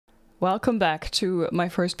welcome back to my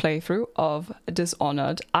first playthrough of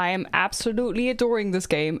Dishonored. I am absolutely adoring this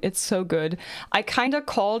game. It's so good. I kind of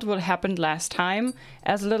called what happened last time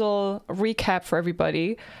as a little recap for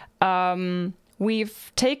everybody.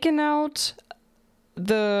 We've taken out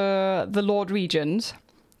the Lord Regent,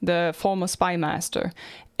 the former spy master,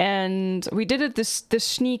 and we did it this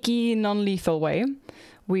sneaky, non-lethal way.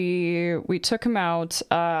 We took him out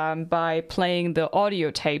by playing the audio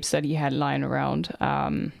tapes that he had lying around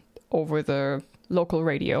over the local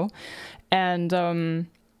radio. And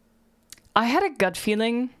I had a gut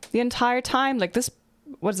feeling the entire time, like this,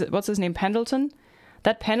 what's his name, Pendleton?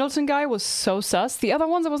 That Pendleton guy was so sus. The other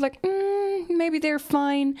ones I was like, maybe they're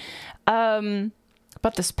fine.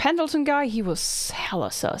 But this Pendleton guy, he was hella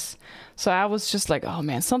sus. So I was just like, oh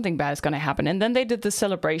man, something bad is gonna happen. And then they did the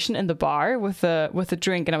celebration in the bar with the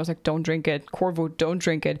drink, and I was like, don't drink it. Corvo, don't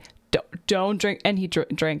drink it. Don't drink. And he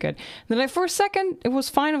drank it. And then like, for a second, it was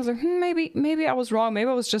fine. I was like, maybe I was wrong. Maybe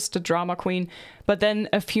I was just a drama queen. But then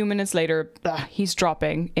a few minutes later, he's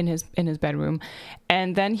dropping in his bedroom.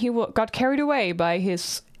 And then he got carried away by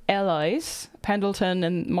his allies, Pendleton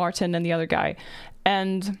and Martin and the other guy.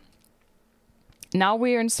 And now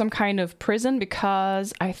we're in some kind of prison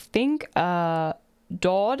because I think Dodd,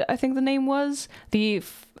 I think the name was, the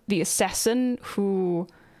assassin who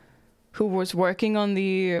was working on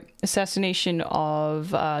the assassination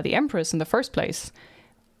of the Empress in the first place,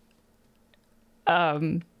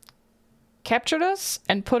 captured us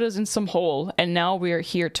and put us in some hole, and now we are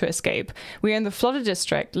here to escape. We are in the flooded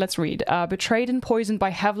district. Let's read. Betrayed and poisoned by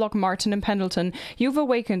Havelock, Martin, and Pendleton, you've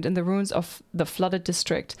awakened in the ruins of the flooded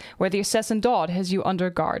district, where the assassin Dodd has you under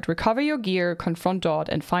guard. Recover your gear, confront Dodd,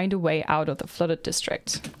 and find a way out of the flooded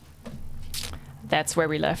district. That's where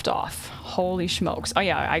we left off. Holy smokes. Oh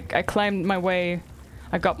yeah, I climbed my way.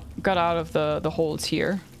 I got out of the holes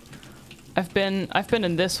here. I've been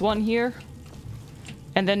in this one here.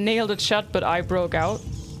 And then nailed it shut, but I broke out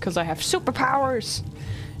because I have superpowers.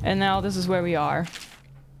 And now this is where we are.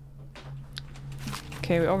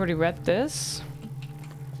 Okay, we already read this.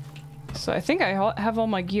 So I think I have all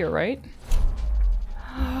my gear, right?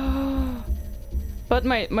 But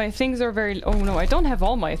my things are very... Oh no, I don't have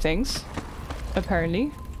all my things.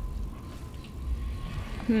 Apparently.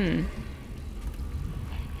 The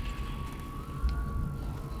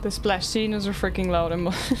splash scene is freaking loud,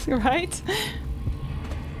 right?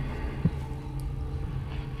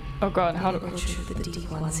 Oh god, how do... The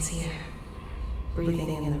deep ones here,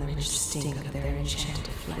 breathing in the rich stink of their enchanted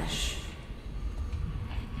flesh.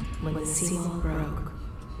 When the seawall broke,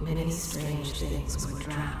 many strange things were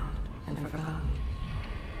drowned and forgotten.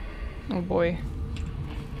 Oh boy.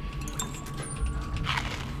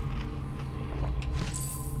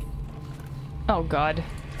 Oh god.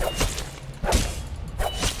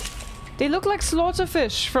 They look like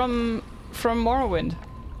slaughterfish from Morrowind.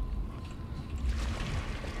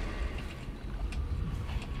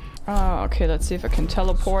 Okay, let's see if I can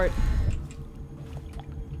teleport.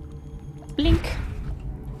 Blink.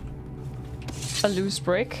 A loose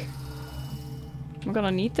brick. I'm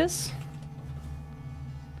gonna need this?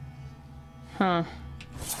 Huh.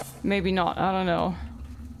 Maybe not, I don't know.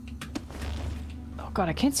 Oh god,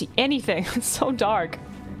 I can't see anything. It's so dark.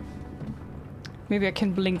 Maybe I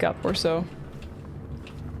can blink up or so.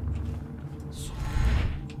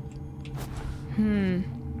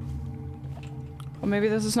 Or maybe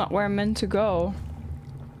this is not where I'm meant to go.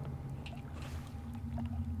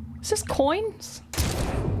 Is this coins?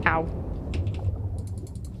 Ow.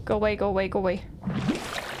 Go away, go away, go away.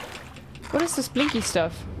 What is this blinky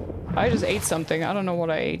stuff? I just ate something. I don't know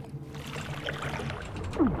what I ate.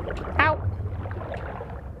 Ow!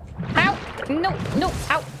 Ow! No, no,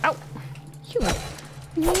 ow, ow! You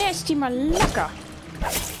nasty malaka!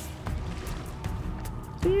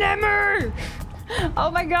 Never!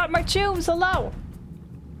 Oh my god, my tubes, hello!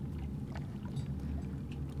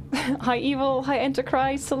 Hi Evil, hi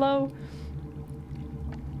Enterprise, hello.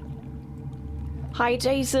 Hi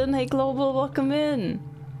Jason, hey Global, welcome in.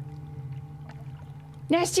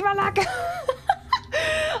 Nasty Malaka!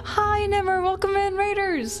 Hi Nimmer, welcome in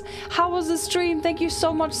Raiders! How was the stream? Thank you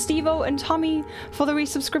so much Stevo and Tommy for the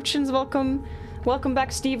resubscriptions, welcome. Welcome back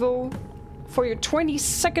Stevo for your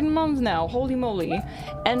 22nd month now, holy moly.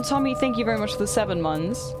 And Tommy, thank you very much for the 7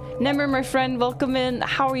 months. Nimmer, my friend, welcome in.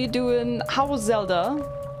 How are you doing? How was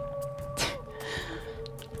Zelda?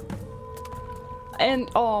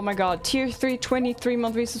 And oh my god, tier 3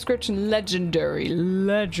 23-month resubscription, legendary,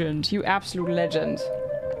 legend, you absolute legend.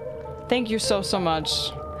 Thank you so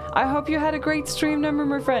much. I hope you had a great stream, Number,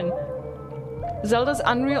 my friend. Zelda's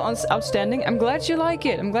Unreal outstanding. I'm glad you like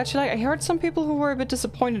it. I'm glad you like it. I heard some people who were a bit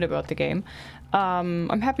disappointed about the game.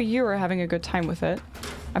 I'm happy you are having a good time with it.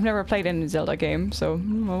 I've never played any Zelda game, so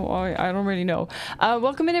I don't really know.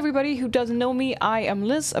 Welcome in everybody who doesn't know me. I am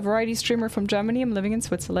Liz, a variety streamer from Germany. I'm living in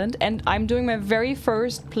Switzerland, and I'm doing my very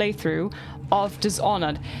first playthrough of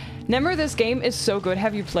Dishonored. Remember, this game is so good.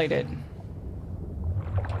 Have you played it?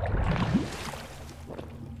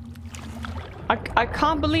 I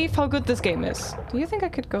can't believe how good this game is. Do you think I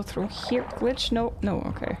could go through here? Glitch? No, no,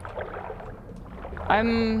 okay.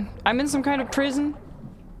 I'm in some kind of prison.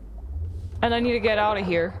 And I need to get out of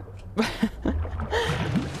here.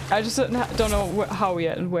 I just don't know how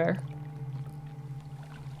yet and where.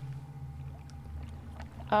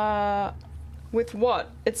 With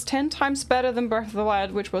what? It's 10 times better than Breath of the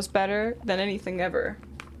Wild, which was better than anything ever.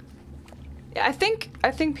 Yeah, I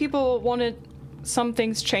think people wanted some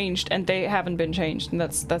things changed and they haven't been changed, and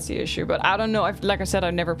that's the issue. But I don't know. Like I said,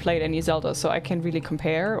 I've never played any Zelda, so I can't really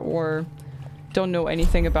compare or don't know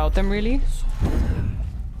anything about them really.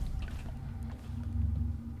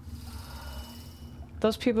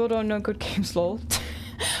 Those people don't know good games, lol.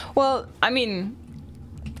 Well, I mean,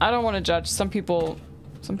 I don't want to judge. Some people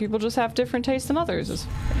just have different tastes than others.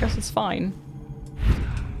 I guess it's fine.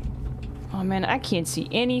 Oh man, I can't see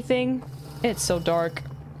anything. It's so dark.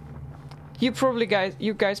 You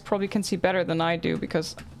guys probably can see better than I do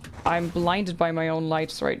because I'm blinded by my own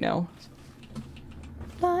lights right now.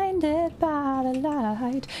 Blinded by the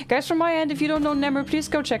light. Guys, from my end, if you don't know Nemmer, please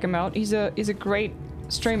go check him out. He's a great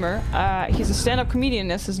streamer. He's a stand-up comedian,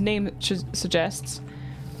 as his name suggests,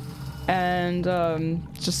 and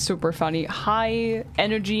just super funny. High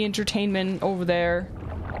energy entertainment over there.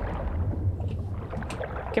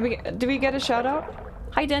 Do we get a shout out?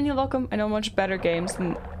 Hi Daniel, welcome. I know much better games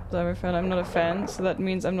than I've fan. I'm not a fan, so that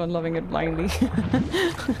means I'm not loving it blindly.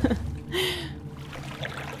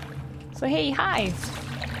 So hey, hi.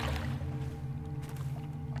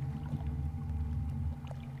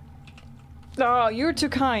 Oh, you're too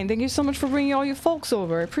kind. Thank you so much for bringing all your folks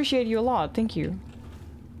over. I appreciate you a lot. Thank you.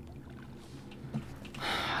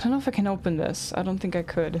 I don't know if I can open this. I don't think I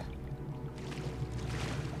could.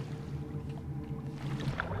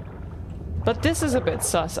 But this is a bit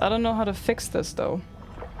sus. I don't know how to fix this, though.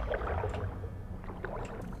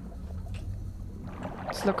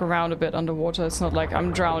 Let's look around a bit underwater. It's not like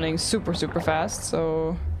I'm drowning super fast,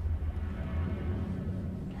 so...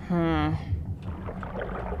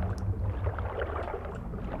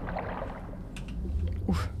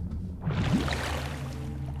 Oof.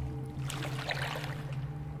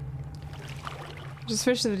 Just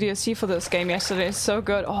finished the DLC for this game yesterday. It's so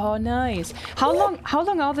good. Oh, nice. How long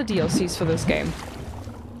are the DLCs for this game?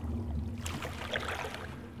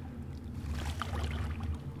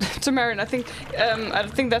 Tamarin, I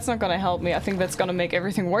think that's not gonna help me. I think that's gonna make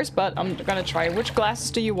everything worse, but I'm gonna try. Which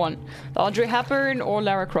glasses do you want? The Audrey Hepburn or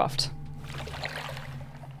Lara Croft?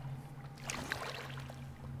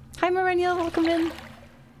 Hi Mariniel, welcome in.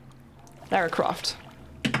 Lara Croft.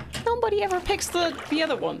 Nobody ever picks the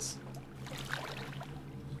other ones.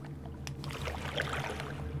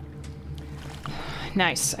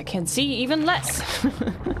 Nice, I can see even less.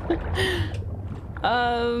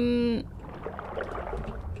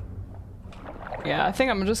 Yeah, I think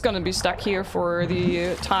I'm just gonna be stuck here for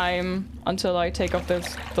the time until I take off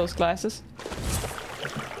those glasses.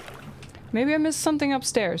 Maybe I missed something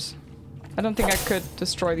upstairs. I don't think I could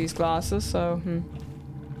destroy these glasses, so...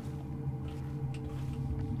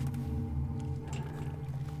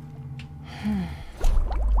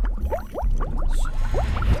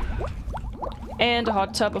 And a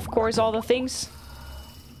hot tub, of course, all the things.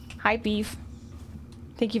 Hi, Beef.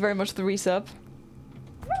 Thank you very much for the resub.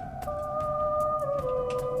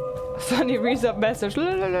 Funny resub message.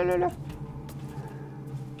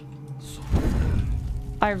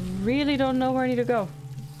 I really don't know where I need to go.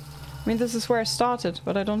 I mean, this is where I started,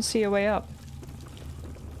 but I don't see a way up.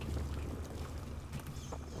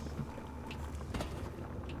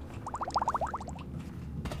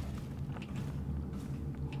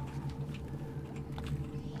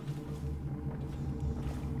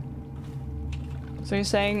 So you're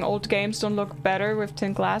saying old games don't look better with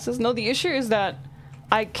tint glasses? No, the issue is that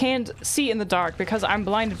I can't see in the dark because I'm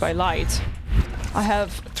blinded by light. I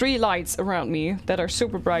have 3 lights around me that are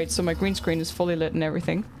super bright, so my green screen is fully lit and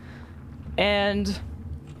everything. And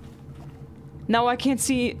now I can't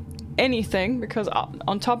see anything because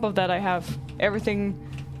on top of that I have everything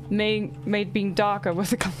made being darker with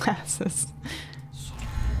the glasses.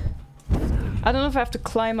 I don't know if I have to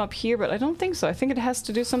climb up here, but I don't think so. I think it has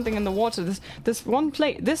to do something in the water. This one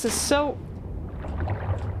plate, this is so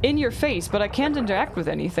in your face, but I can't interact with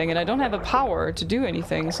anything, and I don't have a power to do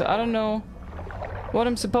anything, so I don't know what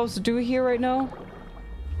I'm supposed to do here right now.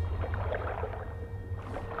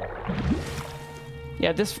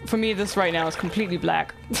 Yeah, this, for me, this right now is completely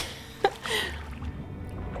black.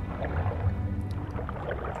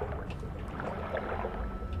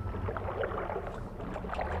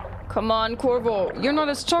 Come on, Corvo. You're not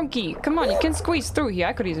as chunky. Come on, you can squeeze through here.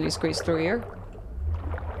 I could easily squeeze through here.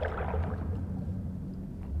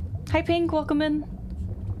 Hi, Pink. Welcome in.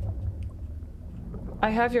 I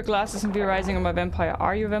have your glasses and be rising on my vampire.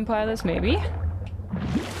 Are you a vampire, Liz? Maybe.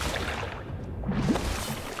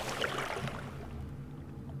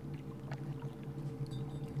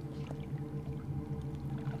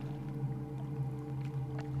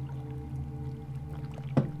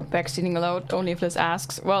 Backseating allowed only if Liz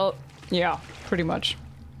asks. Well, yeah, pretty much.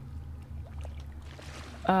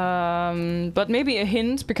 But maybe a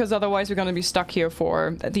hint, because otherwise we're gonna be stuck here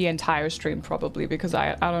for the entire stream probably, because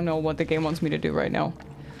I don't know what the game wants me to do right now.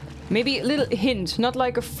 Maybe a little hint, not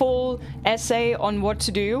like a full essay on what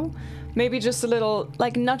to do. Maybe just a little,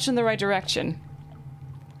 like, nudge in the right direction.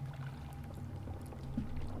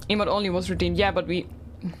 Emote only was redeemed. Yeah, but we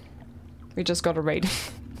just got a raid.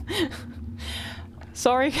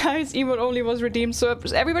 Sorry guys, emote only was redeemed, so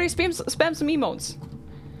everybody spam some emotes.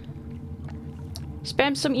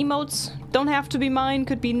 Spam some emotes. Don't have to be mine,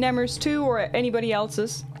 could be Nemmer's too, or anybody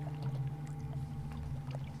else's.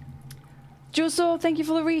 Juso, thank you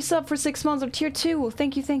for the resub for 6 months of tier 2.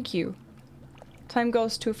 Thank you, thank you. Time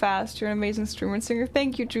goes too fast. You're an amazing streamer and singer.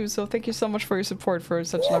 Thank you, Juso. Thank you so much for your support for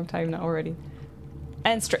such a long time now already.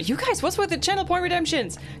 And you guys, what's with the channel point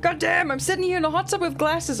redemptions? God damn, I'm sitting here in a hot tub with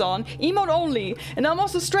glasses on, emote only, and I'm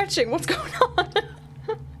also stretching. What's going on?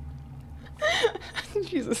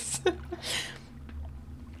 Jesus.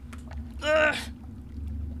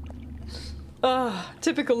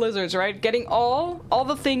 Typical lizards, right? Getting all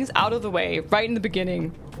the things out of the way right in the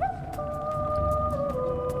beginning.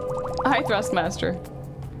 Hi, Thrustmaster.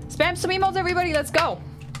 Spam some emotes, everybody. Let's go.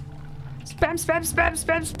 Spam, spam, spam,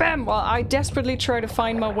 spam, spam! While I desperately try to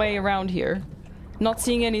find my way around here. Not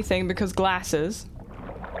seeing anything because glasses.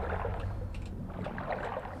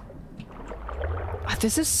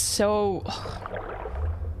 This is so...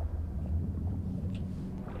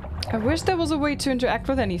 I wish there was a way to interact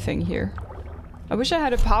with anything here. I wish I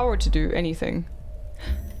had a power to do anything.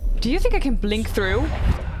 Do you think I can blink through?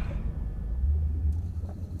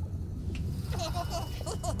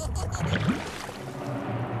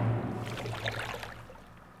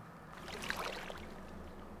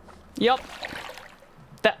 Yup.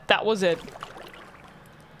 That was it.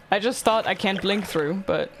 I just thought I can't blink through,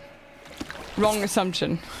 but... Wrong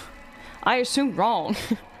assumption. I assumed wrong.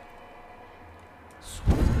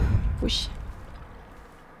 Whoosh.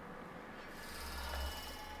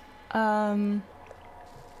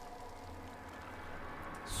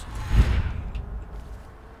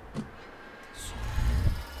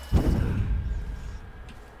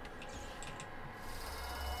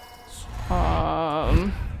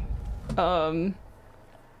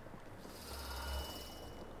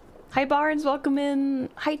 Hi Barnes, welcome in.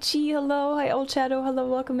 Hi Chi, hello. Hi Old Shadow, hello,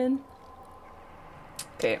 welcome in.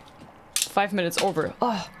 Okay, 5 minutes over.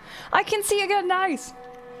 Oh, I can see again, nice.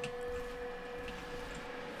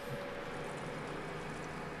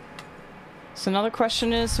 So another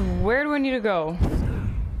question is, where do I need to go?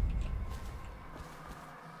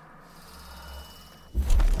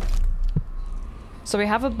 So we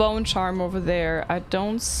have a bone charm over there. I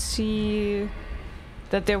don't see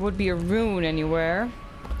that there would be a rune anywhere.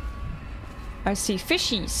 I see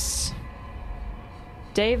fishies.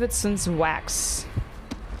 Davidson's wax.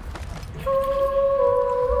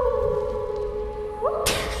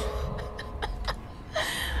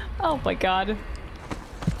 Oh my god.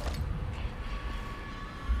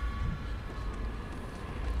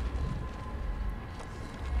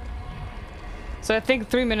 So I think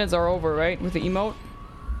 3 minutes are over, right? With the emote.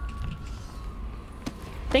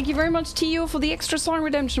 Thank you very much, Tio, for the extra song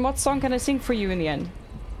redemption. What song can I sing for you in the end?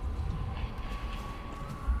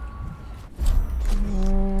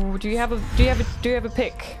 Ooh, do you have a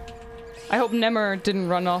pick? I hope Nemmer didn't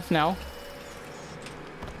run off now.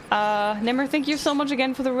 Nemmer, thank you so much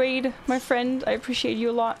again for the raid, my friend. I appreciate you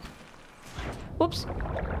a lot. Whoops.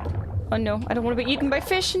 Oh no, I don't want to be eaten by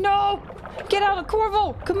fish. No! Get out of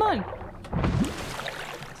Corvo! Come on!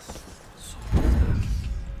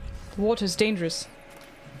 The water's dangerous.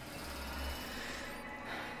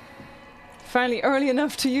 Finally early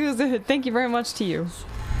enough to use it. Thank you very much to you.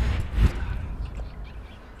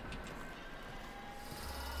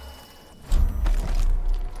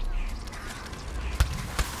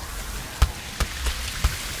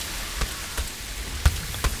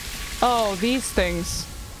 Oh, these things.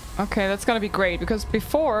 Okay, that's gonna be great, because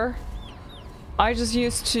before I just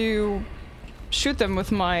used to shoot them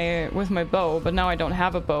with my bow, but now I don't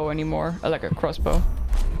have a bow anymore, like a crossbow.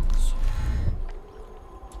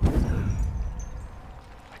 I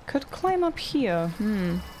could climb up here.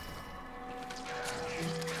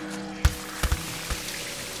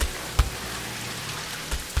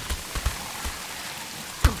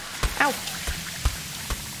 Ow!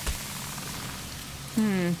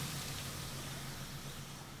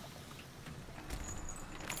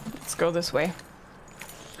 Let's go this way.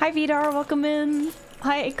 Hi Vidar, welcome in.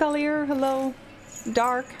 Hi Collier, hello.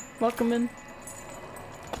 Dark, welcome in.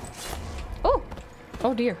 Oh!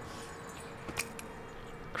 Oh dear.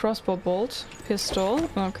 Crossbow bolt, pistol,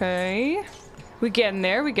 okay. We getting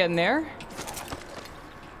there, we getting there.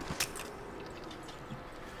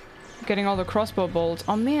 Getting all the crossbow bolts.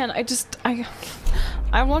 Oh man,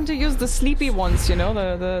 I want to use the sleepy ones, you know,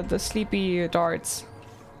 the sleepy darts.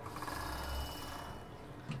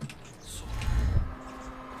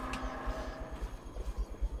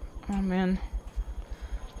 Oh man.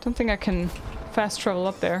 Don't think I can fast travel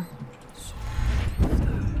up there.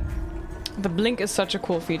 The blink is such a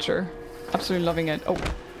cool feature. Absolutely loving it. Oh.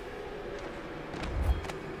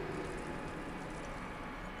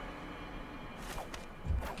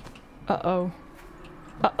 Uh-oh.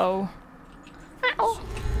 Uh-oh. Ow!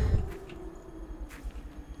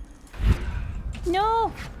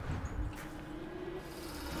 No!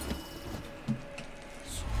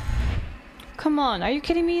 Come on, are you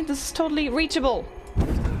kidding me? This is totally reachable.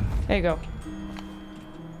 There you go.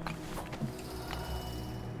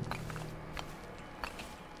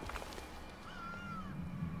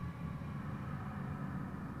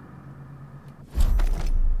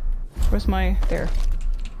 Where's my... there.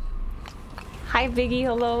 Hi Viggy,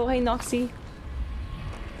 hello. Hey Noxy.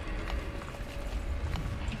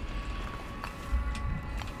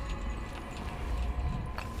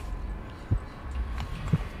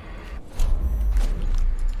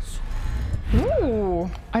 Ooh,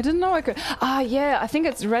 I didn't know I could. Ah, yeah, I think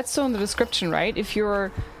it's redstone in the description, right? If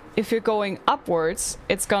you're going upwards,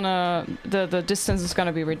 it's gonna the distance is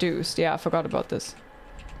gonna be reduced. Yeah, I forgot about this.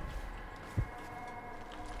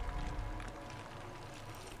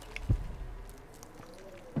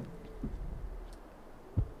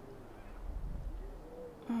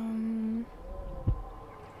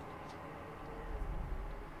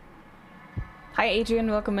 Hi Adrian,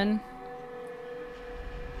 welcome in.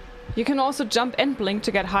 You can also jump and blink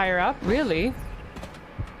to get higher up. Really?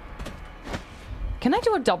 Can I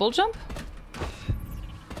do a double jump?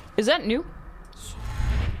 Is that new?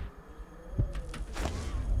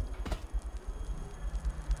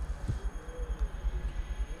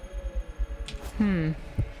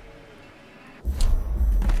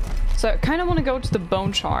 So I kind of want to go to the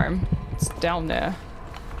bone charm. It's down there.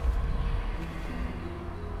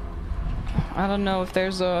 I don't know if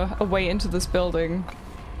there's a way into this building.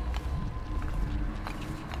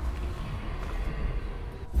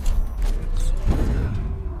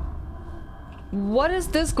 What is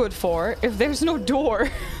this good for if there's no door?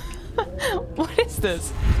 What is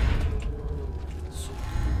this?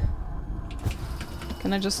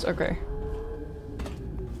 Can I just... okay.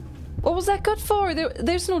 What was that good for?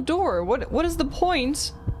 There's no door. What is the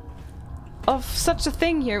point of such a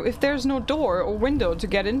thing here if there's no door or window to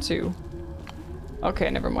get into?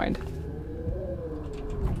 Okay, never mind.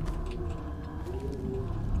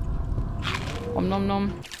 Om nom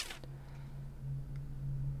nom.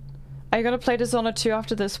 Are you gonna play Dishonored 2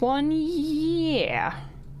 after this one? Yeah.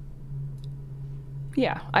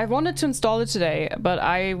 Yeah, I wanted to install it today, but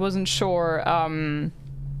I wasn't sure. I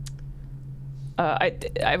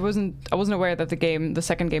wasn't aware that the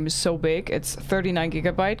second game is so big. It's 39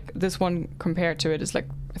 GB. This one compared to it is like,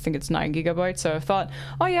 I think it's 9 GB. So I thought,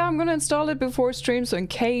 oh yeah, I'm gonna install it before stream, so in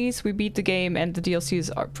case we beat the game, and the DLCs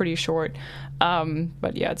are pretty short.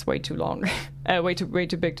 But yeah, it's way too long, way too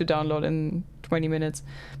big to download in 20 minutes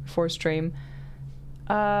before stream.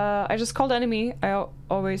 I just called enemy. I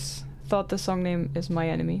always thought the song name is My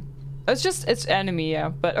Enemy. It's enemy, yeah.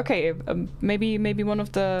 But okay, maybe one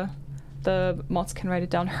of the mods can write it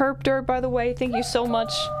down. Herb by the way, thank you so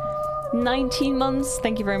much. 19 months.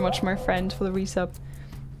 Thank you very much, my friend, for the resub.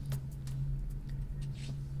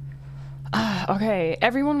 Okay,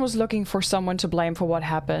 everyone was looking for someone to blame for what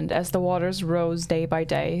happened as the waters rose day by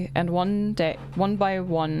day, and one by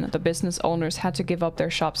one, the business owners had to give up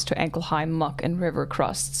their shops to ankle-high muck and river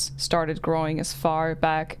crusts started growing as far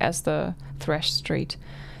back as the Thresh Street.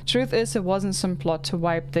 Truth is, it wasn't some plot to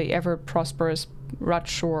wipe the ever-prosperous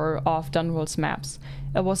Rutshore off Dunwell's maps.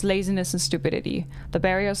 It was laziness and stupidity. The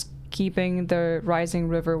barriers keeping the rising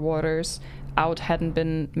river waters out hadn't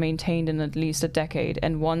been maintained in at least a decade,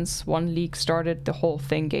 and once one leak started, the whole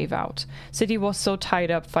thing gave out. City was so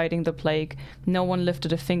tied up fighting the plague, no one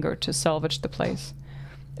lifted a finger to salvage the place.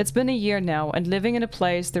 It's been a year now, and living in a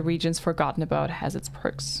place the region's forgotten about has its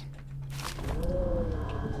perks.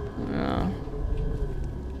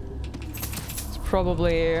 It's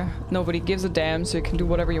probably nobody gives a damn, so you can do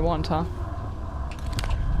whatever you want, huh?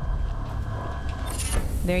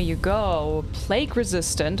 There you go. Plague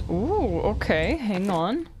resistant. Ooh, okay. Hang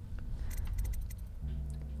on.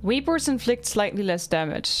 Weepers inflict slightly less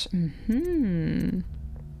damage.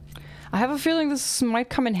 I have a feeling this might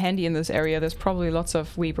come in handy in this area. There's probably lots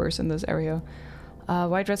of Weepers in this area.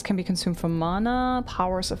 White reds can be consumed for mana.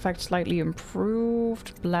 Powers effect slightly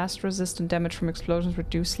improved. Blast resistant damage from explosions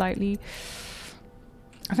reduced slightly.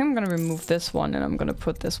 I think I'm gonna remove this one and I'm gonna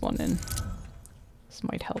put this one in. This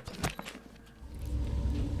might help.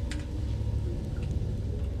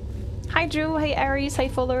 Hi Drew, hey Aries, hey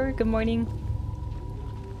Fuller, good morning.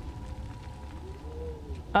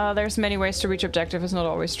 There's many ways to reach objective, it's not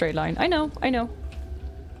always straight line. I know, I know.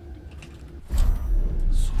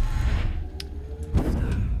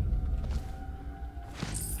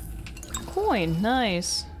 Coin,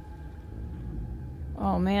 nice.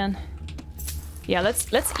 Oh man. Yeah,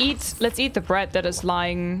 let's eat the bread that is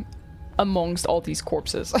lying amongst all these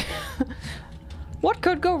corpses. What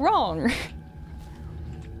could go wrong?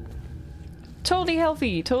 Totally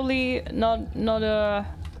healthy, totally not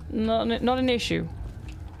an issue.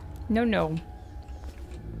 No.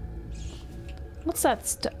 What's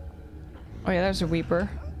that oh yeah, there's a Weeper.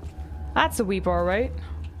 That's a Weeper, alright.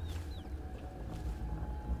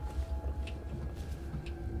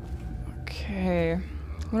 Okay.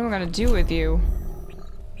 What am I gonna do with you?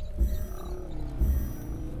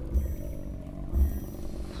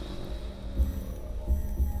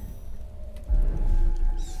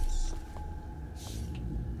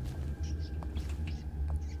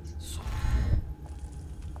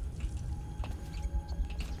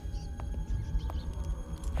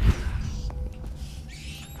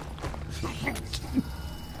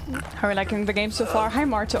 How are you liking the game so far? Hi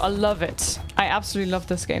Marto, I love it. I absolutely love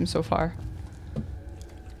this game so far.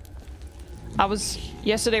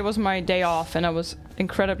 Yesterday was my day off and I was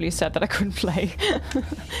incredibly sad that I couldn't play.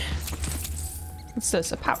 What's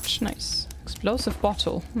this? A pouch. Nice. Explosive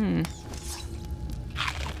bottle. Nom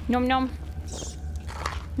nom.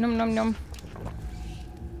 Nom nom nom.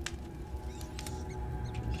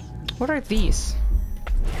 What are these?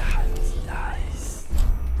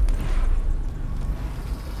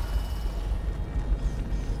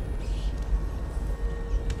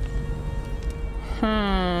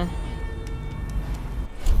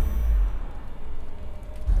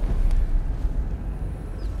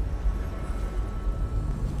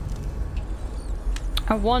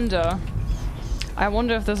 I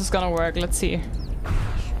wonder if this is gonna work. Let's see.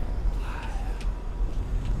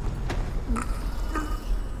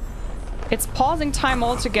 It's pausing time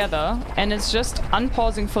altogether, and it's just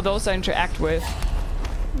unpausing for those I interact with.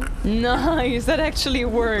 Nice, that actually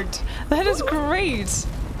worked. That is great.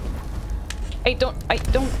 Hey,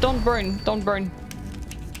 don't burn.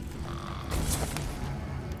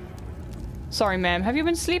 Sorry, ma'am. Have you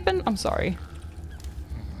been sleeping? I'm sorry.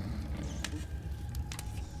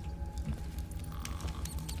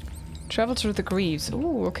 Travel through the Greaves.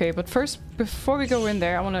 Ooh, okay, but first, before we go in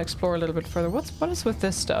there, I want to explore a little bit further. What is with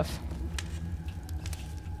this stuff?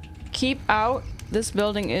 Keep out. This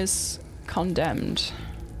building is condemned.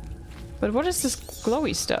 But what is this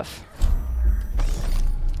glowy stuff?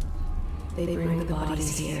 They bring the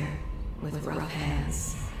bodies here with rough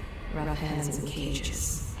hands in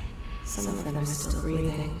cages. Some of them are still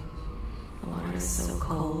breathing. The water is so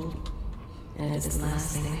cold, and it's the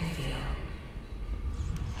last thing I feel.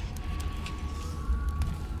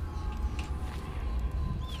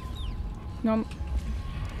 Nom.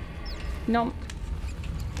 Nom.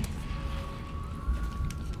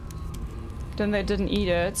 Then they didn't eat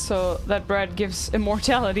it, so that bread gives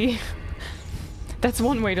immortality. That's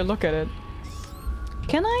one way to look at it.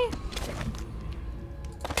 Can I?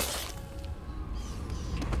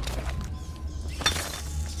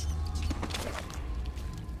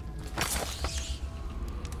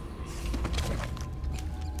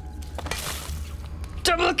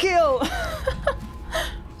 Double kill!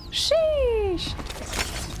 Sheesh!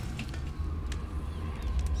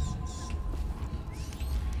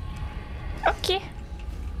 Okay.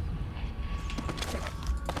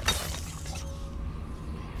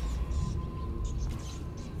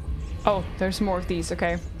 Oh, there's more of these,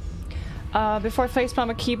 okay. Before I facepalm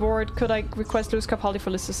a keyboard, could I request Luz Capaldi for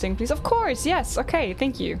Liz to sing, please? Of course, yes, okay,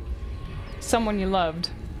 thank you. Someone you loved.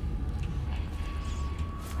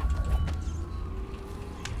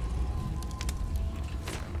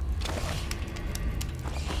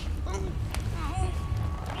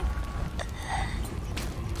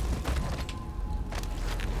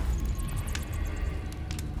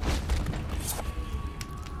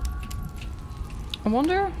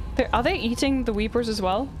 wonder, are they eating the Weepers as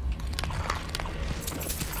well?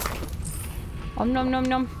 Om nom nom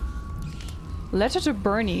nom. Letter to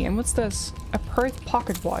Bernie, and what's this? A Perth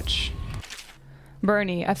pocket watch.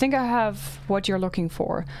 Bernie, I think I have what you're looking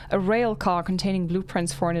for. A rail car containing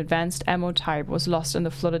blueprints for an advanced ammo type was lost in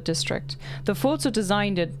the flooded district. The fools who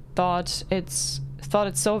designed it thought it's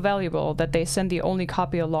so valuable that they sent the only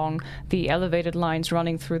copy along the elevated lines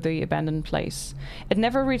running through the abandoned place. It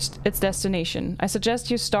never reached its destination. I suggest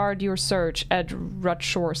you start your search at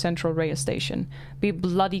Rutshore Central Rail Station. Be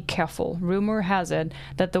bloody careful. Rumor has it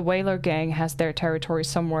that the Whaler gang has their territory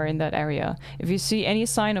somewhere in that area. If you see any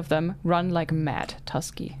sign of them, run like mad.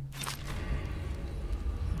 Tusky.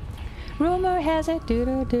 Rumor has it.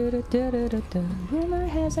 Rumor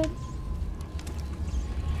has it.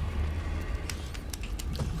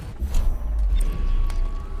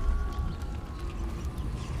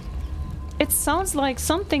 It sounds like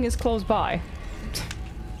something is close by.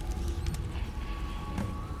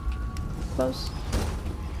 Close.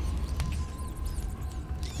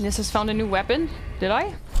 This has found a new weapon. Did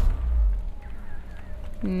I?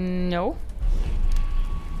 No.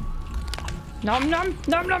 Nom nom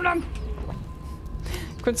nom nom nom.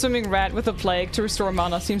 Consuming rat with a plague to restore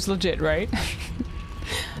mana seems legit, right?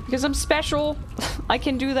 Because I'm special. I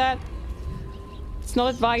can do that. It's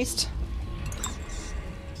not advised.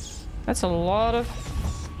 That's a lot of...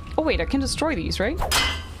 Oh wait, I can destroy these, right?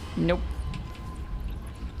 Nope.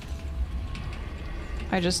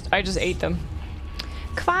 I just ate them.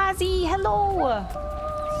 Quasi, hello!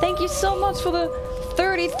 Thank you so much for the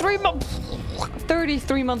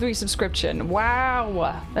 33-month resubscription.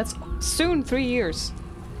 Wow! That's soon 3 years.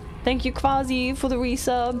 Thank you, Quasi, for the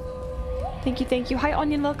resub. Thank you, thank you. Hi,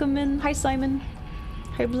 Onion, welcome in. Hi, Simon.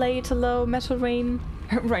 Hi, Blade, hello. Metal Rain.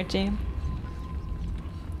 Right, Jam.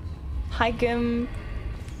 Hi, Gim.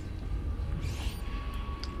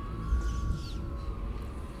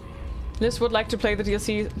 Liz would like to play the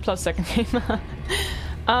DLC plus second game.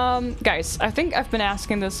 Guys, I think I've been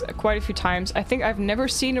asking this quite a few times. I think I've never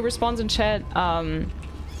seen a response in chat.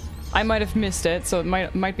 I might have missed it, so it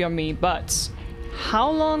might be on me, but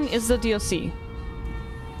how long is the DLC?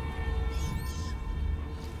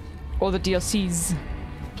 Or the DLCs,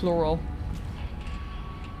 plural.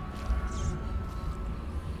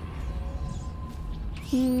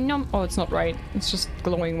 No. Oh, it's not right. It's just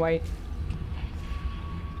glowing white.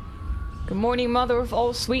 Good morning, mother of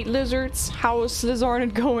all sweet lizards. How's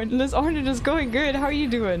Dishonored going? Dishonored is going good. How are you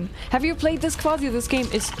doing? Have you played this, Quasi? This game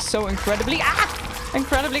is so incredibly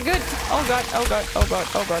incredibly good. Oh god, oh god, oh god,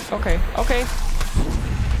 oh god. Okay, okay.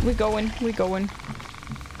 We going.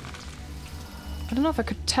 I don't know if I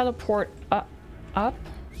could teleport up.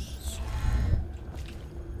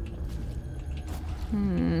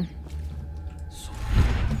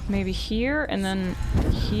 Maybe here, and then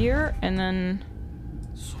here, and then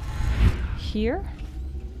here?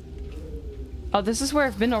 Oh, this is where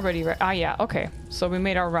I've been already, right? Ah, yeah, okay. So we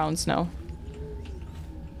made our rounds now.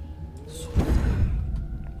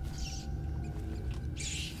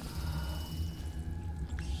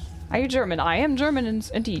 Are you German? I am German,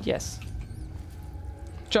 indeed, yes.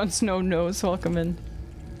 Jon Snow knows, welcome in.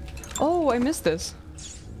 Oh, I missed this.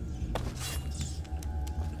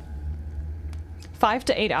 5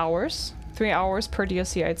 to 8 hours. 3 hours per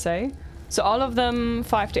DLC, I'd say. So all of them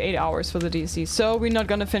 5 to 8 hours for the DLC. So we're not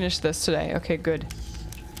gonna finish this today. Okay, good.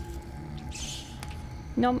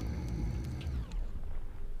 Nom.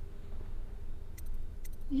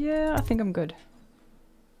 Yeah, I think I'm good.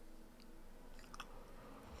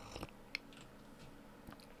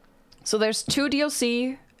 So there's 2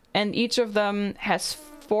 DLC, and each of them has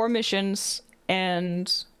 4 missions,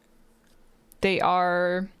 and they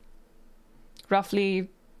are roughly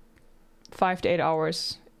 5 to 8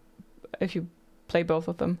 hours if you play both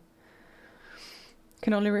of them.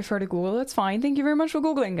 Can only refer to Google. That's fine. Thank you very much for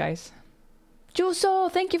Googling, guys. Juso,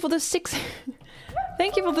 thank you for the 6...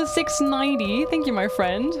 Thank you for the 690. Thank you, my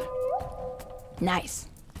friend. Nice.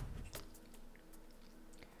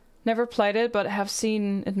 Never played it, but have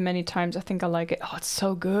seen it many times. I think I like it. Oh, it's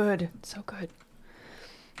so good. It's so good.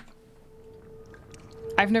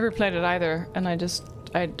 I've never played it either, and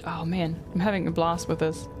oh man, I'm having a blast with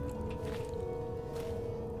this.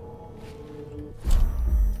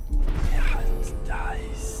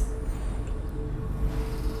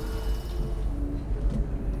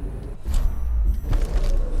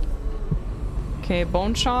 Okay,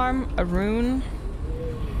 Bone Charm, a rune.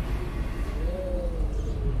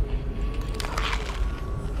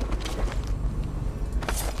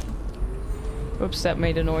 Oops, that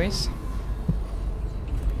made a noise.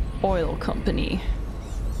 Oil company.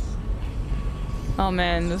 Oh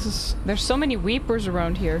man, this is... There's so many weepers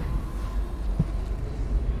around here.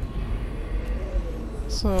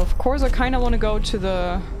 So, of course, I kind of want to go to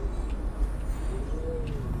the...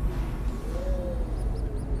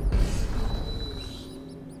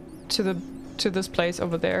 to this place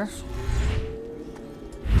over there.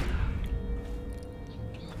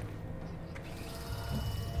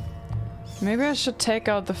 Maybe I should take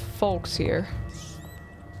out the folks here.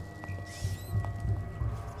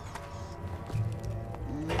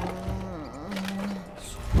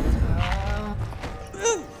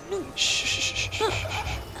 Shh.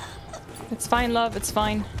 It's fine, love, it's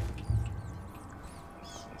fine.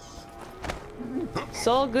 It's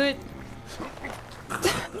all good.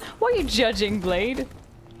 Why are you judging, Blade?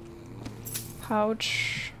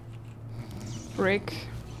 Pouch. Brick.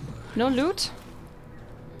 No loot?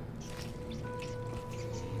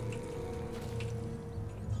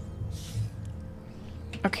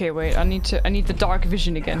 Okay, wait, I need the dark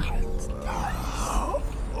vision again.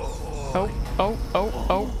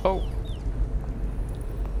 Oh.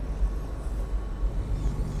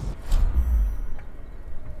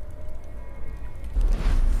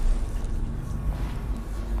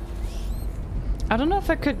 I don't know if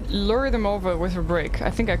I could lure them over with a brick.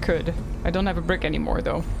 I think I could. I don't have a brick anymore,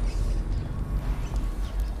 though.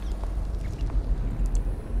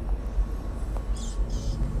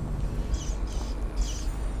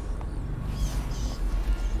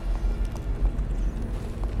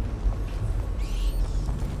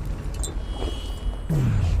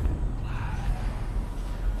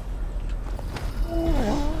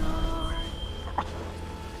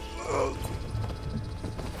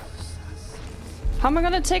 How am I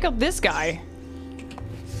gonna take out this guy?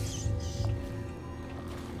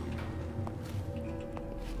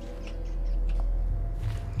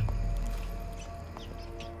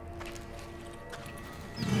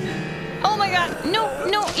 Oh my god! No!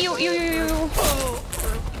 You!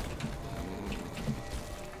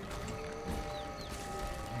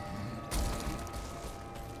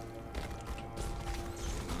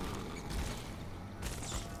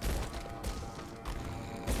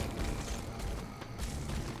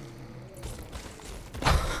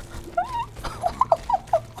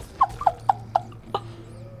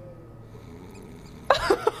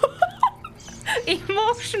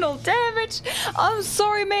 Emotional damage. I'm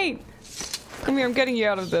sorry, mate. Come here, I'm getting you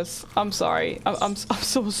out of this. I'm sorry. I'm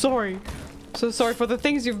so sorry. So sorry for the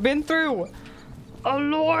things you've been through. Oh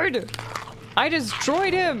Lord, I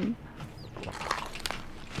destroyed him.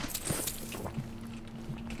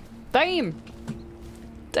 Damn.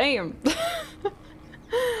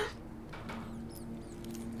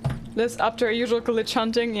 This up to our usual glitch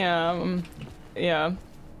hunting. Yeah.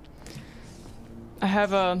 I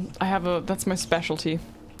have a, that's my specialty.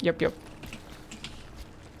 Yep. I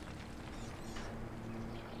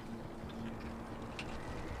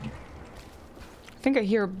think I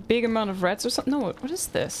hear a big amount of rats or something. No, what is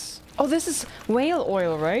this? Oh, this is whale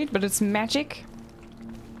oil, right? But it's magic.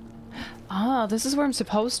 Ah, this is where I'm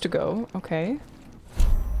supposed to go. Okay.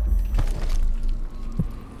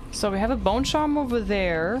 So we have a bone charm over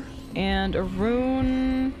there and a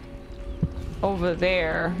rune over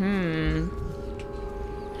there.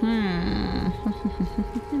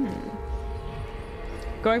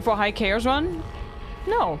 Going for a high chaos run?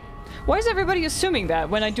 No. Why is everybody assuming that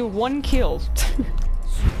when I do one kill?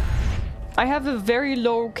 I have a very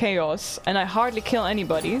low chaos and I hardly kill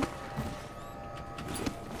anybody.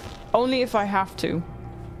 Only if I have to.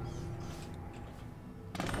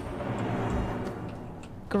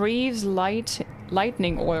 Greaves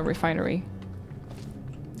Lightning Oil Refinery.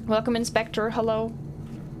 Welcome, Inspector. Hello.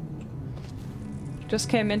 Just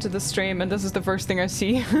came into the stream and this is the first thing I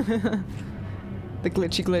see. The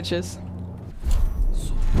glitches.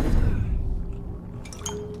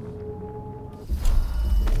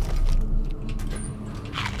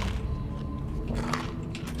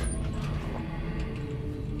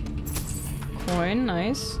 Coin,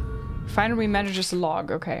 nice. Refinery manager's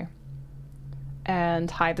log, okay.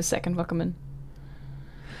 And hi, the second, welcome in.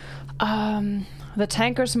 The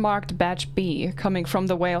tankers marked Batch B, coming from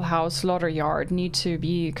the Whalehouse Slaughter Yard, need to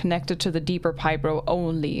be connected to the deeper pipe row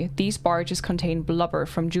only. These barges contain blubber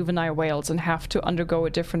from juvenile whales and have to undergo a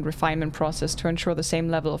different refinement process to ensure the same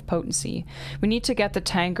level of potency. We need to get the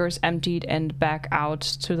tankers emptied and back out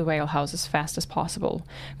to the Whalehouse as fast as possible.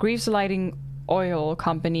 Greaves Lighting Oil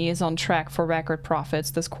Company is on track for record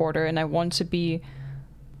profits this quarter, and I want it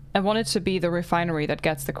to be the refinery that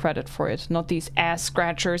gets the credit for it, not these ass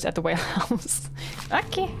scratchers at the Whalehouse.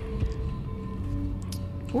 Okay.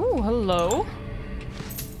 Ooh, hello.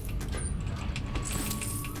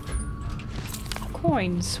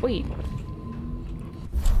 Coin, sweet.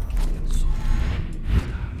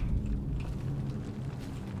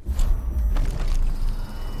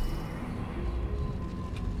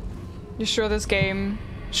 You sure this game...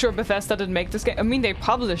 Sure Bethesda didn't make this game? I mean, they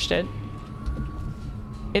published it.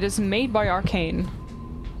 It is made by Arcane.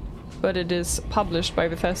 But it is published by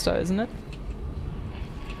Bethesda, isn't it?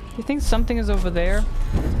 You think something is over there?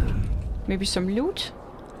 Maybe some loot?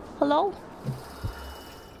 Hello?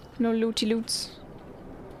 No looty loots.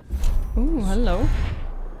 Ooh, hello.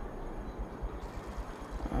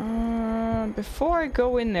 Before I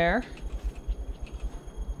go in there...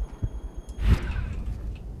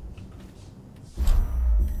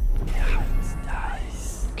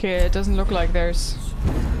 Okay, it doesn't look like there's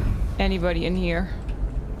anybody in here.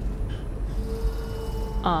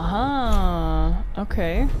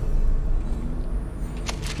 Okay.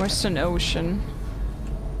 Western Ocean.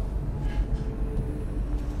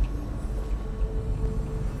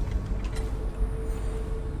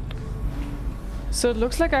 So it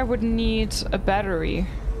looks like I would need a battery.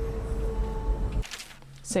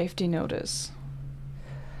 Safety notice.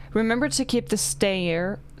 Remember to keep the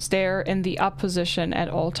stair in the up position at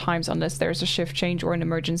all times unless there is a shift change or an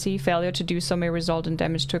emergency. Failure to do so may result in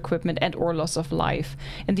damage to equipment and or loss of life.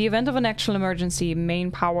 In the event of an actual emergency,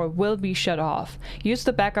 main power will be shut off. Use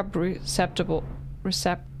the backup receptacle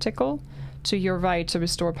to your right to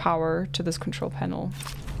restore power to this control panel.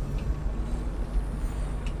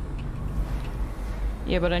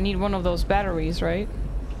 Yeah, but I need one of those batteries, right?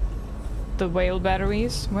 The whale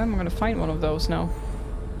batteries? Where am I gonna find one of those now?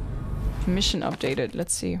 Mission updated.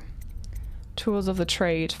 Let's see. Tools of the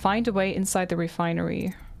trade. Find a way inside the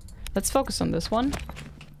refinery. Let's focus on this one.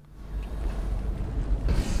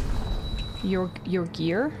 Your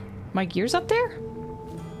gear? My gear's up there?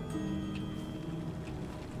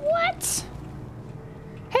 What?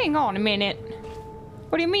 Hang on a minute.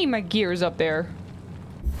 What do you mean my gear's up there?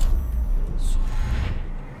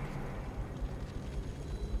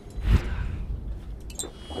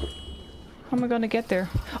 How am I gonna get there?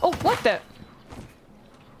 Oh, what the?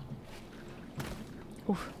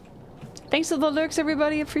 Oof. Thanks for the lurks,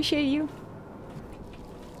 everybody. Appreciate you.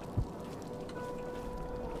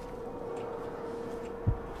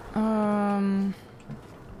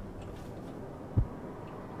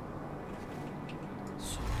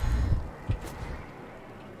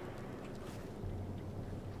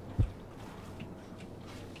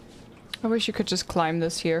 I wish you could just climb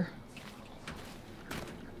this here.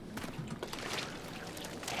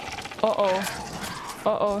 Uh-oh.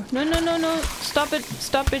 Uh-oh. No, no, no, no. Stop it.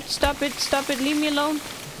 Stop it. Stop it. Stop it. Leave me alone.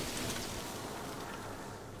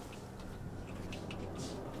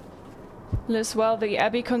 LIZZ, well, the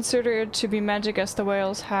Abbey consider it to be magic as the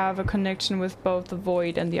whales have a connection with both the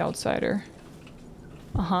Void and the Outsider.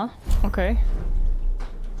 Uh-huh. Okay.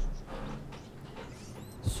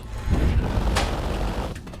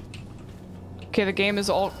 Okay, the game is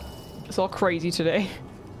all crazy today.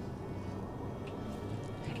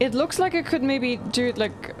 It looks like I could maybe do it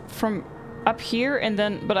like from up here and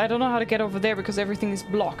then, but I don't know how to get over there because everything is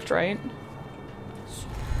blocked, right?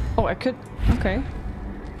 Oh, I could, okay.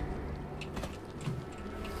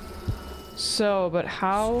 So, but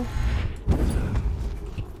how?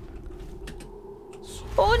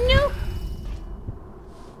 Oh no!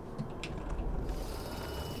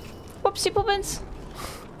 Whoopsie poopins!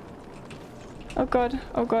 Oh god,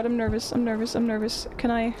 I'm nervous, I'm nervous, I'm nervous. Can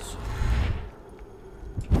I?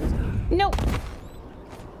 No!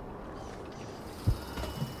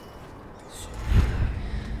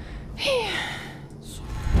 Hey,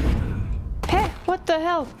 what the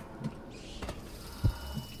hell?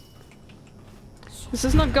 This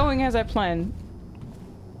is not going as I planned.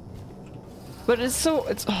 But it's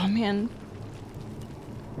oh man.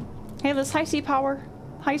 Hey LIZZ, hi Sea Power.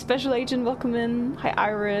 Hi Special Agent, welcome in. Hi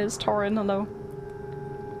Iris, Torin, hello.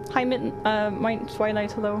 Hi Mind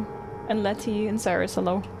Twilight, hello. And Letty and Cyrus,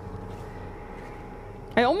 hello.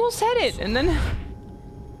 I almost had it, and then...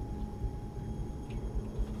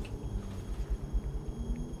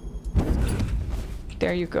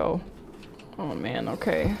 There you go. Oh man,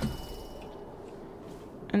 okay.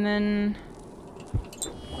 And then...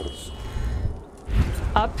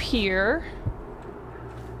 Up here.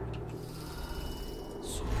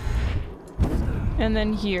 And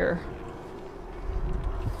then here.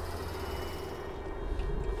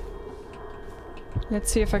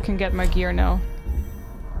 Let's see if I can get my gear now.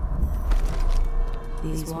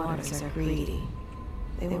 These waters are greedy.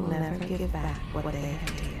 They will never give back what they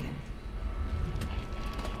have taken.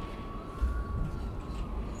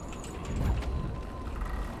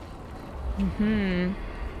 Mm-hmm.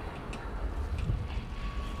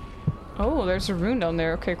 Oh, there's a rune down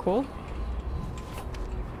there. Okay, cool.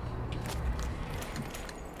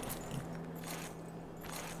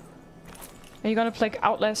 Are you gonna play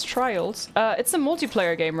Outlast Trials? It's a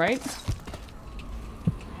multiplayer game, right?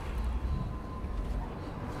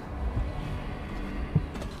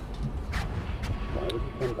 Why would you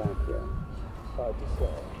come back here? Hard to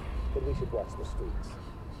say, but we should watch the streets.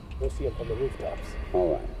 We'll see him from the rooftops.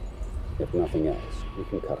 All right. If nothing else, we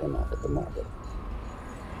can cut him off at the market.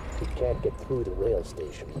 We can't get through the rail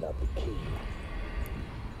station without the key.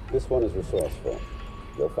 This one is resourceful.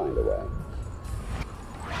 He'll find a way.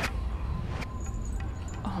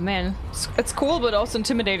 Oh man, it's cool but also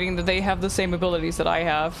intimidating that they have the same abilities that I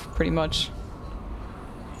have, pretty much.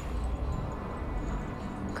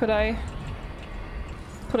 Could I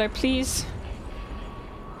please?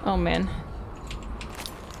 Oh man.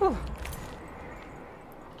 Whew.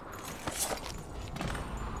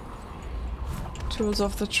 Tools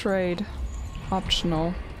of the trade.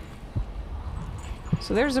 Optional.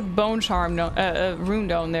 So there's a bone charm, rune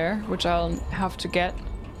down there, which I'll have to get.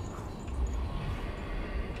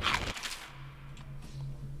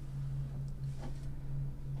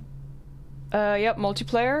 Yep,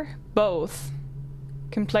 multiplayer. Both.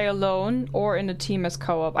 Can play alone or in a team as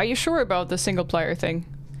co-op. Are you sure about the single player thing?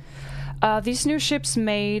 These new ships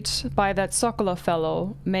made by that Sokola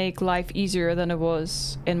fellow make life easier than it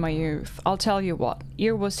was in my youth. I'll tell you what.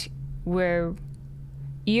 We were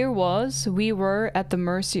at the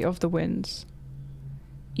mercy of the winds.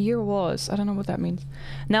 I don't know what that means.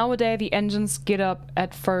 Nowadays the engines get up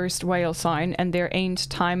at first whale sign and there ain't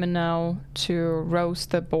time now to roast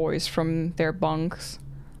the boys from their bunks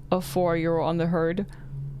afore you're on the herd.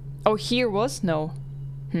 Oh, here was? No.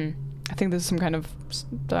 I think this is some kind of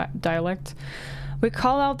dialect. We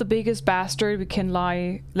call out the biggest bastard we can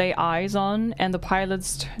lay eyes on, and the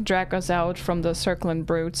pilots drag us out from the circling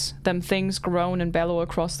brutes. Them things groan and bellow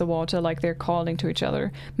across the water like they're calling to each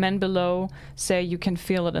other. Men below say you can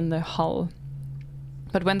feel it in the hull.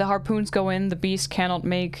 But when the harpoons go in, the beast cannot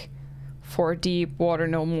make for deep water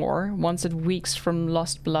no more. Once it weeks from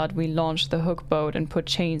lost blood, we launch the hook boat and put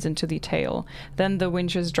chains into the tail. Then the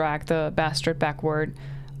winches drag the bastard backward,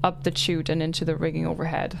 up the chute and into the rigging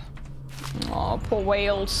overhead. Aw, poor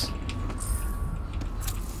whales.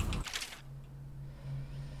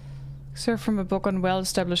 Excerpt from a book on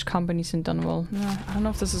well-established companies in Dunwell. I don't know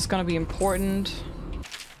if this is gonna be important.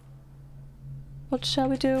 What shall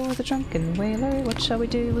we do with a drunken whaler? What shall we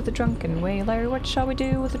do with a drunken whaler? What shall we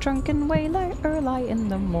do with a drunken whaler? Early in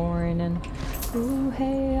the morning. Ooh,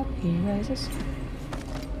 hey, up he rises.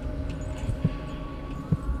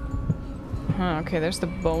 Okay, there's the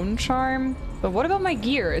bone charm. But what about my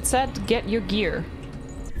gear? It said get your gear.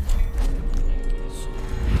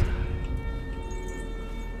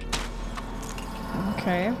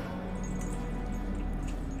 Okay.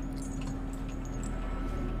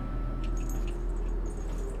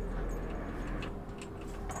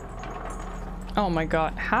 Oh my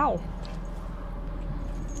god, how?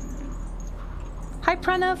 Hi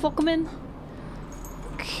Pranav, welcome in.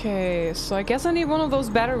 Okay, so I guess I need one of those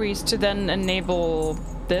batteries to then enable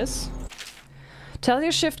this. Tell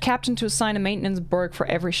your shift captain to assign a maintenance berg for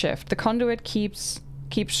every shift. The conduit keeps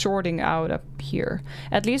shorting out up here.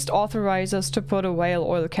 At least authorize us to put a whale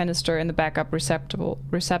oil canister in the backup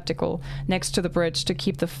receptacle next to the bridge to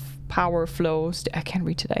keep the power flow I can't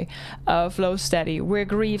read today. Flow steady. We're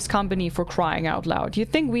Greaves Company for crying out loud.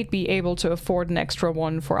 You'd think we'd be able to afford an extra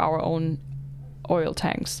one for our own oil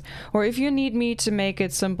tanks. Or if you need me to make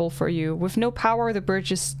it simple for you, with no power the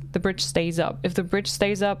bridge stays up. If the bridge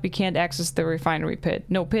stays up, we can't access the refinery pit.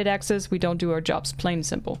 No pit access, we don't do our jobs. Plain and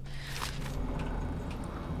simple.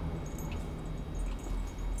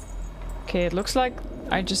 Okay, it looks like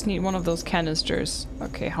I just need one of those canisters.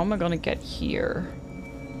 Okay, how am I gonna get here?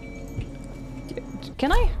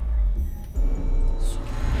 Can I?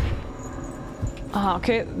 Ah,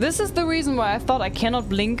 okay, this is the reason why I thought I cannot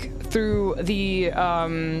blink through the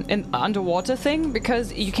underwater thing,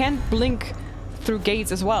 because you can't blink through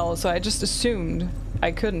gates as well, so I just assumed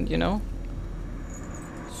I couldn't, you know?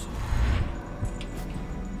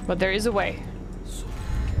 But there is a way.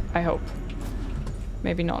 I hope.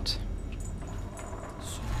 Maybe not.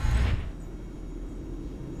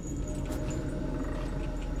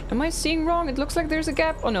 Am I seeing wrong? It looks like there's a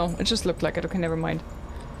gap. Oh no, it just looked like it. Okay, never mind.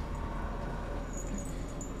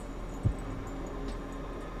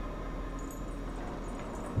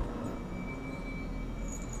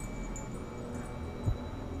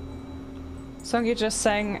 Song you just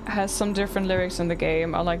sang has some different lyrics in the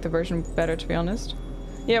game. I like the version better, to be honest.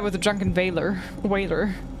 Yeah, with the drunken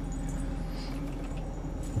whaler.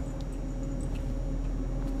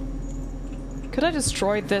 Could I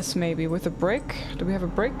destroy this maybe with a brick? Do we have a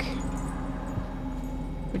brick?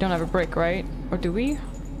 We don't have a brick, right? Or do we?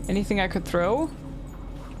 Anything I could throw?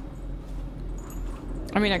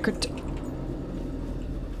 I mean, I could...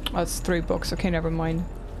 Oh, it's 3 books. Okay, never mind.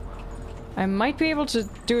 I might be able to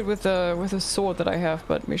do it with a sword that I have,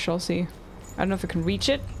 but we shall see. I don't know if I can reach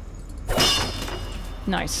it.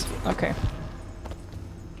 Nice. Okay.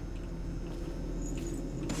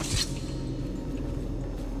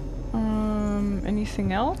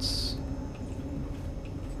 Anything else?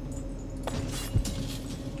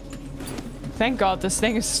 Thank God this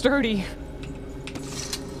thing is sturdy.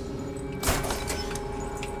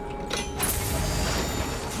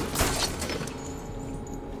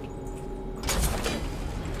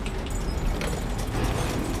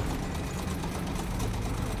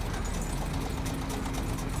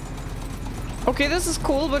 Okay, this is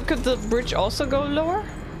cool, but could the bridge also go lower?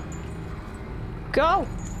 Go!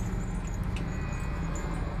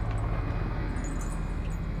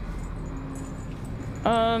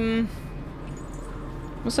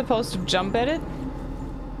 I'm supposed to jump at it?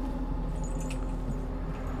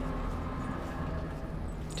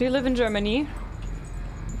 Do you live in Germany?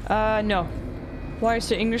 No. Why is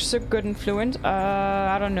your English so good and fluent?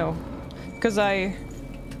 I don't know. Because I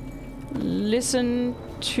listen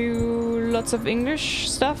to lots of English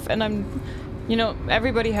stuff and I'm... You know,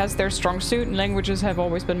 everybody has their strong suit and languages have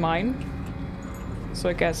always been mine. So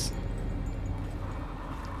I guess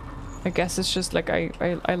it's just like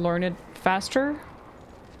I learn it faster.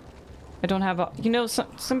 I don't have a... You know,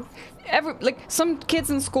 some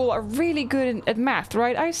kids in school are really good at math,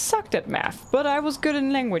 right? I sucked at math, but I was good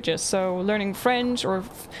in languages, so learning French or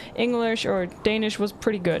English or Danish was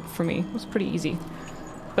pretty good for me. It was pretty easy.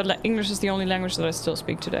 But English is the only language that I still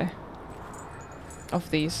speak today. Of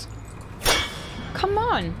these. Come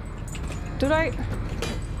on! Did I...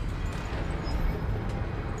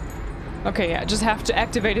 Okay, yeah, just have to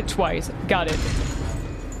activate it twice. Got it.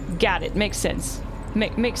 Got it. Makes sense.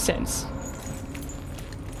 Makes sense.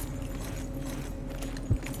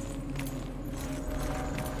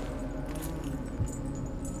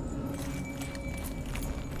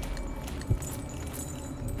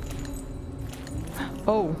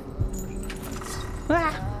 Oh.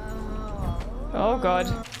 Ah. Oh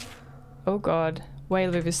god. Oh god.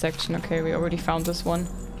 Whale vivisection. Okay, we already found this one.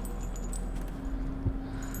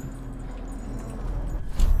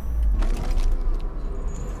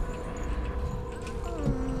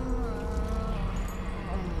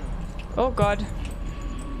 Oh god.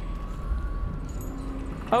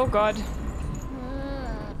 Oh god.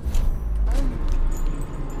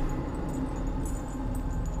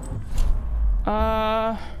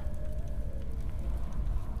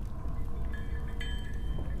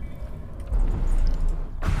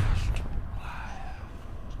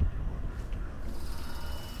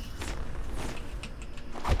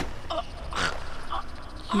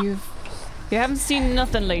 You haven't seen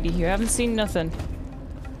nothing, lady. You haven't seen nothing.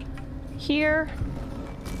 Here.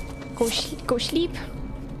 Go sleep.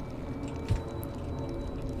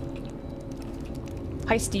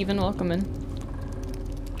 Hi, Steven. Welcome in.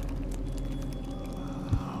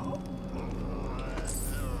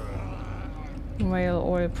 Whale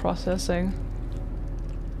oil processing.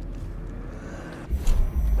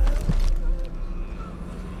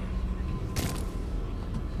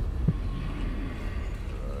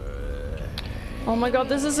 Oh my god,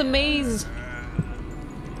 this is a maze!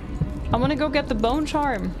 I wanna go get the bone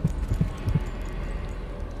charm.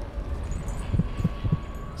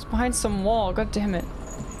 It's behind some wall, god damn it.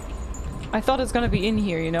 I thought it's gonna be in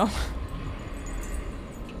here, you know?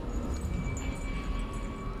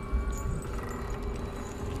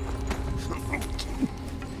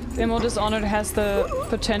 The MMO Dishonored has the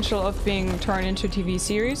potential of being turned into a TV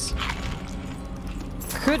series.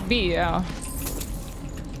 Could be, yeah.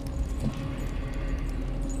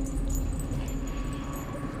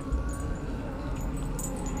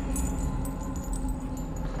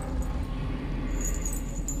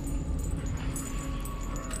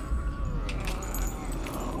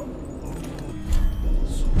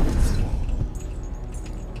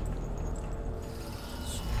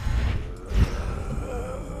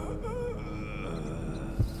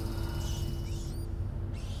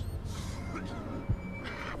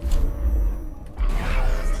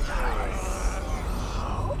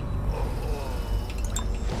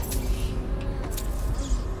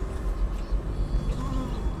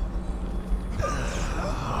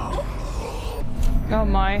 Oh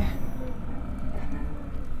my.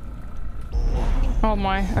 Oh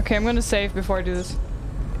my. Okay, I'm gonna save before I do this.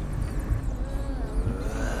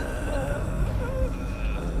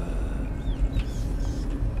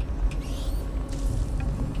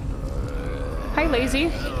 Hi, LIZZ.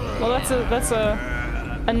 Well, that's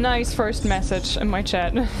a a nice first message in my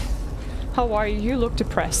chat. How are you? You look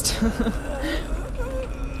depressed.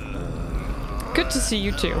 Good to see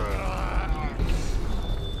you too.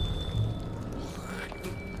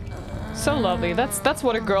 So lovely. That's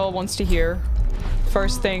what a girl wants to hear.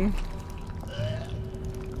 First thing.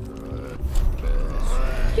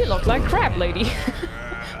 You look like crap, lady.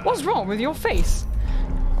 What's wrong with your face?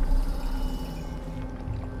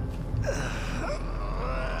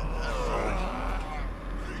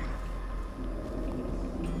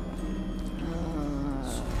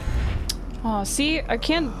 Oh, see, I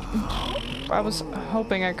can't... I was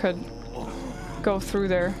hoping I could go through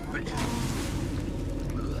there.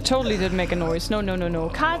 Totally did make a noise. No, no, no, no.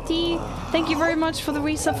 Kati, thank you very much for the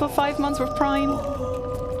resub for 5 months with Prime.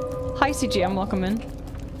 Hi, CGM, welcome in.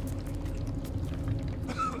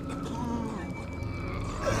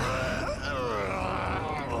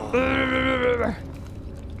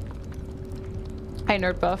 Hi,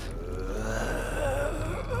 Nerd Buff.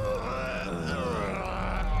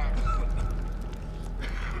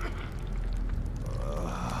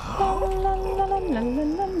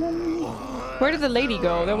 Where did the lady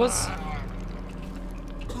go? There was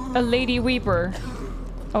a lady weeper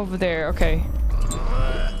over there. Okay.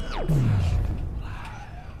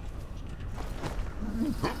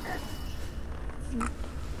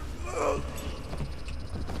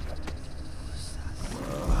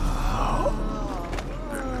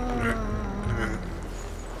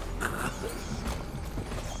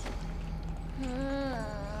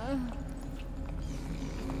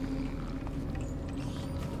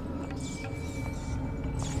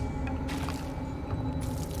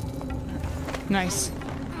 Nice.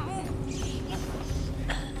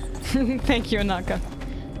 Thank you, Anaka.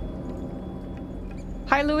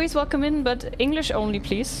 Hi, Louise, welcome in, but English only,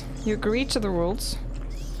 please. You agree to the rules.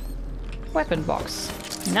 Weapon box.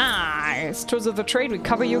 Nice! Tools of the trade, we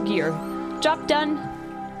cover your gear. Job done!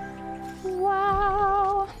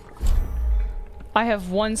 Wow! I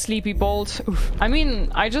have one sleepy bolt. Oof. I mean,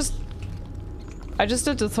 I just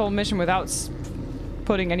did this whole mission without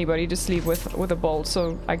putting anybody to sleep with a bolt,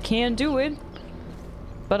 so I can do it.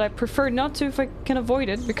 But I prefer not to if I can avoid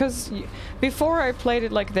it, because before I played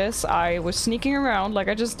it like this, I was sneaking around like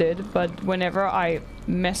I just did, but whenever I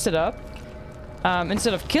messed it up,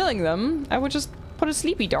 instead of killing them, I would just put a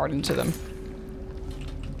sleepy dart into them.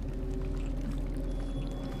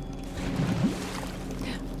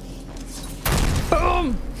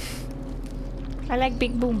 Boom! I like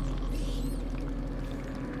big boom.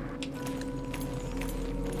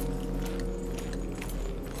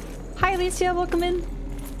 Hi Alicia, welcome in.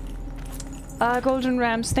 Golden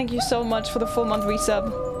Rams, thank you so much for the 4-month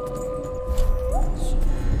resub.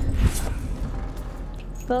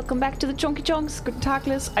 Welcome back to the Chonky Chonks. Good talk,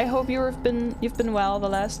 Liz. I hope you've been well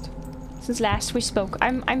since last we spoke.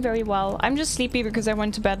 I'm very well. I'm just sleepy because I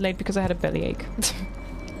went to bed late because I had a bellyache.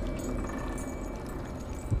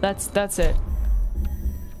 That's it.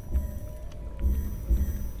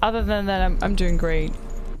 Other than that, I'm doing great.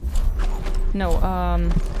 No,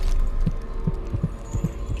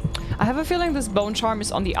 I have a feeling this bone charm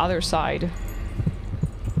is on the other side.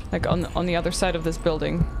 Like on the other side of this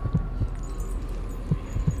building.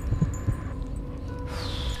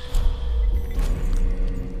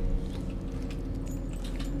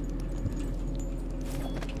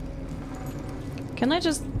 Can I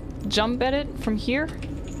just jump at it from here?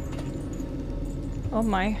 Oh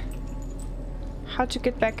my. How to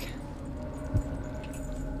get back?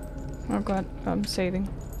 Oh god, I'm saving.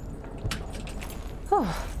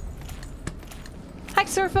 Oh. Hi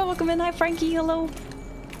Surfer, welcome in. Hi Frankie, hello.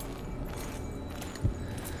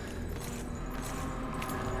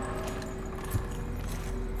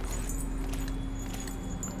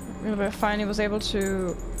 I finally was able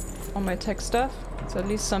to on my tech stuff. It's at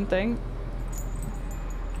least something.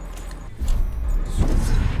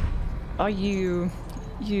 Oh, you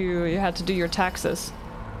had to do your taxes.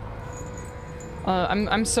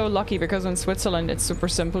 I'm so lucky because in Switzerland it's super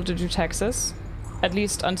simple to do taxes. At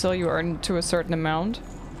least until you earn to a certain amount.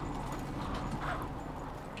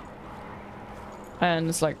 And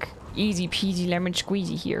it's like easy peasy lemon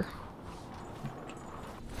squeezy here.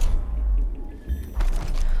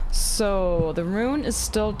 So the rune is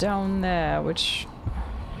still down there, which...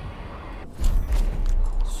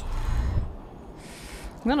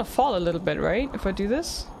 I'm gonna fall a little bit, right? If I do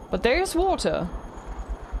this? But there's water.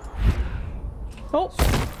 Oh!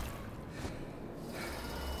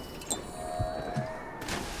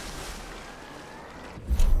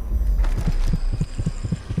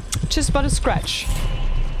 Just but a scratch.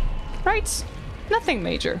 Right? Nothing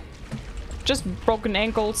major. Just broken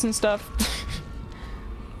ankles and stuff.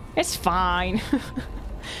 It's fine.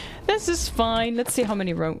 This is fine. Let's see how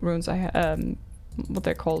many runes I have. What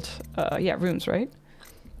they're called. Yeah, runes, right?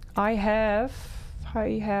 I have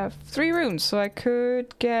 3 runes, so I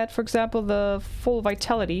could get, for example, the full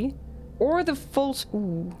vitality or the full.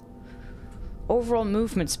 Ooh. Overall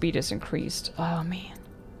movement speed is increased. Oh man,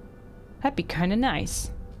 that'd be kind of nice.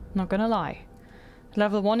 Not gonna lie.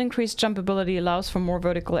 Level 1 increased jump ability allows for more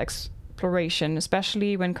vertical exploration,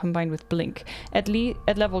 especially when combined with blink. At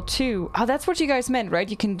level 2, oh, that's what you guys meant, right?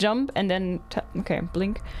 You can jump and then okay,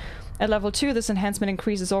 blink. At level 2, this enhancement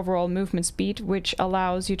increases overall movement speed, which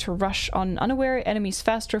allows you to rush on unaware enemies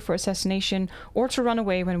faster for assassination or to run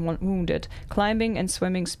away when wounded. Climbing and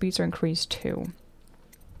swimming speeds are increased too.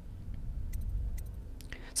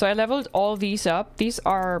 So I leveled all these up. These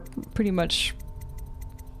are pretty much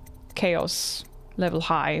chaos level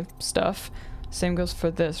high stuff. Same goes for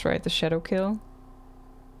this, right? The shadow kill.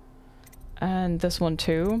 And this one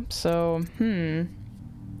too. So,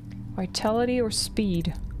 vitality or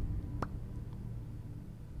speed?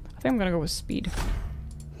 I think I'm gonna go with speed.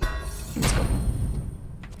 Let's go.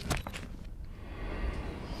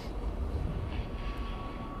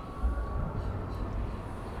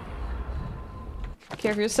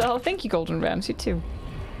 Care for yourself. Thank you, Golden Rams. You too.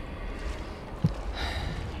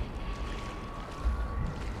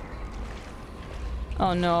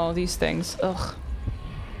 Oh no, these things. Ugh.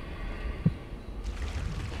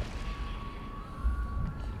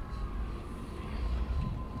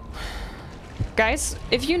 Guys,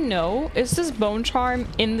 if you know, is this bone charm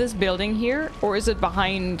in this building here? Or is it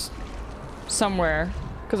behind somewhere?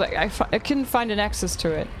 Because I couldn't find an access to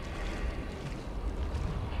it.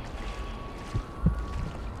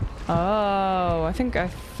 Oh, I think I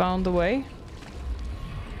found the way.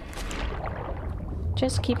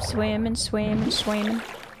 Just keep swimming, swimming, swimming.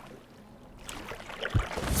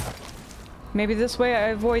 Maybe this way I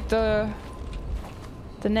avoid the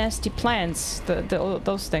nasty plants,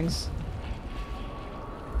 those things.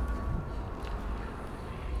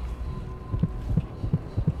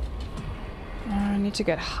 I need to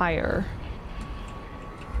get higher.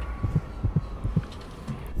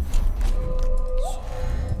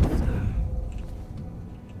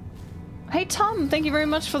 Hey Tom, thank you very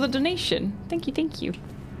much for the donation. Thank you, thank you.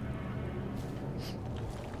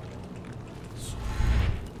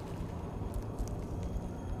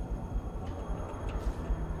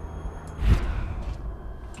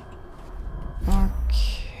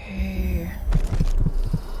 Okay.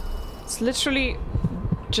 It's literally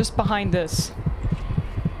just behind this.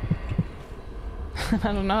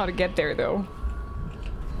 I don't know how to get there though.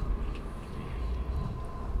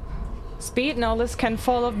 Speed, now this can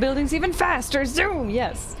fall off buildings even faster. Zoom,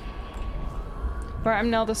 yes. Where I'm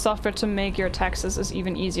now the software to make your taxes is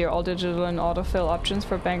even easier. All digital and autofill options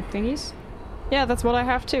for bank thingies. Yeah, that's what I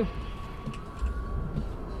have too.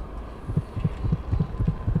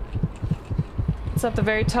 It's at the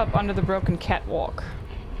very top under the broken catwalk.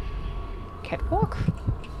 Catwalk?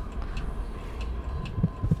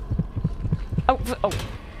 Oh, oh,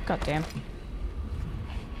 goddamn.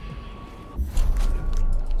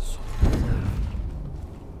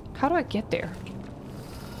 How do I get there?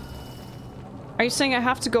 Are you saying I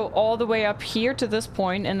have to go all the way up here to this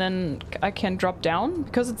point and then I can drop down?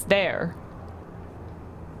 Because it's there.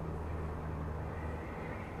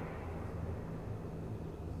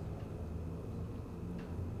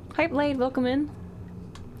 Hi Blade, welcome in.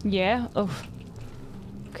 Yeah? Oh.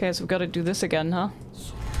 Okay, so we've got to do this again, huh?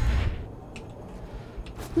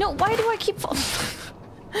 No, why do I keep falling?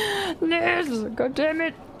 LIZZ! God damn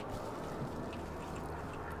it!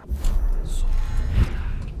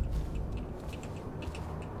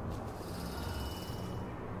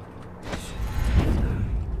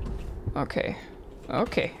 Okay.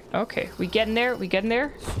 Okay. Okay. We getting there? We getting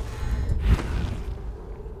there?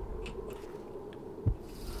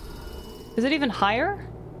 Is it even higher?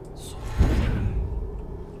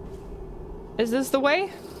 Is this the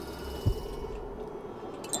way?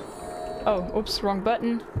 Oh, oops, wrong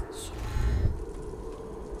button.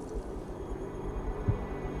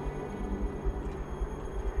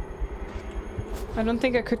 I don't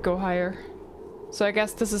think I could go higher. So I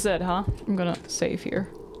guess this is it, huh? I'm gonna save here.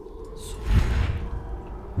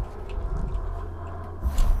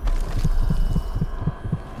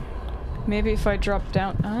 Maybe if I drop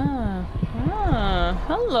down...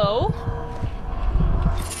 hello.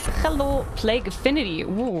 Hello, Plague Affinity.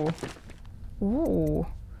 Ooh. Ooh.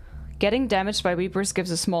 Getting damaged by Reapers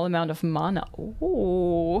gives a small amount of mana.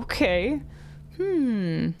 Ooh, okay.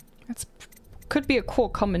 That's... could be a cool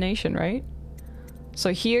combination, right?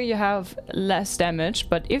 So here you have less damage,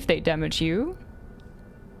 but if they damage you,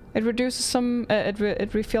 it reduces some...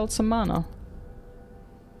 it refills some mana.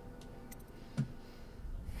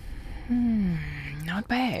 Not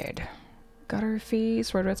bad. Gutter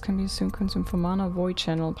fees. Red reds can be soon consumed for mana. Void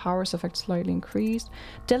channel. Powers effect slightly increased.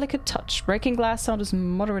 Delicate touch. Breaking glass sound is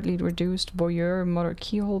moderately reduced. Voyeur. Moderate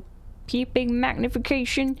keyhole. Peeping.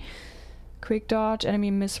 Magnification. Quick dodge.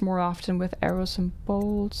 Enemy miss more often with arrows and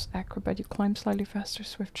bolts. Acrobat. You climb slightly faster.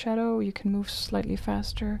 Swift shadow. You can move slightly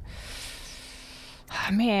faster.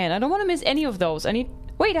 Man, I don't want to miss any of those.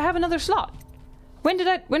 Wait, I have another slot. When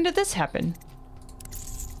did this happen?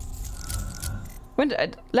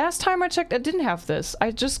 Last time I checked, I didn't have this.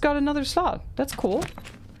 I just got another slot. That's cool.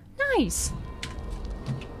 Nice.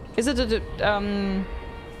 Is it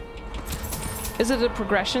a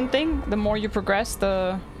progression thing? The more you progress,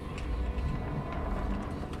 the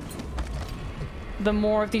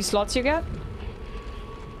more of these slots you get?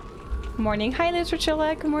 Morning. Hi, Liz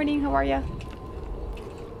Richilla. Good morning. How are ya?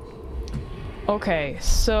 Okay,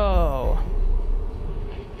 so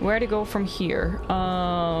where to go from here?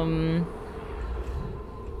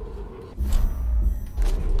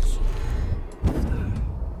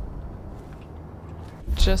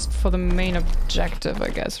 Just for the main objective, I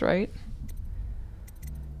guess, right?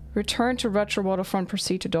 Return to Retro Waterfront,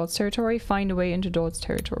 proceed to Dod's territory, find a way into Dod's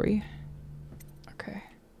territory. Okay.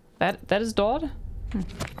 That is Dod?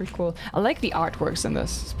 Pretty cool. I like the artworks in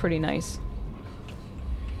this. It's pretty nice.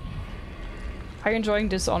 Are you enjoying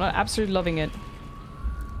Dishonored? Absolutely loving it.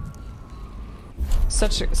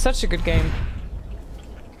 Such a good game.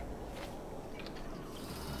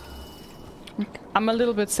 I'm a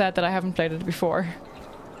little bit sad that I haven't played it before.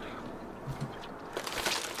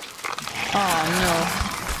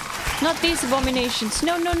 Oh no. Not these abominations.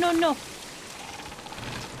 No, no, no, no.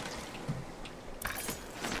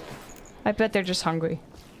 I bet they're just hungry.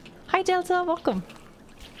 Hi Delta, welcome.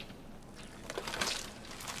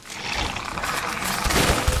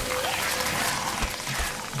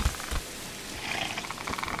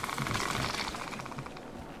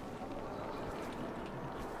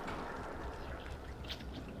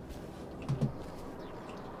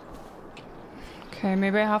 Okay,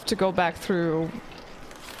 maybe I have to go back through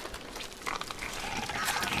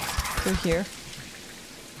here.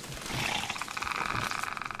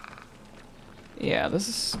 Yeah, this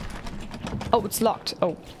is... Oh, it's locked.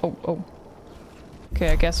 Oh, oh, oh. Okay,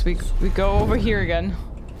 I guess we go over here again.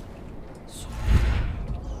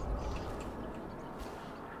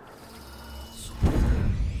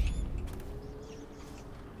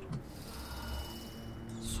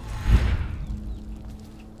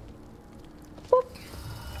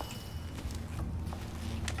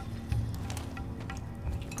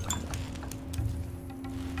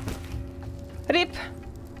 Rip!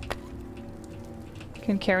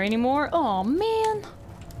 Can't carry anymore. Oh man!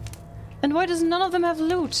 And why does none of them have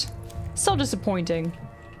loot? So disappointing.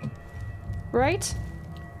 Right?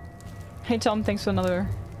 Hey Tom, thanks for another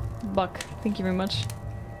buck. Thank you very much.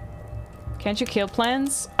 Can't you kill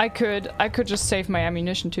plants? I could just save my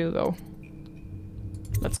ammunition too though.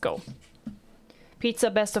 Let's go. Pizza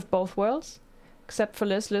best of both worlds. Except for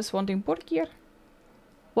Liz wanting burger.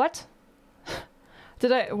 What?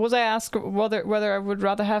 Was I asked whether I would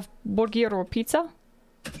rather have burger or pizza?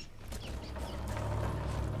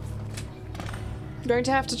 Going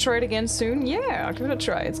to have to try it again soon? Yeah, I'll give it a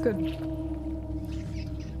try. It's good.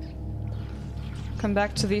 Come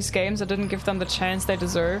back to these games. I didn't give them the chance they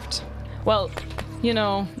deserved. Well, you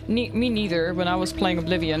know, me neither. When I was playing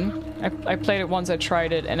Oblivion, I played it once, I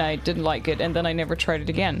tried it, and I didn't like it, and then I never tried it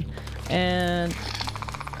again. And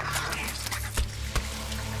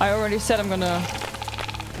I already said I'm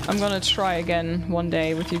gonna try again one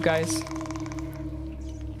day with you guys.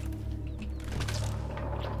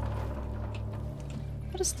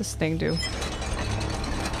 What does this thing do?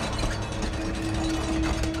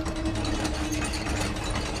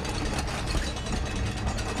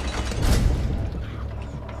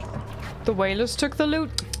 The whalers took the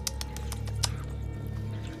loot.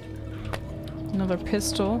 Another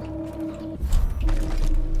pistol.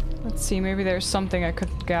 Let's see, maybe there's something I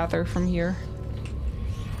could gather from here.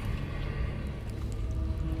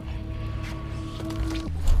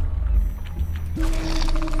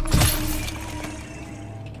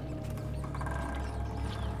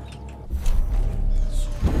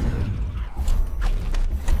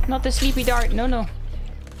 Not the sleepy dart, no, no.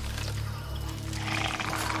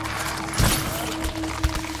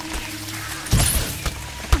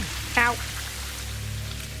 Ow.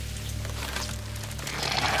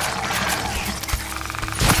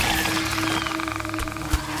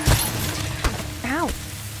 Ow.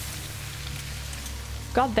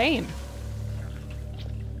 God damn.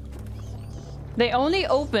 They only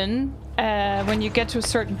open when you get to a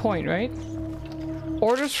certain point, right?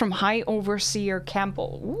 Orders from High Overseer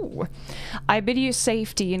Campbell. Ooh. I bid you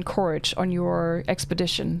safety and courage on your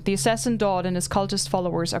expedition. The assassin Dodd and his cultist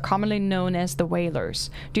followers are commonly known as the Whalers,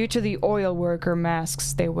 due to the oil worker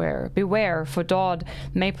masks they wear. Beware, for Dodd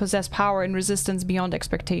may possess power and resistance beyond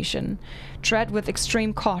expectation. Tread with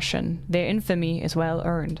extreme caution. Their infamy is well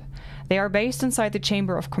earned. They are based inside the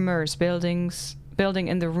Chamber of Commerce building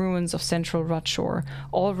in the ruins of central Rutshore.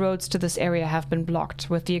 All roads to this area have been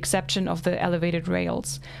blocked, with the exception of the elevated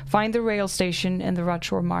rails. Find the rail station in the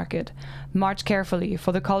Rutshore market. March carefully,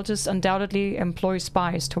 for the cultists undoubtedly employ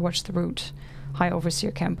spies to watch the route. High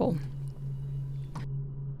Overseer Campbell.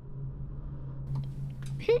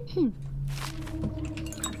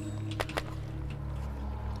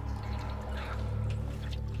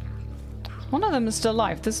 One of them is still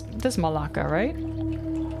alive. This Malaka, right?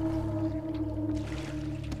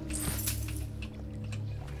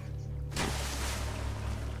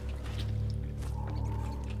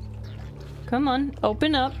 Come on,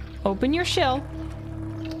 open up. Open your shell.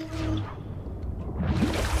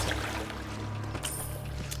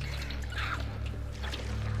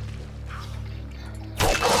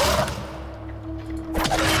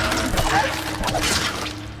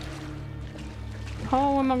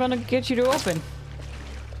 How am I gonna get you to open?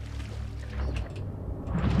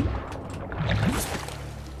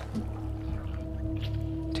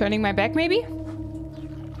 Turning my back, maybe?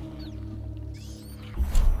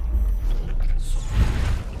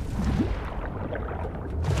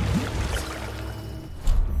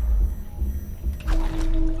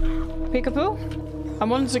 Peekaboo? I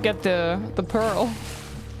wanted to get the pearl.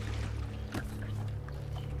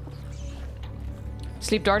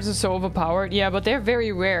 Sleep darts are so overpowered. Yeah, but they're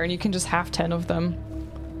very rare and you can just have 10 of them.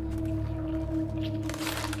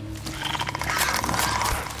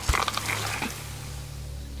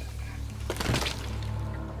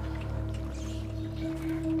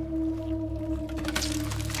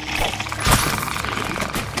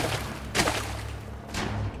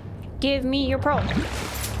 Give me your pearl.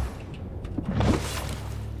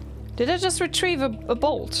 Did I just retrieve a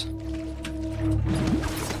bolt?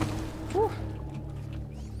 Ooh.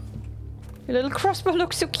 Your little crossbow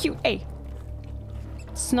looks so cute. Hey.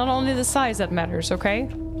 It's not only the size that matters, okay?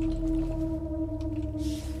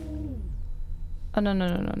 Oh,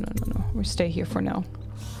 no. We stay here for now.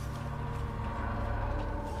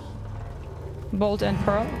 Bolt and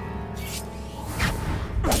pearl.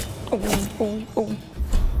 Oh.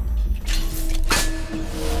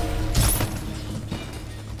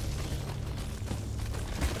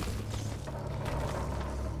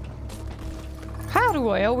 How do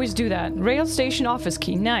I always do that? Rail station office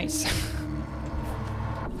key, nice.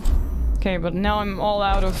 Okay, but now I'm all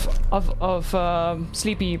out of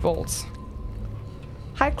sleepy bolts.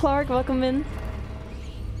 Hi Clark, welcome in.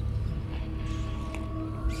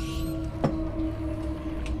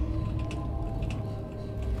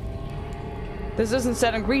 This isn't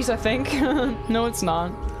set in Greece, I think. No, it's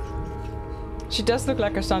not. She does look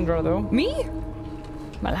like Cassandra, though. Me?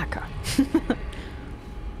 Malaka.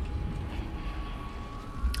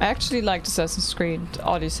 I actually liked Assassin's Creed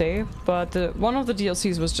Odyssey, but one of the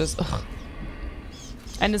DLCs was just ugh.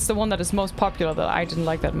 And it's the one that is most popular that I didn't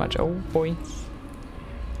like that much. Oh boy.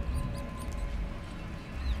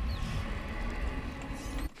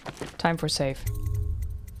 Time for save.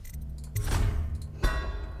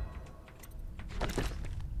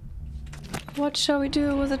 What shall we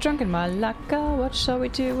do with a drunken Malaka? What shall we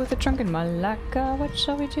do with a drunken Malaka? What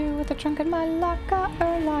shall we do with a drunken Malaka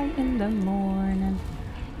early in the morning?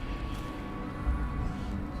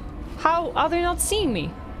 How are they not seeing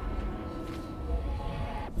me?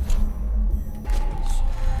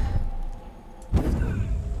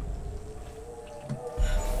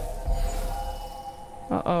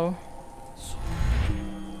 Uh-oh.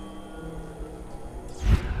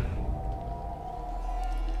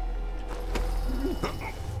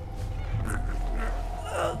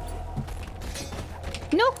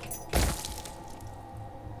 No!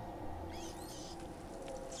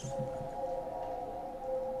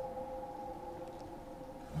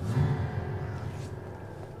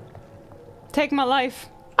 Take my life.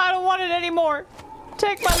 I don't want it anymore.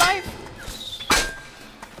 Take my life.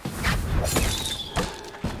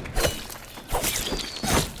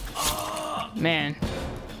 Man.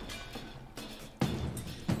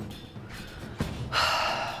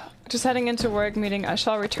 Just heading into work meeting. I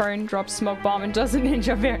shall return, drop smoke bomb, and does a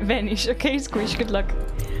ninja vanish. Okay, Squish, good luck.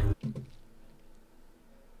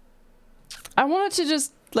 I wanted to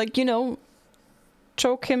just, like, you know,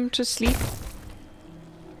 choke him to sleep.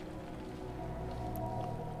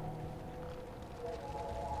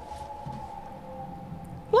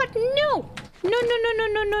 What? No! No.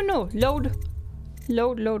 no. Load.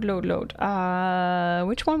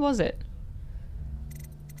 Which one was it?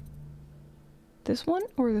 This one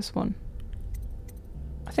or this one?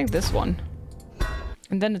 I think this one.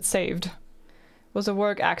 And then it saved. It was a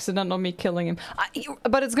work accident on me killing him.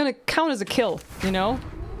 But it's gonna count as a kill, you know?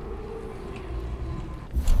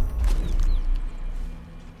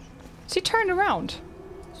 She turned around.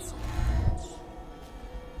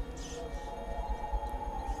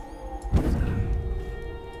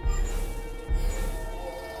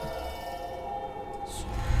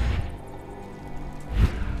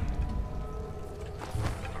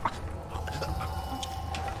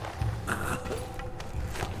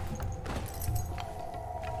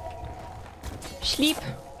 Sleep.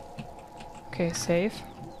 Okay, save.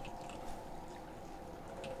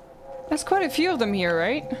 There's quite a few of them here,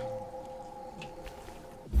 right?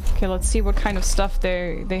 Okay, let's see what kind of stuff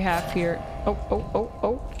they have here. Oh.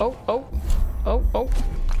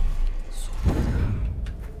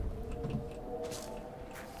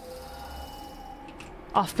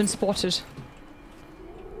 I've been spotted.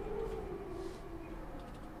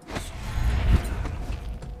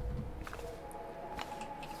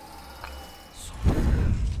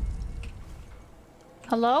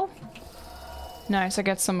 Hello? Nice, I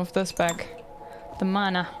get some of this back. The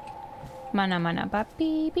mana. Mana, ba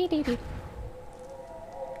beep beep beep.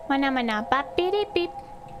 Mana, ba beep beep beep.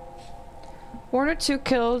 1 or 2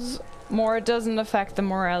 kills more doesn't affect the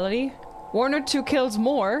morality. 1 or 2 kills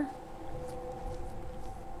more.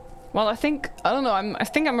 Well, I think, I don't know, I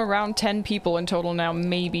think I'm around 10 people in total now,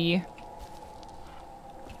 maybe.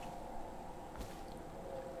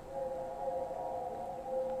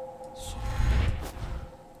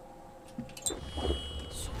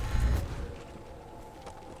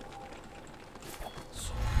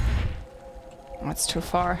 That's too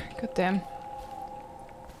far. God damn.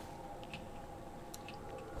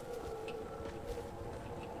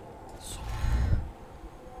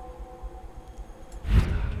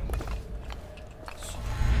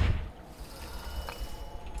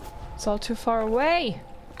 It's all too far away.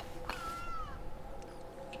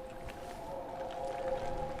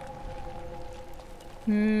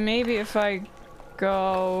 Maybe if I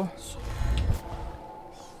go...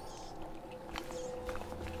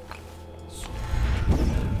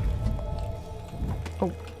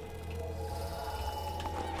 Oh.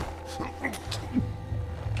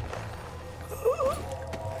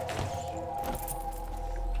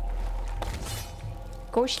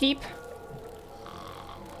 Go sleep.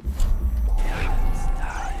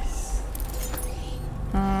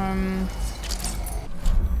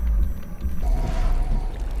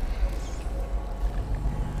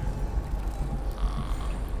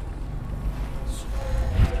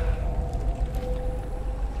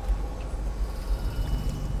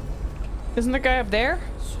 Isn't the guy up there?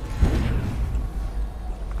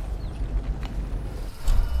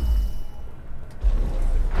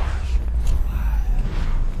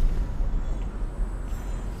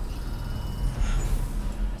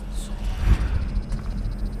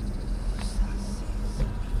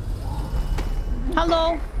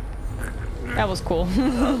 Hello. That was cool.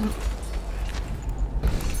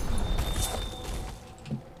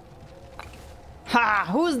 Ha!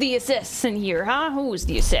 Who's the assassin here, huh? Who's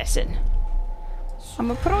the assassin? I'm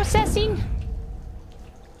a processing.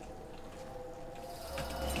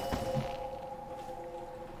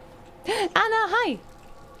 Anna, hi.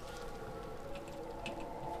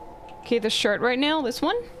 Okay, the shirt right now, this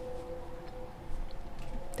one.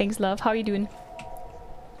 Thanks, love. How are you doing?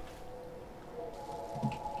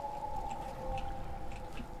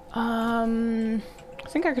 I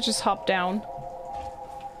think I could just hop down.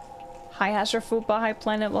 Hi, Asher Fupa. Hi,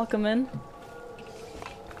 Planet. Welcome in.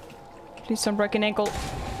 Please don't break an ankle.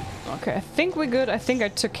 Okay, I think we're good. I think I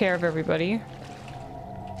took care of everybody.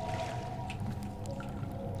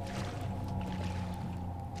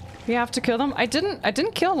 We have to kill them? I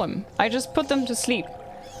didn't kill them. I just put them to sleep.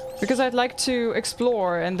 Because I'd like to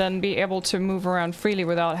explore and then be able to move around freely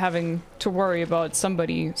without having to worry about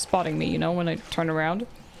somebody spotting me, you know, when I turn around.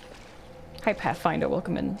 Hi, Pathfinder.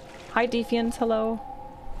 Welcome in. Hi, Defiant. Hello.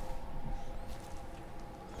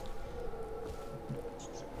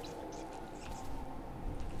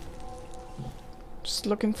 Just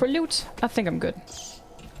looking for loot. I think I'm good.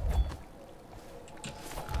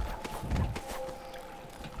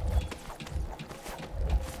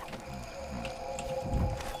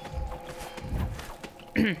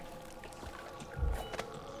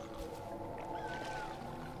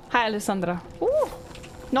 Hi, Alessandra. Ooh!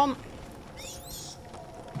 Nom!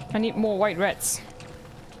 I need more white rats.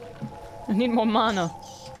 I need more mana.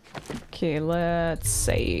 Okay, let's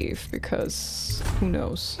save, because who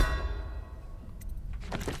knows?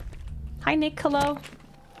 Hi, Nick. Hello.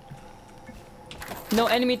 No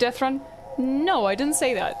enemy death run? No, I didn't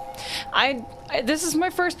say that. This is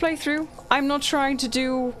my first playthrough. I'm not trying to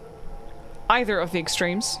do either of the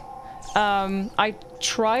extremes. I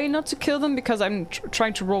try not to kill them because I'm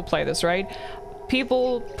trying to roleplay this, right?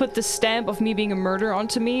 People put the stamp of me being a murderer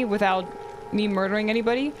onto me without me murdering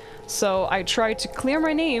anybody. So I try to clear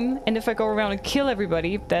my name, and if I go around and kill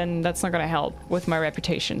everybody, then that's not gonna help with my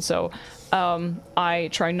reputation. So I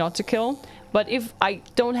try not to kill. But if I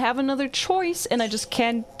don't have another choice and I just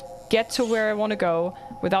can't get to where I want to go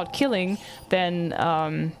without killing, then,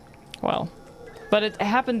 well. But it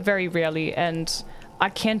happened very rarely, and I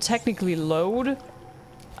can't technically load.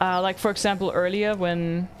 Like, for example, earlier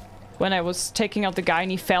when I was taking out the guy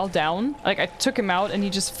and he fell down. Like, I took him out and he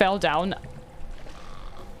just fell down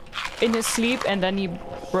in his sleep, and then he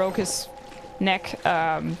broke his neck.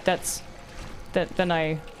 Then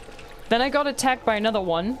I got attacked by another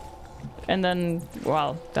one. And then,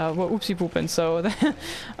 well, oopsie pooping. So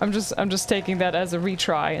I'm just taking that as a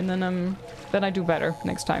retry, and then I do better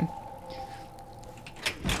next time.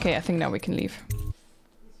 Okay, I think now we can leave.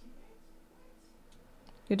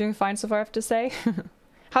 You're doing fine so far, I have to say.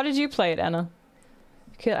 How did you play it, Anna?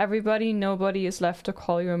 Kill everybody, nobody is left to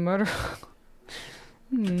call you a murderer.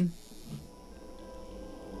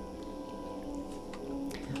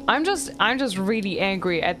 I'm just really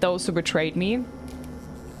angry at those who betrayed me.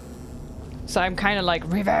 So I'm kind of like,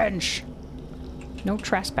 revenge! No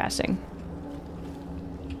trespassing.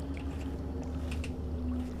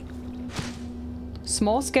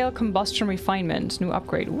 Small-scale combustion refinement. New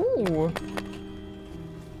upgrade. Ooh!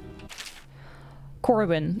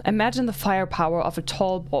 Corwin, imagine the firepower of a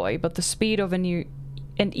tall boy, but the speed of and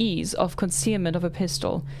ease of concealment of a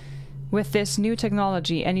pistol. With this new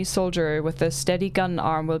technology, any soldier with a steady gun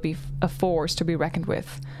arm will be a force to be reckoned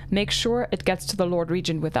with. Make sure it gets to the Lord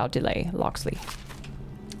Regent without delay. Loxley.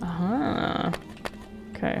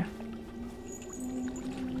 Okay.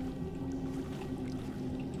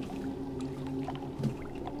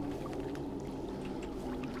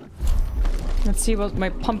 Let's see what my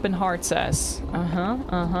pumping heart says.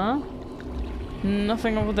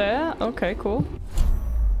 Nothing over there. Okay, cool.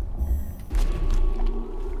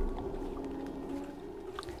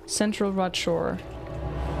 Central Rod Shore.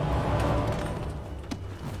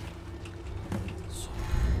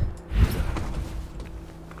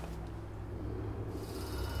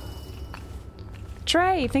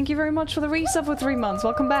 Trey, thank you very much for the resub for 3 months.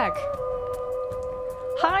 Welcome back.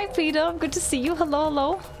 Hi, Peter. Good to see you. Hello,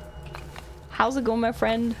 hello. How's it going, my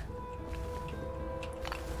friend?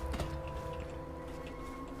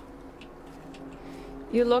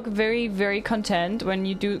 You look very, very content when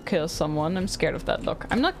you do kill someone. I'm scared of that look.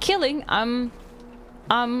 I'm not killing. I'm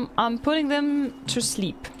putting them to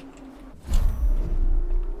sleep.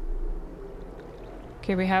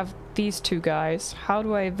 Okay, we have these two guys. How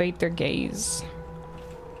do I evade their gaze?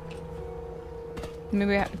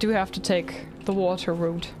 Maybe I do have to take the water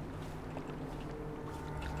route.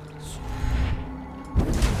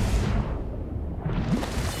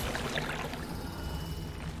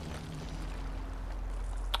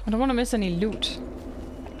 I don't want to miss any loot.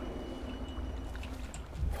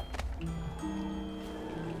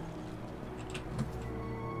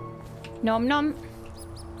 Nom nom.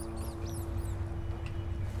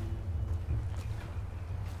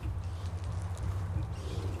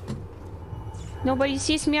 Nobody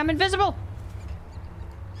sees me, I'm invisible!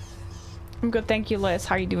 I'm good, thank you, Liz.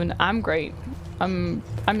 How are you doing? I'm great. I'm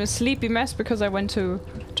a sleepy mess because I went to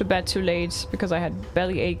bed too late because I had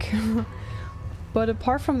bellyache. But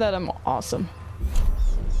apart from that, I'm awesome.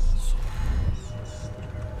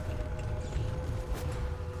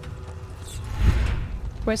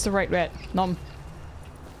 Where's the right rat? Nom.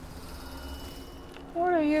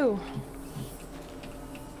 What are you?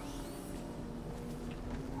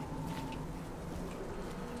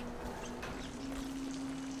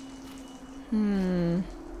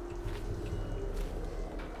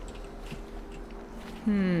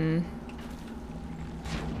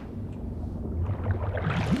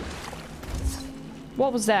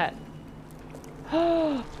 What was that?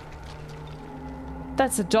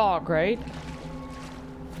 That's a dog, right?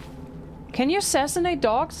 Can you assassinate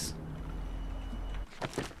dogs?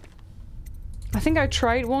 I think I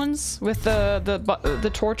tried once with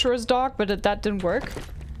the torturer's dog, but that didn't work.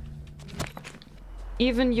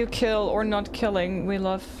 Even you kill or not killing, we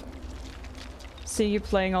love see you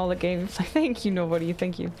playing all the games. Thank you, nobody.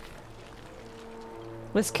 Thank you.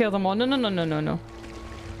 Let's kill them all. No, no, no, no, no, no.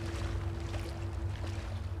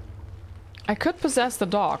 I could possess the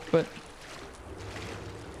dog, but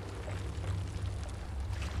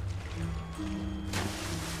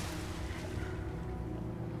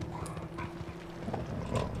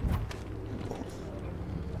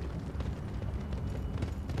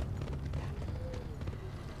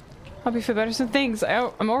Hope you feel better soon. Thanks.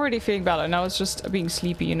 I'm already feeling better. Now it's just being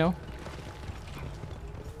sleepy, you know.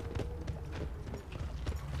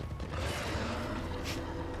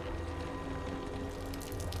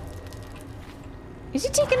 Is he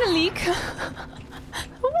taking a leak?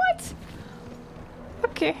 What?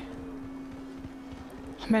 Okay.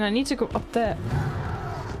 Oh, man, I need to go up there.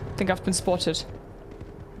 I think I've been spotted.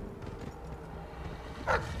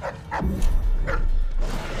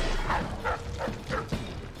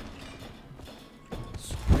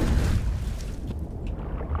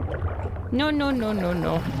 No, no, no, no,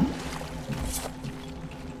 no.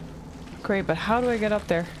 Great, but how do I get up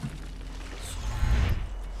there?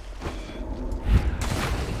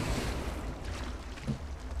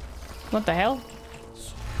 What the hell?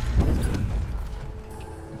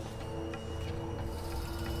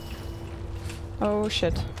 Oh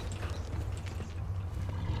shit.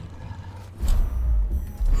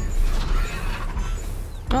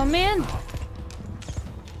 Oh man!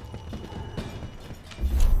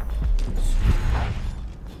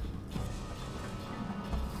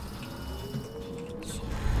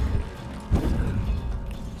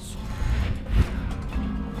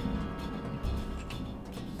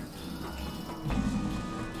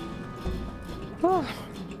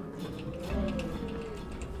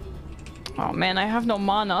 Oh man, I have no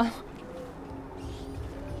mana.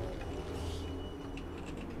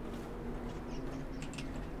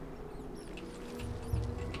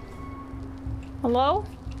 Hello?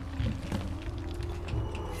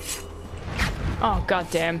 Oh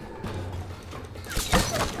goddamn.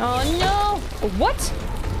 Oh no! What?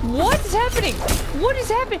 What is happening? What is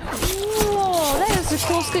happening? Whoa, that is a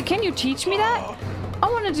cool skill. Can you teach me that? I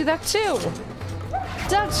want to do that too.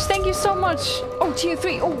 Dutch, thank you so much. Oh, tier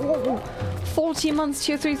 3. Oh, whoa, whoa. 14 months,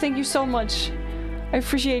 tier 3. Thank you so much. I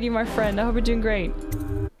appreciate you, my friend. I hope you're doing great.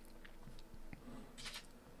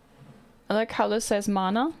 I like how this says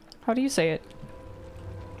mana. How do you say it?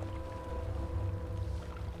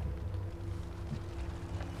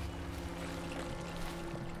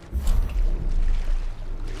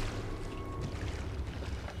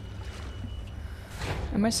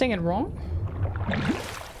 Am I saying it wrong?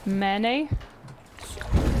 Mane?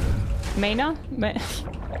 Mana?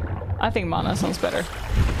 I think mana sounds better.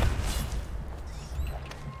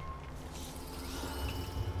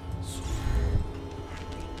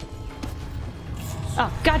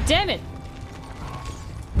 Oh, god damn it!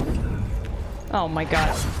 Oh my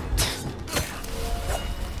god.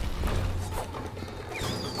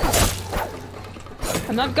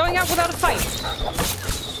 I'm not going out without a fight!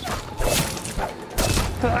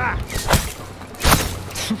 Ah.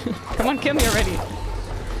 Come on, kill me already.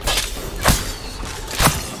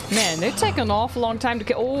 Man, they take an awful long time to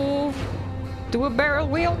kill. Oh, do a barrel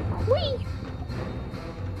wheel. Whee!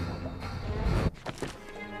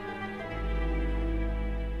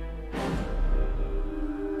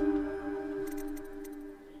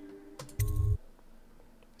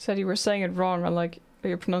 Said you were saying it wrong. I like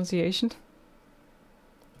your pronunciation.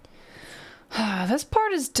 This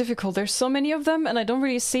part is difficult. There's so many of them, and I don't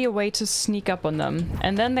really see a way to sneak up on them.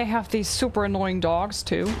 And then they have these super annoying dogs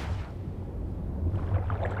too.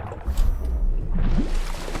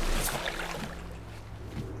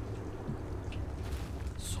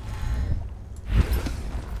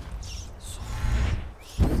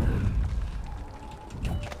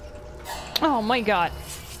 Oh my god.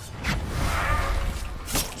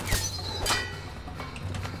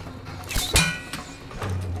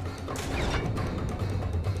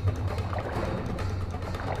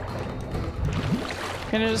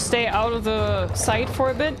 Can I just stay out of the sight for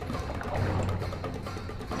a bit?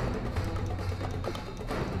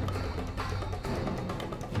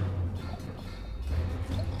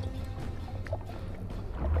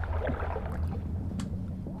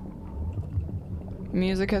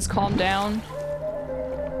 Music has calmed down.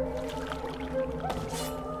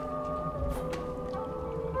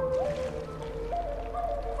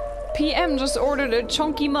 PM just ordered a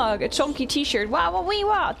chunky mug, a chunky t-shirt. Wow, wow, wee,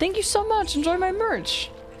 wow. Thank you so much. Enjoy my merch.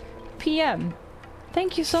 PM.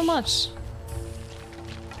 Thank you so much.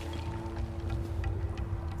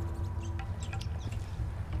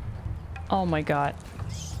 Oh my god.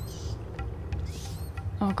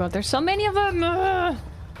 Oh god, there's so many of them. Ugh.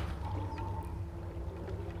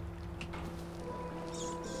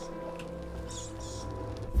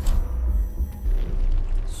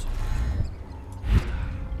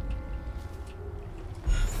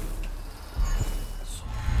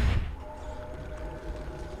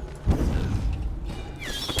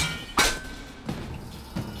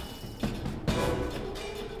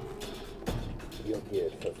 You're here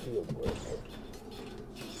for field work.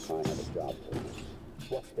 I have a job for you.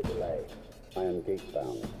 What's the delay? am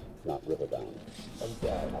gate-bound, not river-bound. And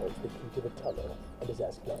Dad holds the key to the tunnel and is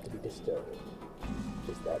asked not to be disturbed.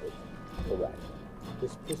 Is that it? Correct.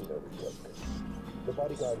 This prisoner we took. The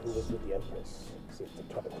bodyguard who was with the Empress seems to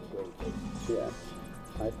trouble him greatly. Yes.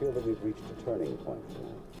 I feel that we've reached a turning point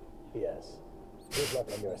now. Yes. Good luck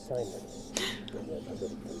on your assignment. When you're ready to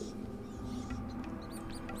leave.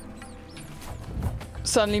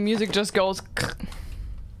 Suddenly music just goes.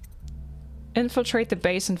 Infiltrate the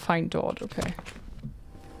base and find Dort. Okay.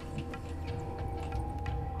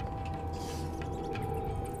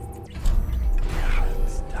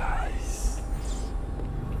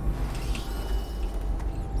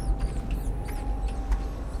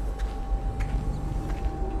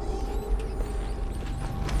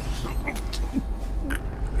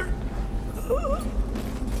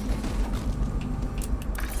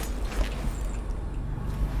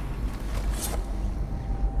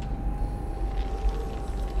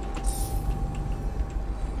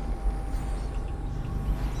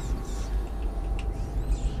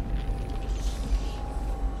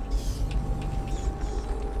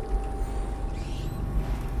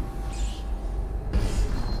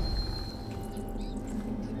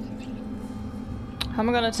 How am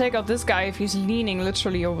I gonna take out this guy if he's leaning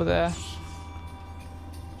literally over there?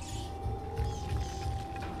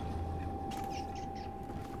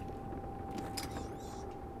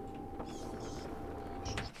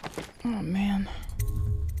 Oh man.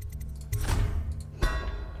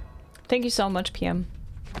 Thank you so much, PM.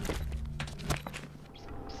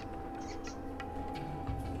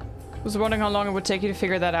 Was wondering how long it would take you to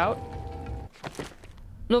figure that out.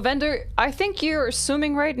 Novender, I think you're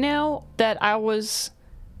assuming right now that I was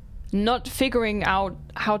not figuring out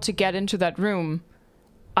how to get into that room.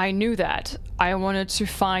 I knew that. I wanted to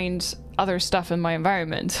find other stuff in my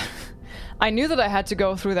environment. I knew that I had to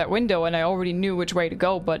go through that window and I already knew which way to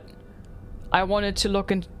go, but I wanted to look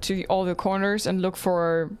into all the corners and look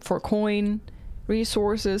for coin,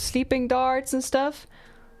 resources, sleeping darts and stuff.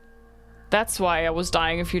 That's why I was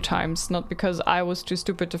dying a few times, not because I was too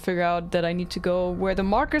stupid to figure out that I need to go where the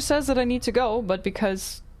marker says that I need to go, but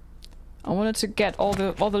because I wanted to get all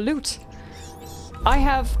the loot. I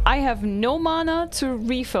have no mana to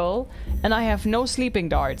refill, and I have no sleeping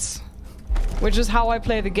darts, which is how I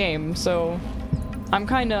play the game. So I'm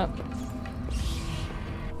kind of.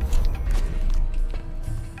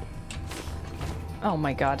 Oh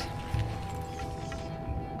my god.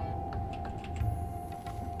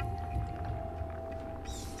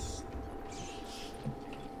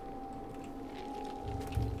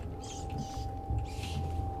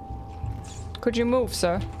 Could you move,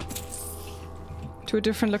 sir? To a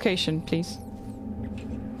different location, please.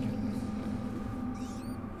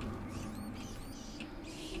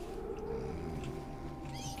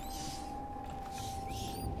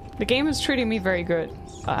 The game is treating me very good.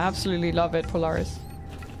 I absolutely love it, Polaris.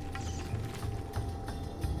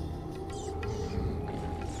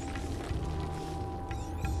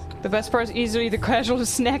 The best part is easily the casual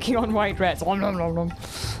snacking on white rats. Oh, nom, nom, nom.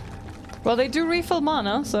 Well, they do refill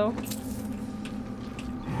mana, so...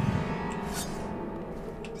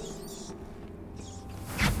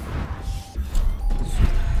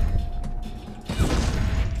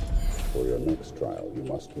 For your next trial, you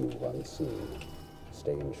must move unseen.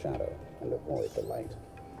 Stay in shadow and avoid the light.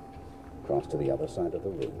 Cross to the other side of the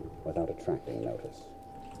room without attracting notice.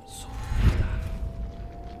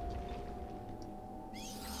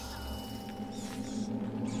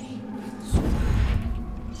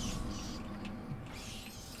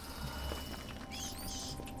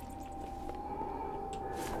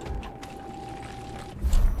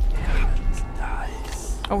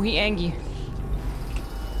 Oh, he angry.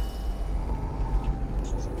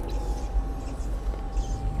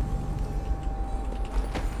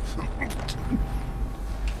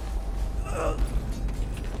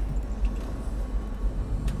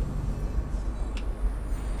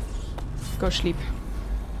 Go sleep.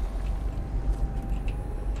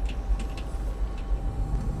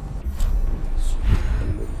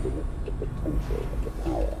 The potential of the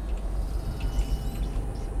power.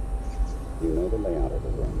 You know the layout of the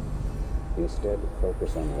room. Instead,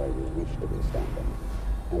 focus on where you wish to be standing,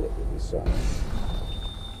 and it will be so.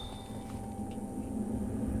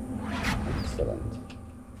 Excellent.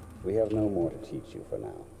 We have no more to teach you for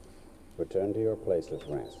now. Return to your place of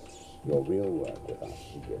rest. Your real work with us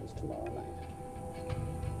begins tomorrow night.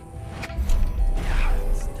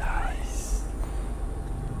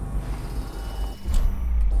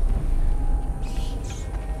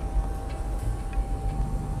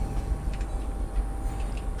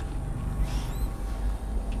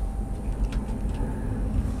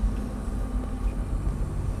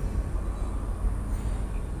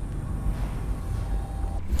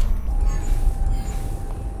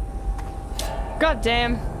 God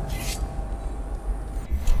damn.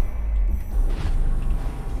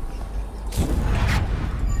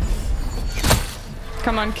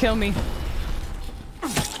 Come on, kill me.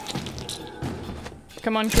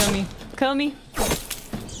 Come on, kill me. Kill me.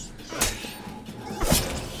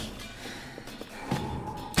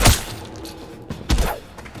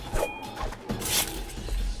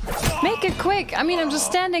 Make it quick! I mean, I'm just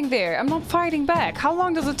standing there. I'm not fighting back. How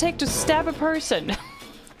long does it take to stab a person?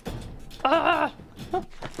 Ah!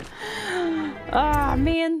 Ah,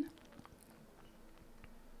 man.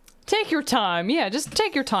 Take your time. Yeah, just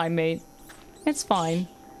take your time, mate. It's fine.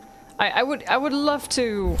 I would love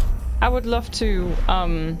to... I would love to, oh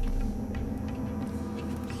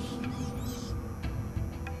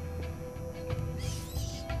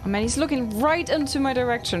man, he's looking right into my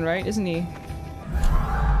direction, right? Isn't he?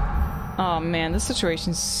 Oh man, this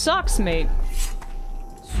situation sucks, mate.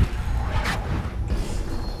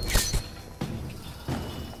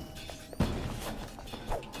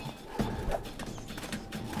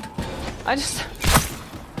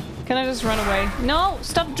 Can I just run away? No!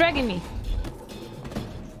 Stop dragging me!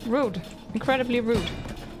 Rude. Incredibly rude.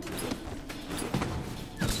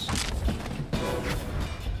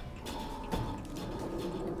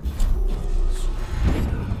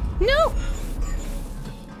 No!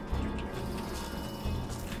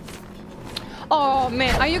 Oh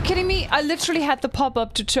man, are you kidding me? I literally had the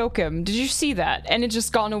pop-up to choke him. Did you see that? And it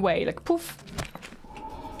just gone away. Like, poof.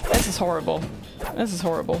 This is horrible. This is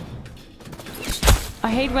horrible. I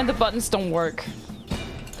hate when the buttons don't work.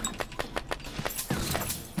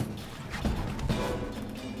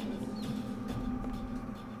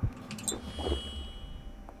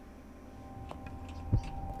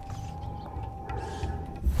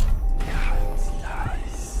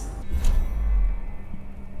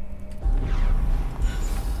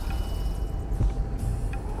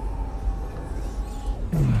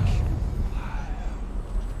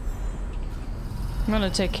 I'm gonna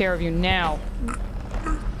take care of you now.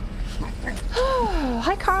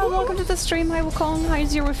 Hi Carl, welcome to the stream. Hi Wukong, hi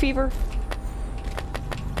Zero Fever.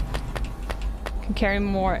 Can carry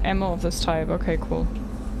more ammo of this type. Okay, cool.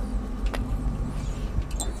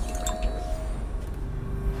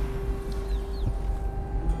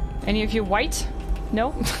 Any of you white?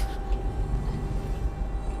 No?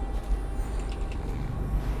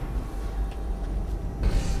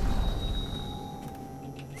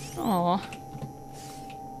 Aww.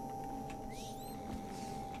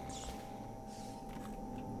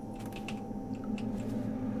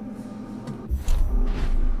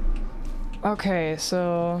 Okay,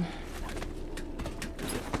 so...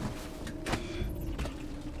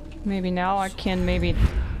 maybe now I can maybe...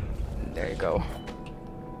 There you go.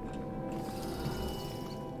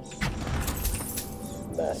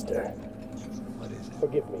 Master. What is it?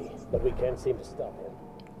 Forgive me, but we can't seem to stop him.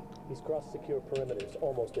 He's crossed secure perimeters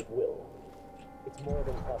almost at will. It's more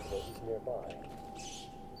than possible he's nearby.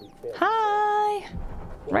 Hi!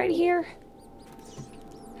 Right here.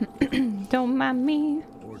 Don't mind me.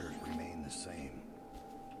 Orders remain the same,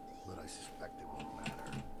 but I suspect it won't matter.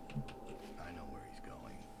 I know where he's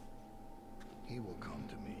going. He will come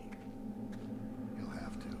to me. He'll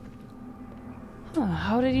have to. Huh,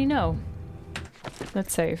 how did he know?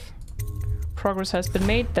 Let's save. Progress has been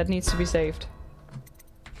made. That needs to be saved.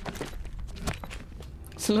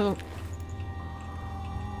 It's a little...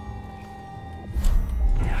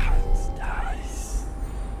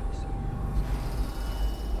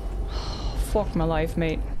 Fuck my life,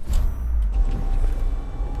 mate.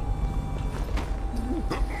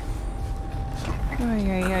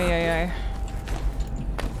 Ay.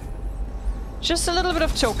 Just a little bit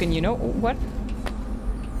of choking, you know? What?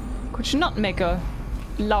 Could you not make a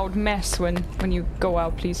loud mess when you go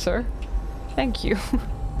out, please, sir? Thank you.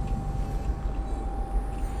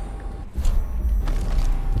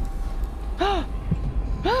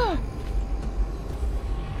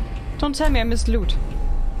 Don't tell me I missed loot.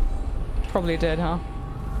 Probably did, huh?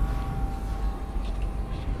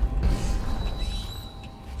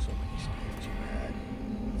 So many skills you had,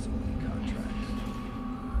 so many contracts.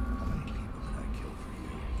 How many people did I kill for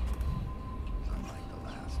you? Unlike the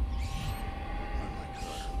last. Unlike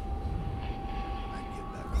her. I'd give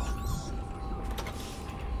back all the money for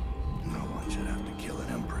you. No one should have to kill an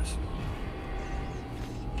empress.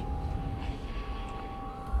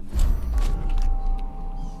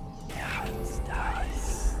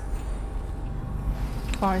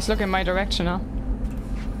 Oh, he's looking my direction, huh?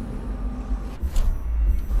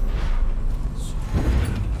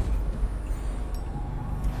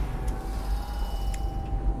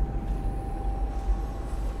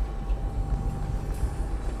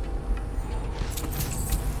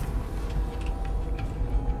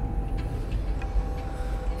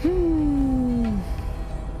 Well,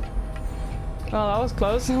 that was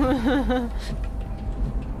close.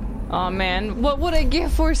 Oh man, what would I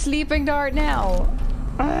give for a sleeping dart now?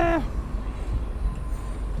 Ah.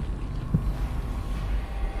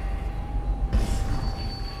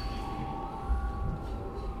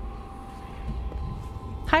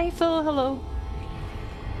 Hi Phil, hello.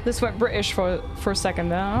 This went British for a second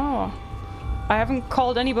there. Oh. I haven't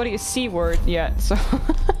called anybody a C word yet, so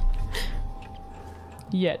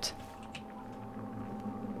yet.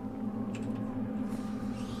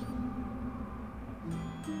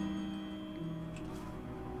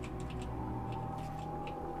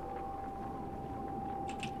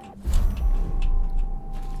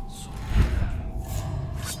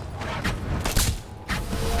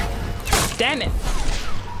 Damn it!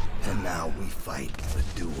 And now we fight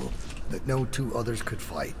a duel that no two others could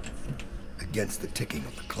fight against the ticking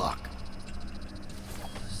of the clock.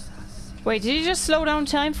 Wait, did you just slow down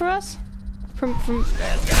time for us? From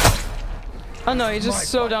Oh no, you just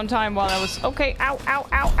slowed down time while I was... Okay, ow, ow,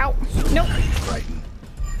 ow, ow. Nope. Are you frightened?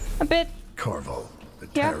 A bit. Corvo, the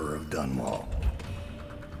Yeah. terror of Dunwall.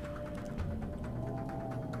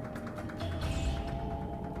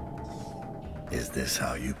 Is this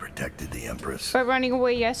how you protected the Empress? By running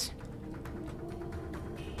away, yes.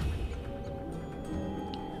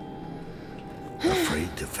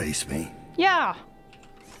 Afraid to face me? Yeah.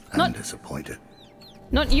 I'm Not- disappointed.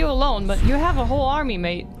 Not you alone, but you have a whole army,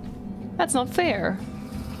 mate. That's not fair.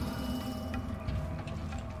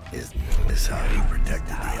 Is this how you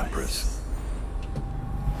protected the Empress?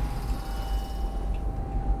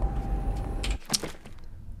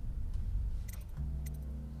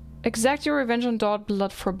 Exact your revenge on Dodd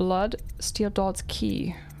blood for blood. Steal Dodd's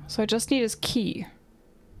key. So I just need his key.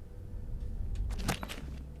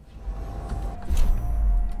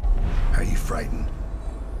 Are you frightened?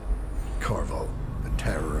 Corvo, the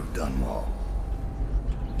terror of Dunwall.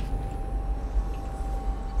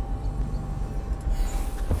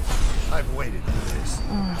 I've waited for this.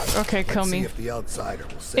 Okay, kill Let's see me. if the outsider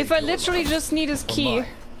will save If I your literally life just need his or key. mine.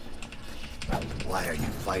 Why are you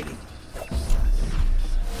fighting?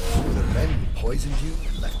 For the men who poisoned you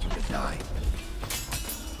and left you to die?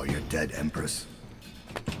 Or your dead Empress?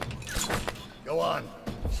 Go on.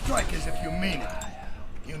 Strike as if you mean it.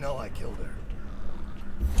 You know I killed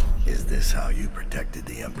her. Is this how you protected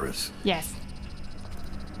the Empress? Yes.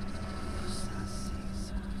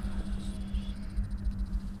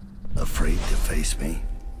 Afraid to face me?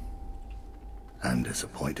 I'm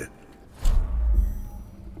disappointed.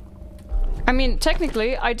 I mean,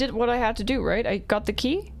 technically, I did what I had to do, right? I got the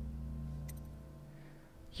key.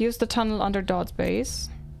 Use the tunnel under Dodd's base.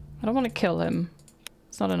 I don't want to kill him.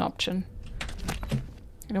 It's not an option.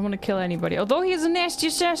 I don't want to kill anybody. Although he's a nasty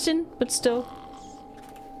assassin, but still.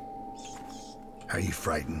 Are you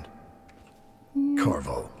frightened?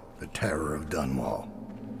 Corvo, the terror of Dunwall.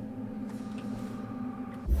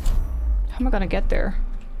 How am I gonna get there?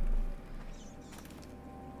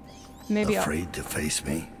 Maybe up, Afraid to face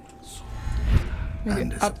me? maybe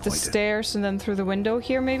I'm up the disappointed. stairs and then through the window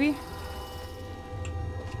here, maybe?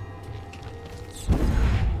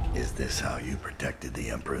 Is this how you protected the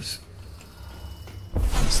Empress?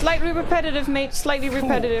 Slightly repetitive, mate. Slightly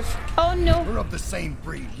repetitive. Oh no! We're of the same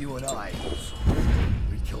breed, you and I.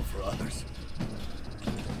 We kill for others.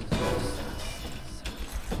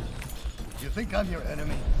 You think I'm your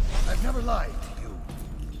enemy? I've never lied to you.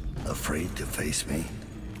 Afraid to face me?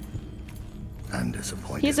 I'm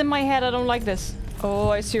disappointed. He's in my head. I don't like this. Oh,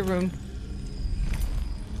 I see a rune.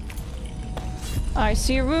 I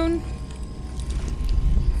see a rune.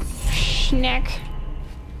 Snack.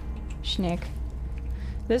 Snack.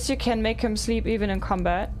 This you can make him sleep even in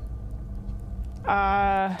combat.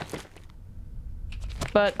 But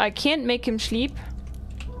I can't make him sleep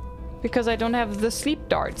because I don't have the sleep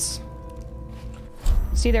darts.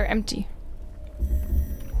 See, they're empty.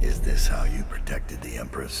 Is this how you protected the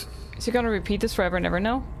Empress? Is he gonna repeat this forever and ever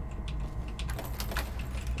now?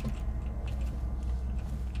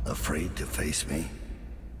 Afraid to face me?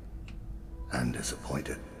 I'm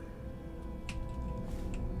disappointed.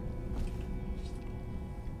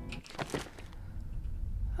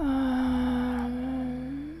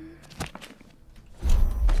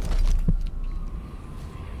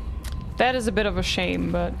 That is a bit of a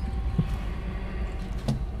shame, but...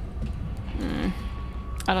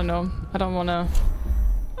 I don't know. I don't wanna...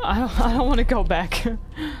 I don't wanna go back.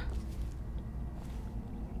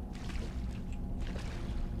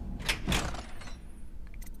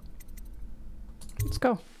 Let's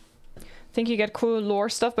go. Think you get cool lore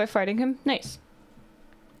stuff by fighting him? Nice.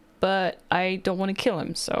 But I don't want to kill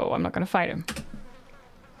him, so I'm not gonna fight him.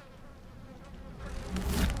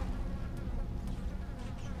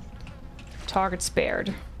 Target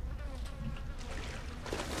spared.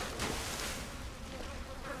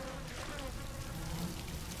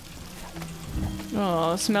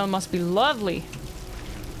 Oh, the smell must be lovely.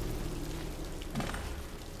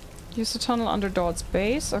 Use the tunnel under Dodd's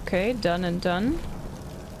base. Okay, done and done.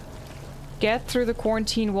 Get through the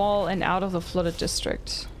quarantine wall and out of the flooded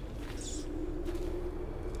district.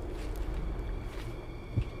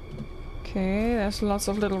 Okay, there's lots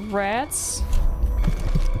of little rats.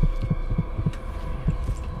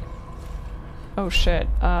 Oh shit,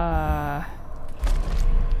 come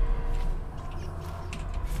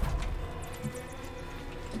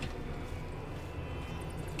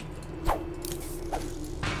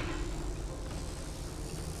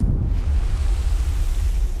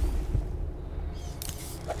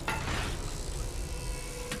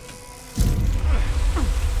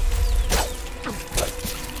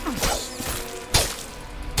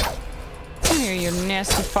here, you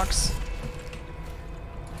nasty fucks.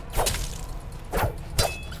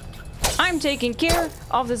 I'm taking care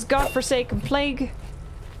of this godforsaken plague.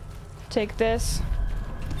 Take this.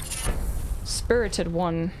 Spirited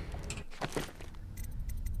one.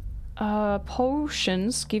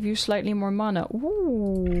 Potions give you slightly more mana.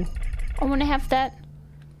 Ooh. I wanna have that.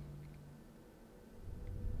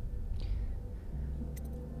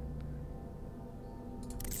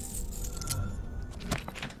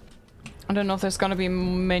 I don't know if there's gonna be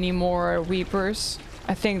many more Weepers.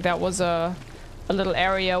 I think that was a little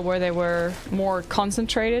area where they were more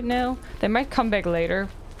concentrated now. They might come back later,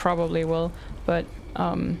 probably will, but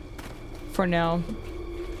for now,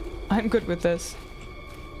 I'm good with this.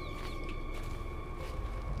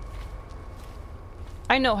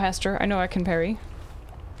 I know Hester, I know I can parry.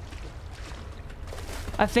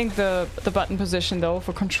 I think the button position though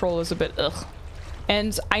for control is a bit ugh.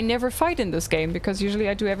 And I never fight in this game because usually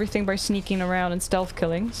I do everything by sneaking around and stealth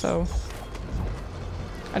killing, so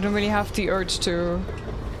I don't really have the urge to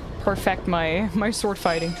perfect my sword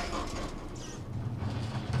fighting.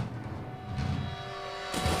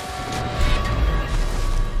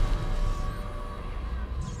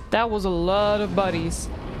 That was a lot of buddies.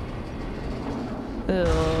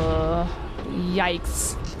 Ugh.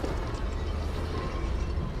 Yikes.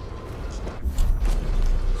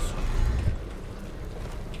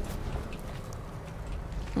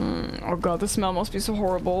 Oh god, the smell must be so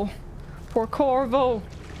horrible. Poor Corvo.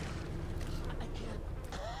 I can't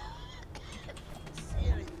see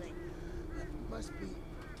anything. It must be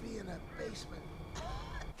in a basement.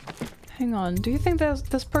 Hang on, do you think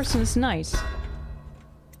this person is nice?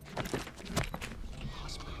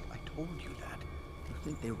 Hospital, I told you that. You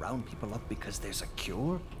think they round people up because there's a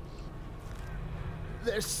cure?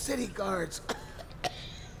 They're city guards.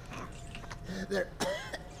 They're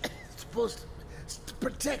supposed to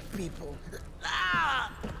protect people.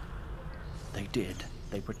 Ah! They did.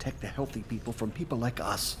 They protect the healthy people from people like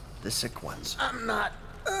us, the sick ones. I'm not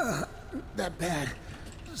that bad.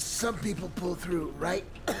 Some people pull through, right?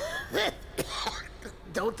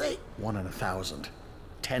 Don't they? 1 in 1,000.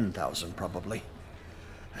 10,000 probably.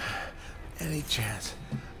 Any chance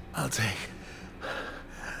I'll take.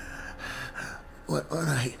 When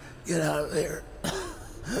I get out of there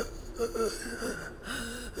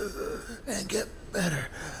and get better,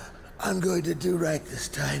 I'm going to do right this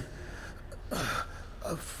time.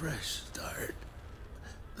 A fresh start.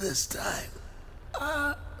 This time.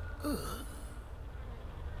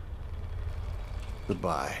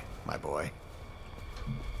 Goodbye, my boy.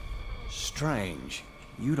 Strange.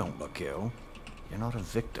 You don't look ill. You're not a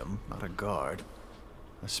victim, not a guard.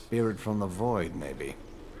 A spirit from the void, maybe.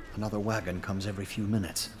 Another wagon comes every few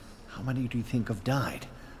minutes. How many do you think have died?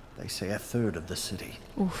 They say 1/3 of the city.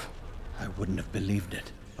 Oof. I wouldn't have believed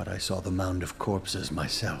it, but I saw the mound of corpses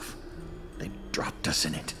myself. They dropped us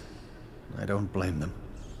in it. I don't blame them.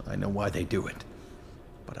 I know why they do it.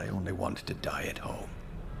 But I only wanted to die at home.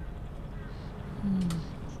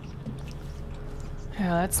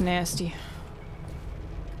 Yeah, that's nasty.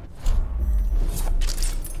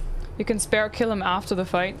 You can spare kill him after the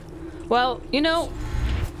fight. Well, you know,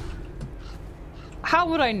 how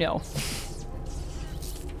would I know?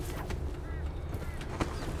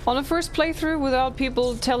 On a first playthrough, without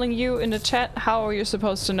people telling you in the chat, how are you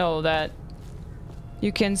supposed to know that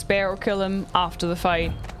you can spare or kill him after the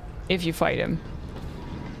fight if you fight him?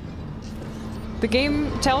 The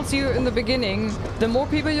game tells you in the beginning, the more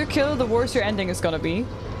people you kill, the worse your ending is gonna be.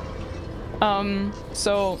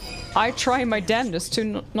 So I try my damnedest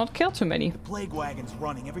to not kill too many. The plague wagon's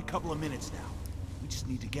running every couple of minutes now. We just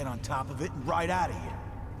need to get on top of it and ride out of here.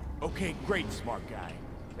 Okay, great, smart guy.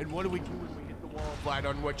 And what do we do when we hit the wall of light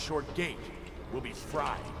on what short gate? We'll be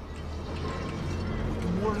fried. We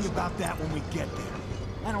can worry about that when we get there.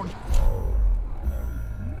 I don't...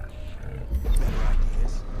 Better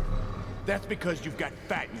ideas? That's because you've got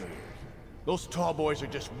fat in your ears. Those tall boys are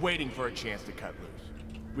just waiting for a chance to cut loose.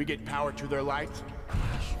 We get power to their lights.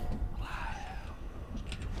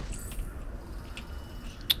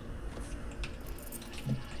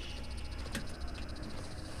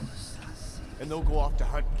 And they'll go off to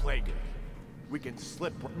hunt plaguers. We can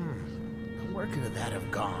slip... Where could that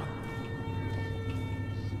have gone?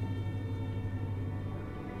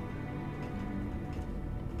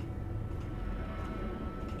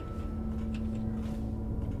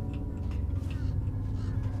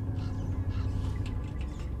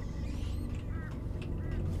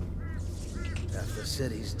 Half the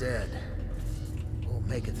city's dead. Won't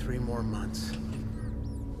make it 3 more months.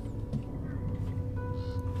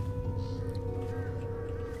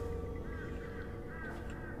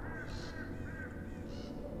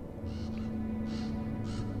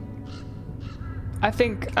 I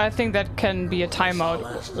think that can be a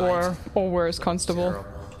timeout or worse, Constable. Terrible.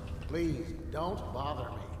 Please, don't bother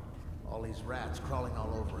me. All these rats crawling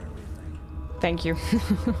all over everything. Thank you.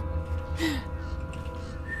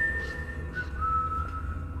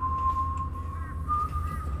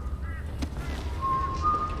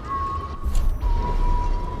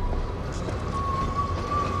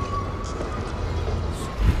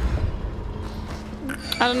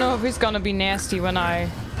 I don't know if he's gonna be nasty when I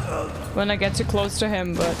get too close to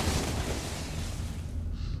him, but...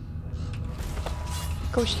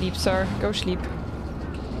 Go sleep, sir. Go sleep.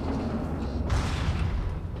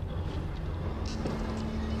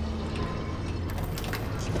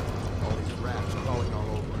 All these rats crawling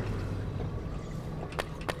all over.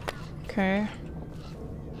 Okay.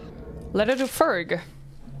 Letter to Ferg.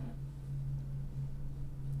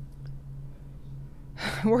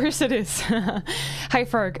 Worse it is. Hi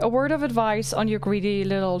Ferg, a word of advice on your greedy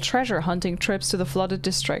little treasure hunting trips to the flooded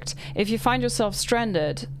district. If you find yourself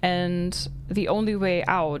stranded and the only way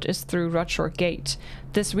out is through Rutshore Gate,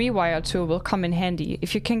 this rewire tool will come in handy.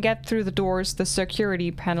 If you can get through the doors, the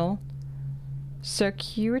security panel, is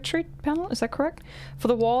that correct? For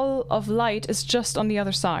the wall of light is just on the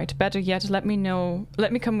other side. Better yet, let me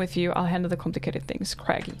come with you. I'll handle the complicated things.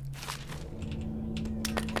 Craggy.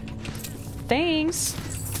 Thanks.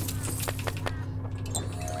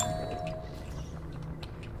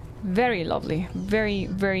 Very lovely. Very,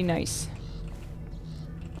 very nice.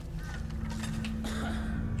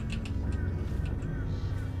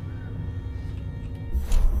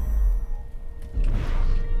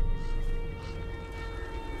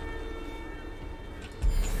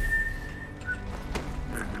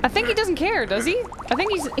 I think he doesn't care, does he? I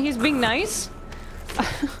think he's being nice.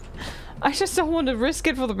 I just don't want to risk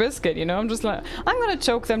it for the biscuit, you know? I'm just like, I'm gonna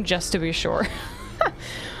choke them just to be sure.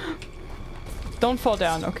 Don't fall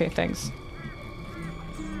down. Okay, thanks.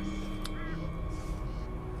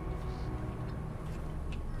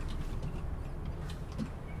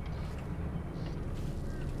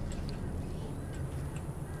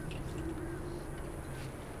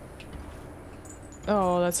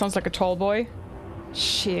 Oh, that sounds like a tall boy.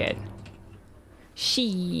 Shit.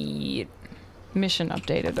 Shit. Mission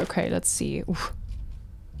updated. Okay, let's see. Oof.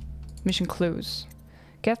 Mission clues.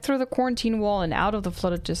 Get through the quarantine wall and out of the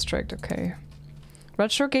flooded district. Okay.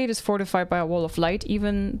 Rutshore Gate is fortified by a wall of light.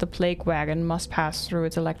 Even the plague wagon must pass through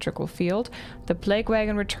its electrical field. The plague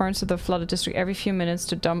wagon returns to the flooded district every few minutes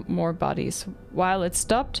to dump more bodies. While it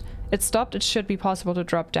stopped, it should be possible to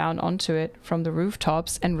drop down onto it from the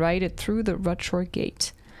rooftops and ride it through the Rutshore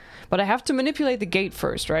Gate. But I have to manipulate the gate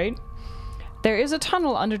first, right? There is a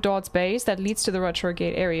tunnel under Dodd's base that leads to the Rutshore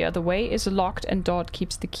Gate area. The way is locked and Dodd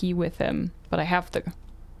keeps the key with him. But I have the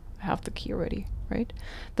key already, right?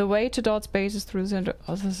 The way to Dodd's base is through the center.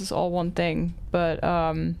 Oh, this is all one thing. But,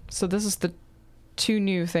 so this is the 2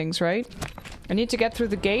 new things, right? I need to get through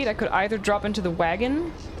the gate. I could either drop into the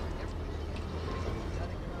wagon.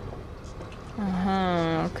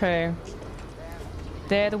 Uh-huh, okay.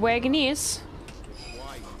 There the wagon is.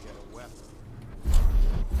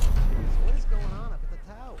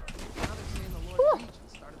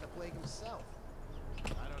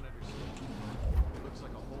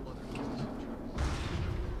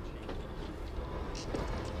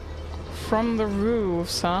 From the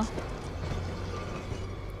roofs, huh?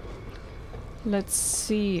 Let's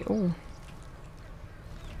see. Oh.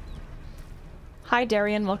 Hi,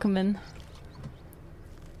 Darian. Welcome in.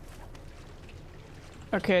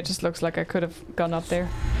 Okay, it just looks like I could have gone up there.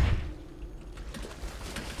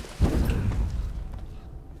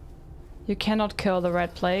 You cannot kill the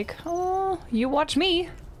Red Plague. Oh, you watch me.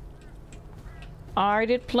 I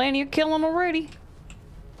did plenty of killing already.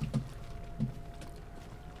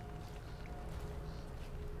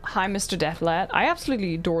 Hi, Mr. Deathlad. I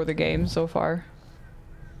absolutely adore the game so far.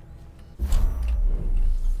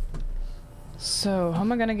 So, how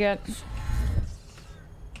am I gonna get...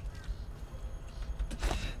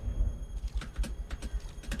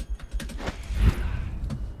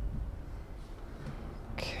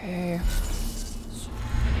 Okay.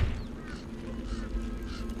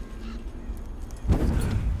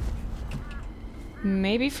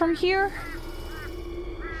 Maybe from here?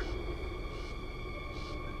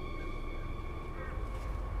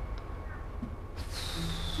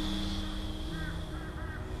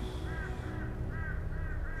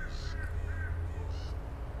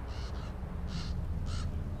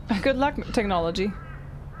 Good luck, technology.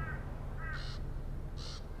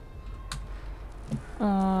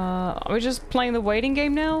 Are we just playing the waiting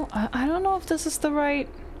game now? I don't know if this is the right...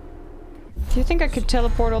 Do you think I could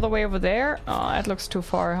teleport all the way over there? Oh, that looks too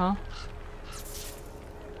far, huh?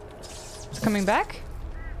 It's coming back?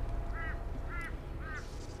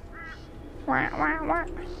 Wah, wah, wah.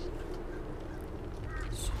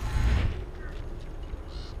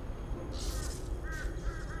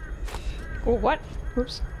 Oh, what?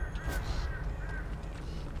 Oops.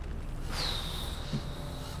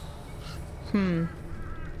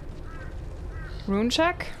 Rune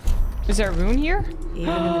check? Is there a rune here? Even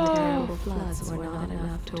the terrible floods were not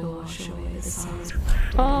enough to wash away the sorrows.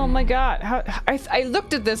 Oh my god. How, I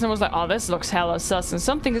looked at this and was like, oh, this looks hella sus and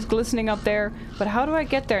something is glistening up there. But how do I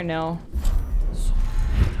get there now?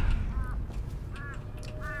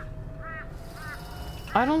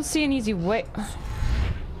 I don't see an easy way.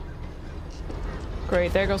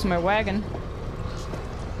 Great, there goes my wagon.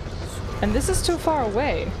 And this is too far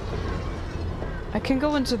away. I can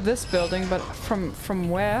go into this building, but from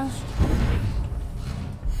where?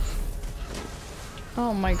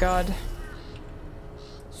 Oh my god.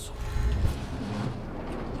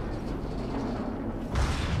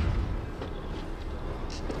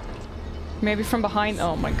 Maybe from behind?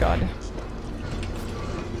 Oh my god.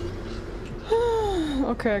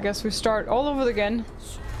 Okay, I guess we start all over again.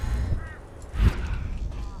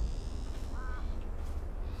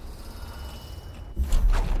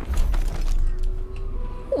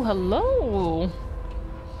 Oh, hello!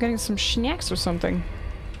 Getting some snacks or something.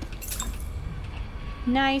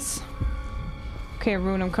 Nice. Okay,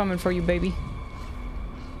 Rune, I'm coming for you, baby.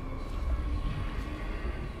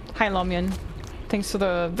 Hi, Lomyan. Thanks for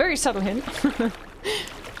the very subtle hint.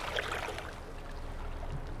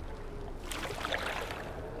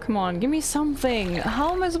 Come on, give me something.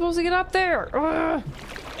 How am I supposed to get up there? Ugh.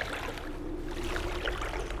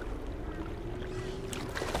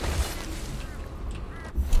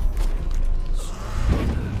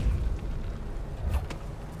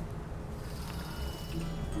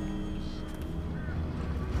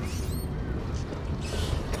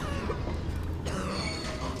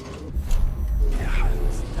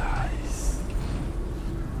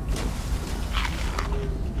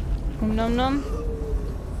 Num num.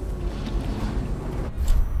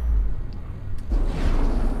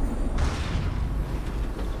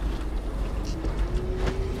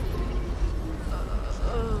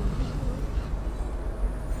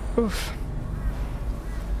 Oof.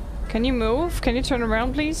 Can you move? Can you turn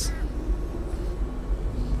around, please?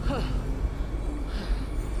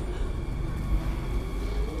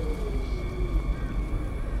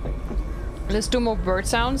 Let's do more bird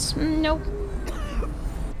sounds. Nope.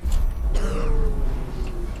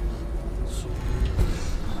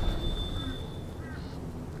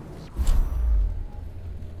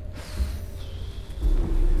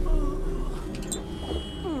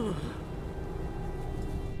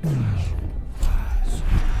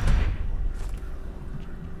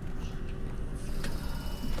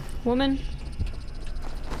 Woman.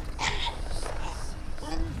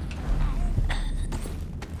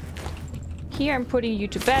 Here, I'm putting you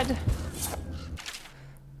to bed.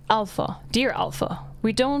 Alpha, dear Alpha,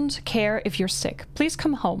 we don't care if you're sick. Please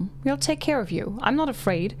come home. We'll take care of you. I'm not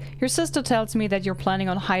afraid. Your sister tells me that you're planning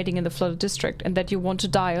on hiding in the flooded district and that you want to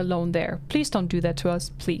die alone there. Please don't do that to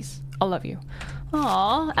us, please. I love you.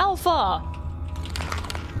 Aww, Alpha!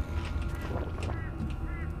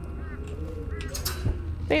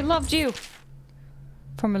 They loved you!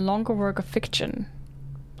 From a longer work of fiction.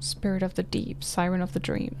 Spirit of the Deep, Siren of the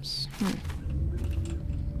Dreams.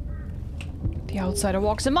 The outsider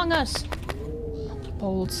walks among us!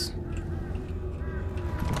 Bolts.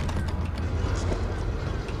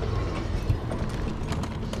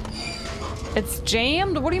 It's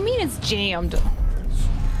jammed? What do you mean it's jammed?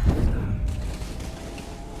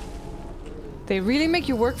 They really make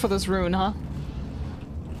you work for this rune, huh?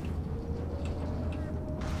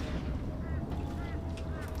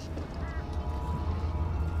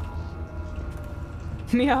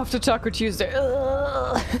 Me after Taco Tuesday.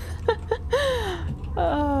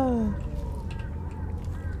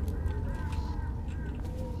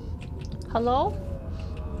 Hello?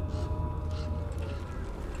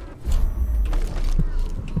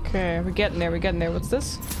 Okay, we're getting there, we're getting there. What's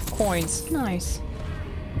this? Coins. Nice.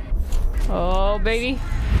 Oh, baby.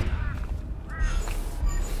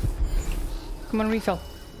 Come on, refill.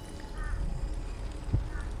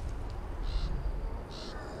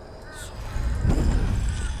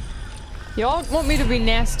 You all want me to be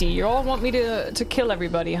nasty. You all want me to kill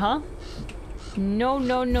everybody, huh? No,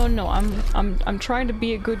 no, no, no. I'm trying to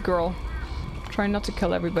be a good girl. Trying not to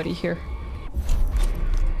kill everybody here.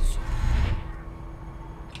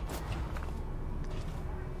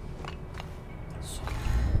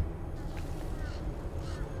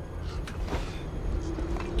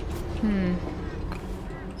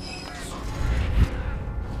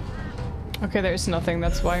 Okay, there's nothing,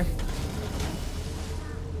 that's why.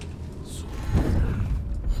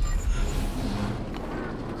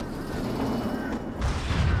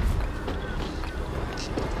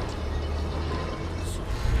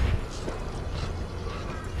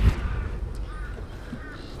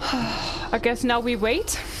 I guess now we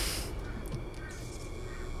wait.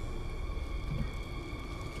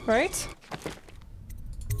 Right?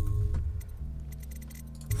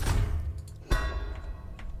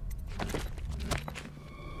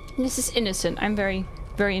 This is innocent. I'm very,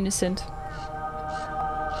 very innocent.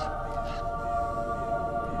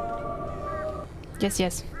 Yes,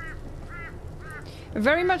 yes.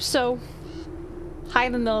 Very much so. Hi,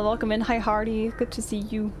 Vanilla. Welcome in. Hi, Hardy. Good to see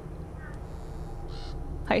you.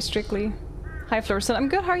 Hi, Strictly. Hi, Florison. I'm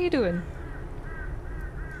good. How are you doing?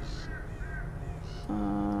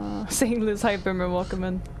 Saying Liz. Hi, Bimmer. Welcome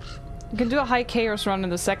in. You can do a high chaos run in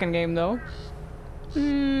the second game, though.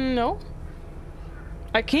 No.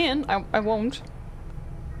 I can. I won't.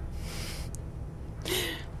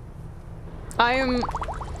 I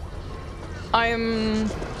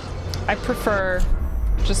prefer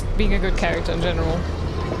just being a good character in general.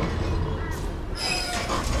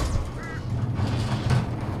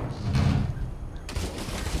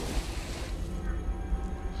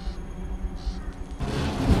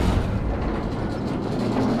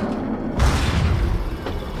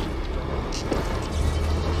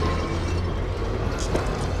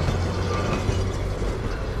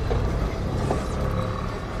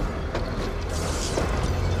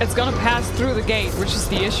 It's gonna pass through the gate, which is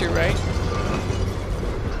the issue, right?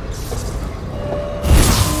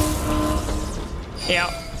 Yeah.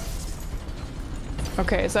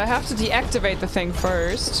 Okay, so I have to deactivate the thing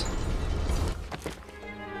first.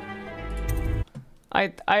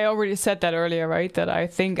 I already said that earlier, right? That I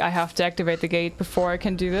think I have to activate the gate before I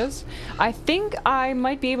can do this. I think I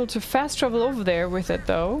might be able to fast travel over there with it,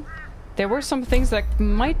 though. There were some things that I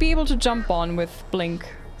might be able to jump on with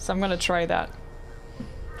Blink, so I'm gonna try that.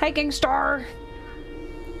 Hi, Gangstar!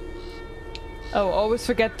 Oh, always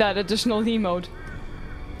forget that additional emote.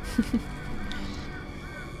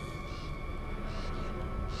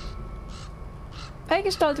 Hi,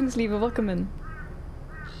 Gestaltungsliebe, welcome in.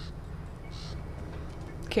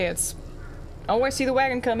 Okay, it's... Oh, I see the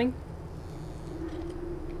wagon coming.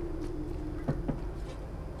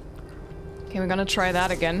 Okay, we're gonna try that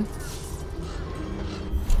again.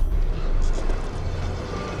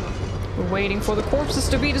 We're waiting for the corpses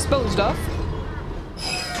to be disposed of.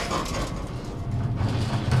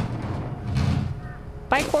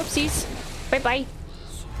 Bye, corpses. Bye-bye.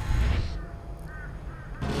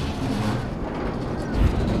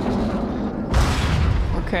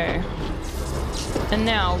 Okay. And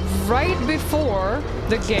now, right before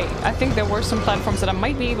the gate, I think there were some platforms that I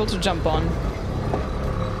might be able to jump on.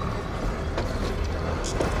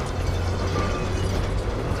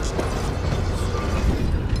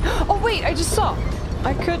 Oh wait, I just saw!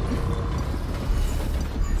 I could...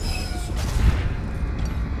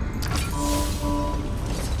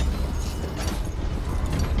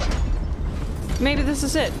 Maybe this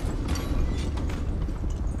is it.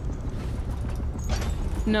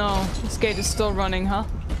 No, this gate is still running, huh?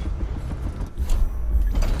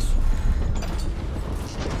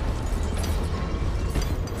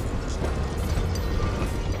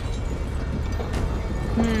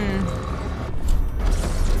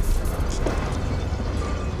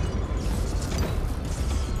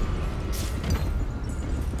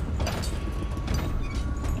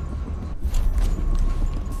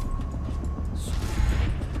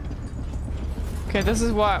 Okay, this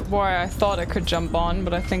is why I thought I could jump on,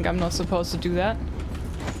 but I think I'm not supposed to do that.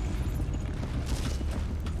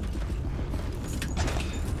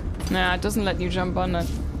 Nah, it doesn't let you jump on it.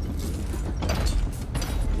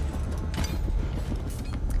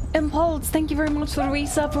 Impulse, thank you very much for the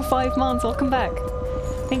resub for 5 months. Welcome back.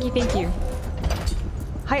 Thank you, thank you.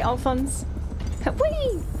 Hi, Alphonse.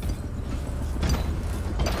 Whee!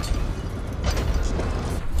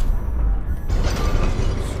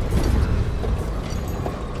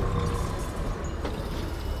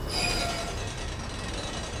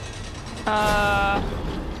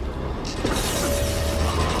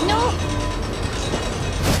 No!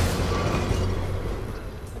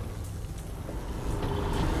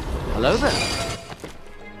 Hello there.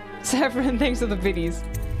 Severin, thanks for the biddies.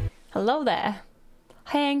 Hello there.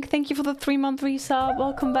 Hank, thank you for the 3-month resub.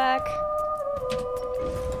 Welcome back.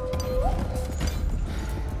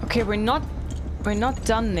 Okay, we're not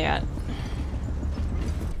done yet.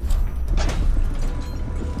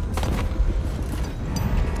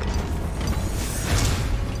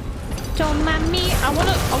 Don't mind me. I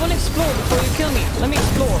wanna explore before you kill me. Let me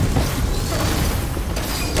explore.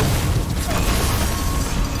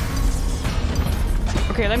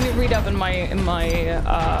 Okay, let me read up in my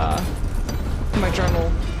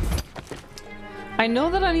journal. I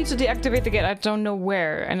know that I need to deactivate the gate. I don't know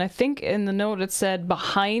where, and I think in the note it said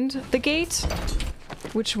behind the gate,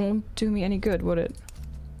 which won't do me any good, would it?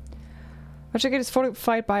 Which gate is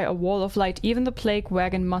fortified by a wall of light. Even the plague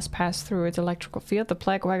wagon must pass through its electrical field. The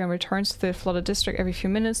plague wagon returns to the flooded district every few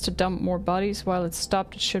minutes to dump more bodies. While it's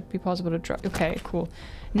stopped, it should be possible to drop. Okay, cool.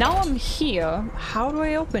 Now I'm here. How do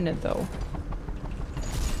I open it though?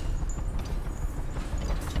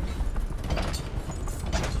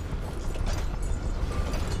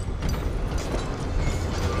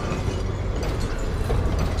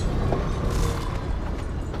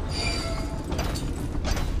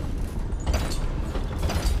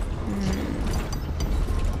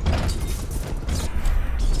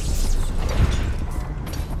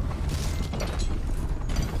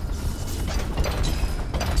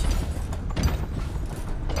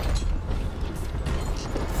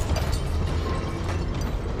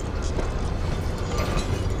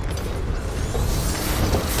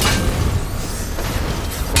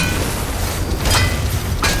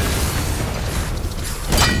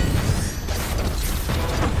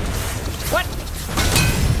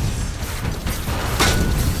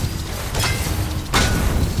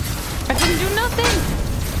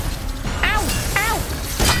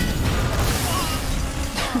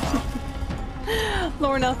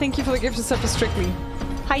 Thank you for the gift of such a Strictly.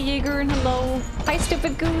 Hi Jaeger and hello. Hi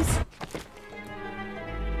Stupid Goose.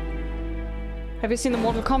 Have you seen the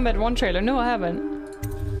Mortal Kombat 1 trailer? No, I haven't.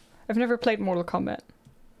 I've never played Mortal Kombat.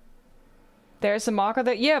 There's a marker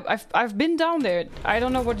there. Yeah, I've been down there. I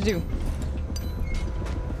don't know what to do.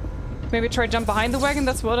 Maybe try to jump behind the wagon.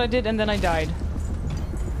 That's what I did, and then I died.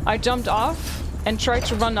 I jumped off and tried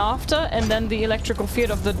to run after, and then the electrical field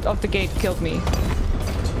of the gate killed me.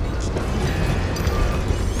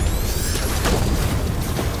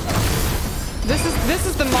 This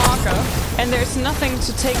is the marker, and there's nothing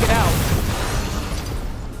to take it out.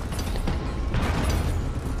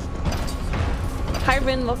 Hi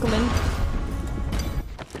Rin, welcome in.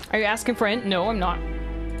 Are you asking for a hint? No, I'm not.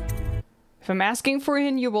 If I'm asking for a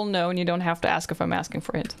hint, you will know, and you don't have to ask if I'm asking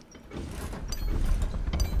for a hint.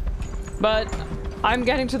 But I'm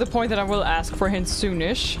getting to the point that I will ask for hints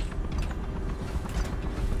soonish.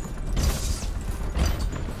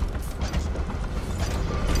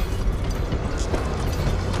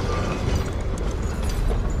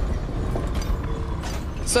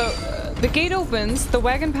 So, the gate opens, the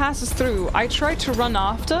wagon passes through. I tried to run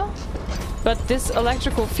after, but this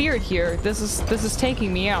electrical field here, this is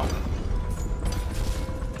taking me out.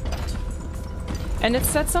 And it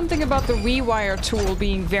said something about the rewire tool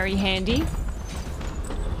being very handy.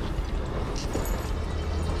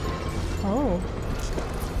 Oh.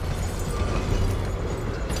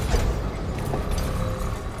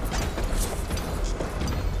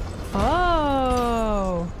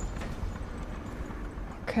 Oh.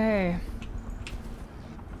 Okay.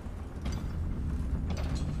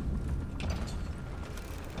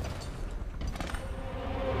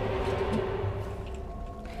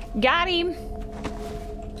 Got him!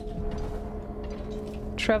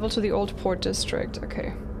 Travel to the old port district.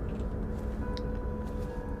 Okay.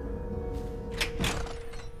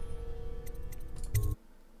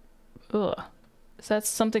 Ugh. Is that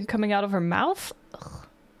something coming out of her mouth? Ugh.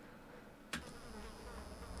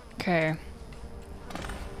 Okay.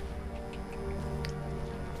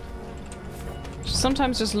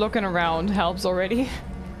 Sometimes just looking around helps already.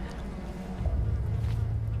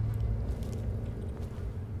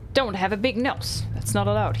 Don't have a big nose. That's not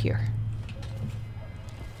allowed here.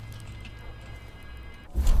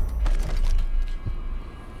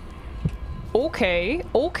 Okay,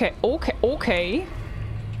 okay, okay, okay.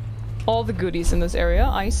 All the goodies in this area,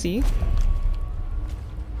 I see.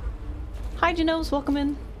 Hi, Genos, welcome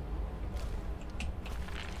in.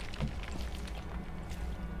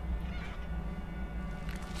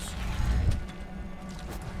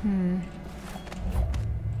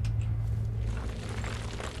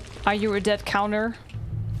 Are you a dead counter?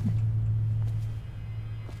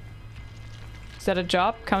 Is that a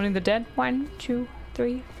job? Counting the dead? 1, 2,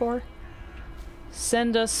 3, 4.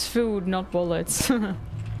 Send us food, not bullets.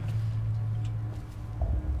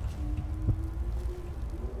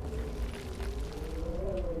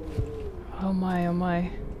 Oh my, oh my.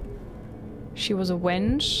 She was a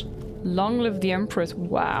wench? Long live the Empress.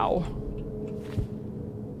 Wow.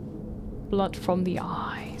 Blood from the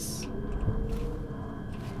eyes.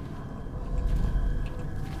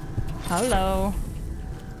 Hello.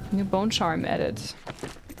 New bone charm edit.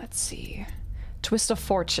 Let's see. Twist of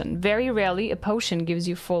Fortune. Very rarely a potion gives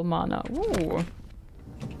you full mana. Ooh.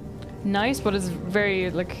 Nice, but it's very,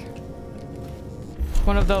 like,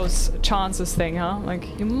 one of those chances thing, huh?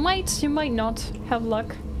 Like, you might not have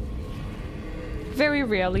luck. Very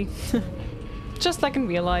rarely. Just like in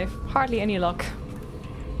real life. Hardly any luck.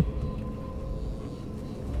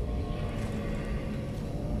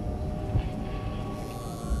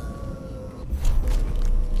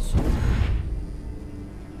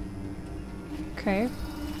 Okay.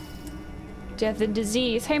 Death and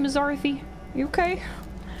Disease. Hey, Mazarthy. You okay?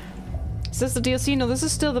 Is this the DLC? No, this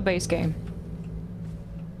is still the base game.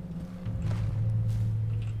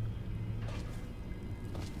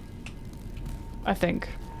 I think.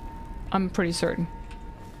 I'm pretty certain.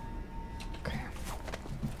 Okay.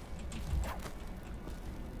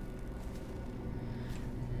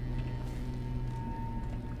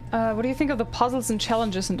 What do you think of the puzzles and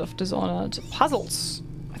challenges and of Dishonored? Puzzles?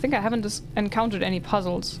 I think I haven't encountered any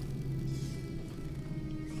puzzles.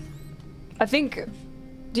 I think...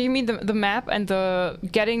 Do you mean the map and the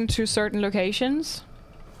getting to certain locations?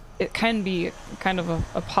 It can be kind of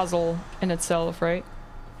a puzzle in itself, right?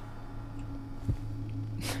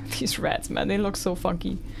 These rats, man, they look so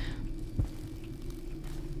funky.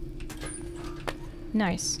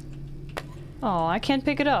 Nice. Oh, I can't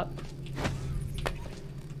pick it up.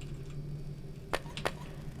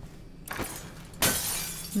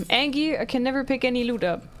 I'm angry, I can never pick any loot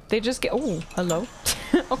up. They just get— oh, hello.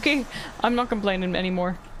 Okay, I'm not complaining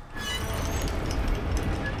anymore.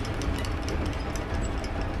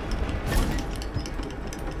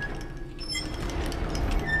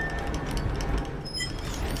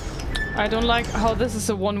 I don't like how this is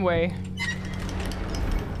a one-way.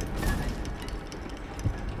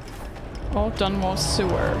 Oh, Dunmore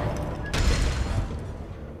Sewer.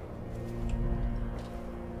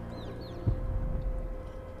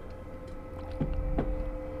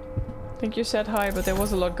 I think you said hi, but there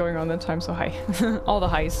was a lot going on that time, so hi. All the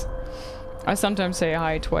highs. I sometimes say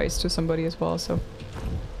hi twice to somebody as well, so...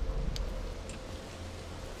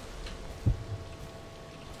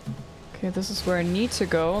 Okay, this is where I need to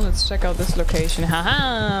go. Let's check out this location.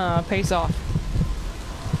 Haha! Pays off.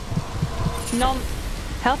 Nom.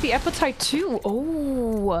 Healthy appetite too!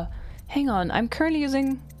 Oh! Hang on, I'm currently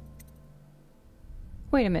using...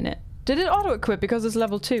 Wait a minute. Did it auto-equip because it's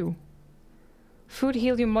level 2? Food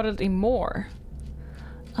heal you moderately more.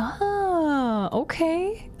 Ah,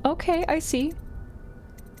 okay. Okay, I see.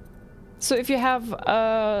 So if you have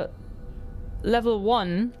level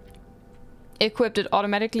 1 equipped, it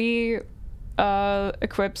automatically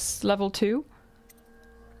equips level 2.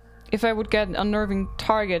 If I would get an unnerving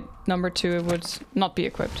target number 2, it would not be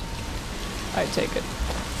equipped. I take it.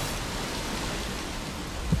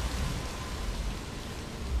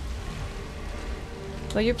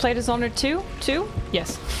 Will you play Dishonored 2?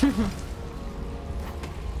 Yes.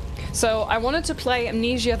 So I wanted to play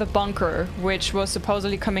Amnesia the Bunker, which was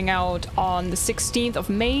supposedly coming out on the 16th of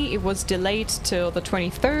May. It was delayed till the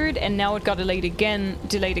 23rd, and now it got delayed again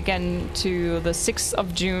to the 6th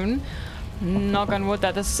of June. Knock on wood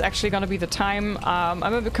that this is actually gonna be the time. I'm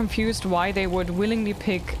a bit confused why they would willingly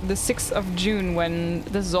pick the 6th of June when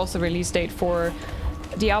this is also release date for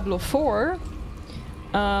Diablo 4.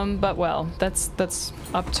 But well, that's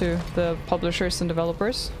up to the publishers and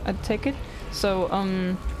developers, I'd take it. So,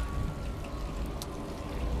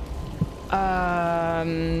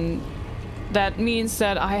 that means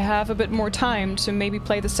that I have a bit more time to maybe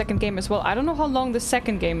play the second game as well. I don't know how long the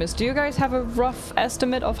second game is. Do you guys have a rough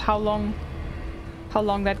estimate of how long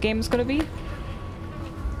that game is gonna be?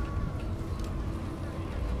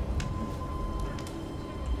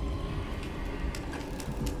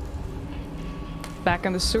 Back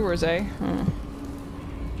in the sewers, eh? Hmm.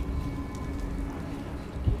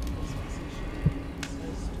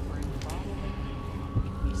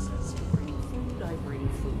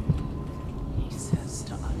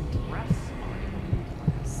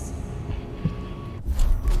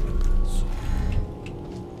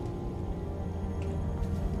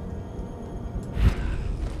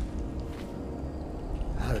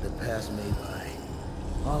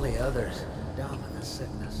 others. Down with the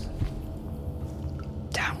sickness.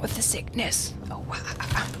 Down with the sickness. Oh, wow.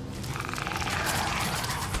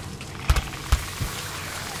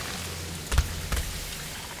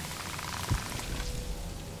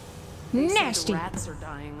 Nasty. The rats are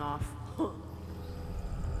dying off.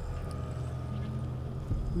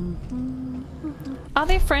 Are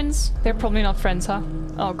they friends? They're probably not friends, huh?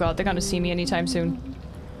 Oh god, they're gonna see me anytime soon.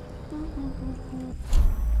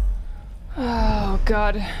 Oh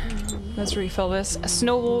god. Let's refill this.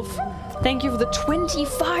 Snowwolf, thank you for the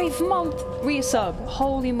 25-month resub.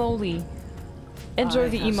 Holy moly. Enjoy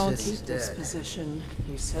the emotes. This position.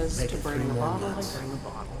 He says to bring a bottle, I bring a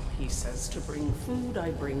bottle. He says to bring food,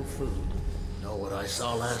 I bring food. Know what I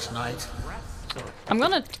saw last night? I'm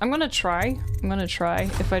gonna try. I'm gonna try.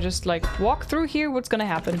 If I just like walk through here, what's gonna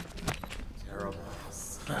happen? Terrible.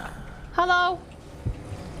 Hello.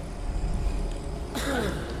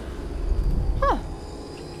 Huh.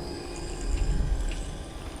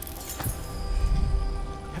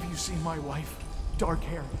 Have you seen my wife? Dark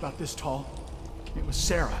hair, about this tall. It was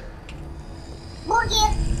Sarah.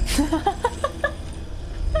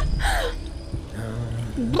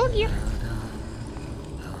 Boogie.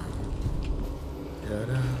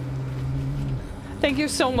 Thank you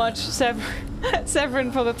so much,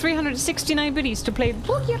 Severin, for the 369 biddies to play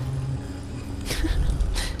Boogie.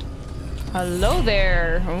 Hello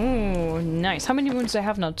there. Ooh, nice. How many wounds do I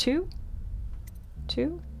have now? 2?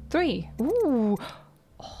 2? 3. Ooh.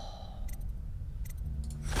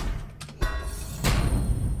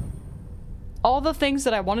 All the things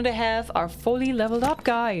that I wanted to have are fully leveled up,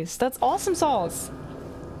 guys. That's awesome sauce.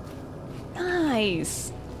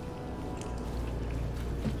 Nice.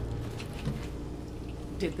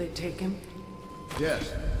 Did they take him?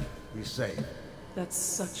 Yes, he's safe. That's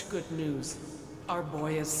such good news. Our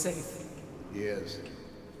boy is safe. He is.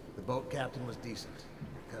 The boat captain was decent.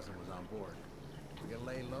 Your cousin was on board. We're gonna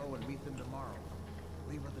lay low and meet them tomorrow.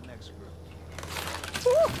 Leave with the next group.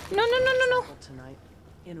 Ooh, no. Tonight,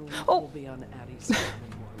 in a week, Oh. we'll be on Addie's side of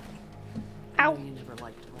the world. Ow. You never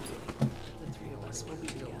liked me. The three of us will be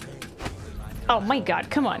together. Oh my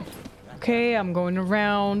god, come on. Okay, I'm going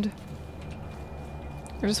around.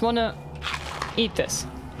 I just wanna eat this.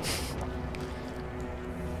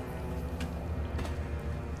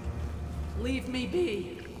 Leave me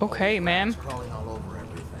be. Okay, ma'am. Crawling all over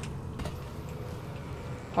everything.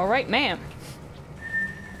 Alright, ma'am.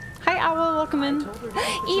 Hi, Owl, welcome in.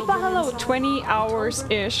 Eva, hello. 20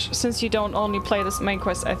 hours-ish, since you don't only play this main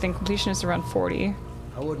quest. I think completion is around 40.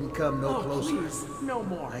 I wouldn't come no Oh, closer. please, no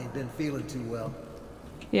more. I ain't been feeling too well.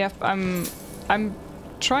 Yeah, I'm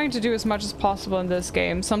trying to do as much as possible in this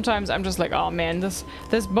game. Sometimes I'm just like, oh man, this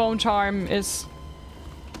bone charm is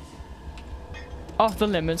off the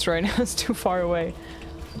limits right now. It's too far away.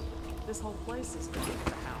 This whole place is going to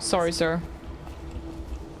the house. Sorry, sir.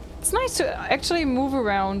 It's nice to actually move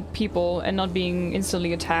around people and not being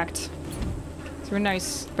instantly attacked. It's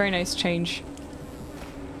a very nice change.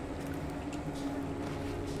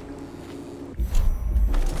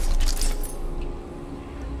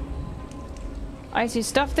 I see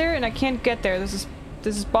stuff there and I can't get there. This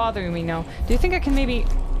is bothering me now. Do you think I can maybe...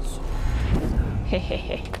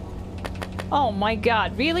 Hehehe. Oh my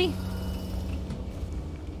god, really?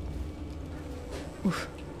 Oof.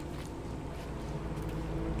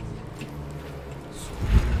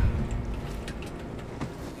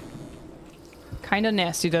 Kinda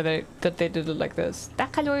nasty that they did it like this.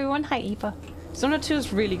 Hello everyone, hi Eva. Dishonored 2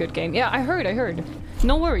 is a really good game. Yeah, I heard.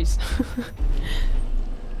 No worries.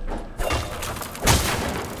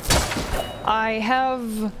 I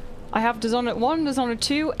have Dishonored 1, Dishonored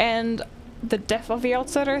 2, and The Death of the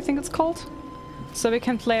Outsider, I think it's called. So we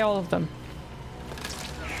can play all of them.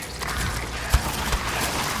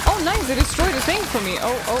 Oh nice, they destroyed a thing for me.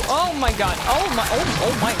 Oh my god. Oh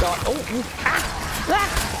my god.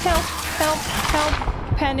 Help.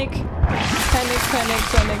 Panic.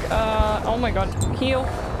 Oh my god. Heal.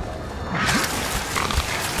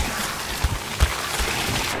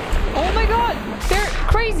 Oh my god! They're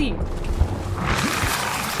crazy!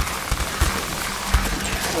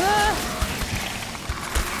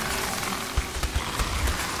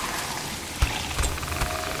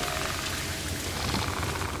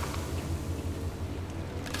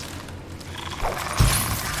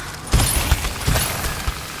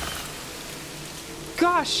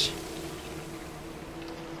 Gosh!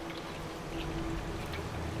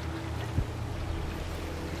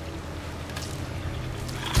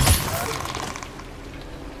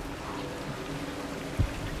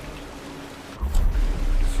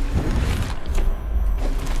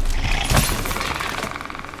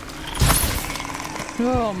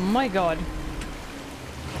 Oh my god.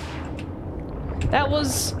 That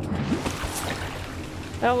was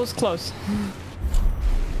close.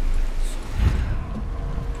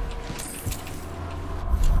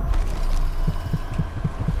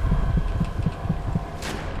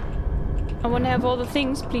 I want to have all the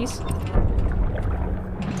things, please.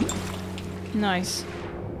 Nice.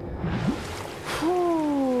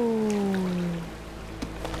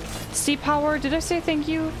 Sea Power, did I say thank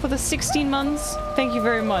you for the 16 months? Thank you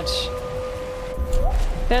very much.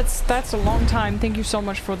 That's a long time. Thank you so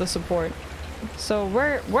much for the support. So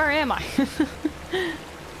where am I?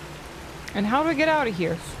 And how do I get out of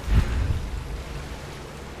here?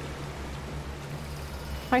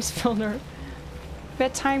 Hi, Spilner.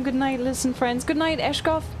 Bedtime, good night, listen friends. Good night,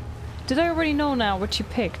 Eshkov. Did I already know now what you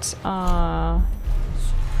picked?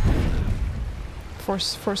 For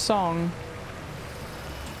song.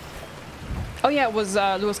 Oh yeah, it was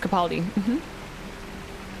Louis Capaldi.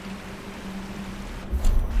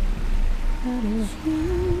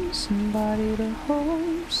 Somebody to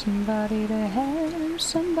hold, somebody to have,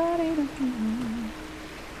 somebody to hold.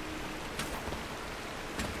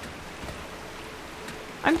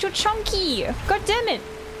 I'm too chunky! God damn it!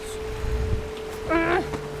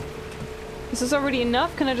 Is this already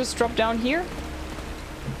enough? Can I just drop down here?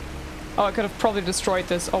 Oh, I could have probably destroyed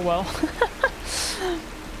this. Oh well.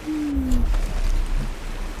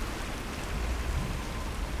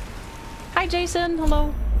 Hi Jason,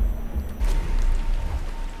 hello.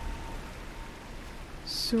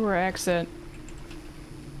 Sewer exit.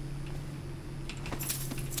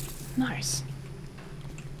 Nice.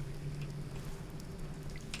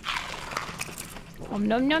 Nom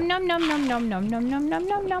nom nom nom nom nom nom nom nom nom nom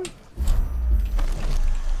nom nom.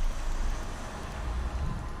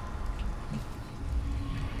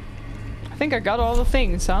 I think I got all the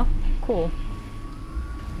things, huh? Cool.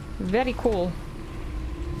 Very cool.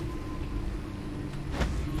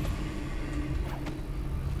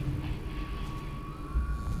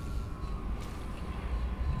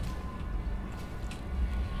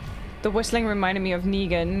 The whistling reminded me of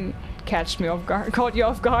Negan. Catched me off guard. Caught you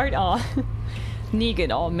off guard? Aw. Negan,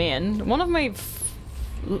 oh man. One of my...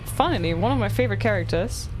 funnily, one of my favorite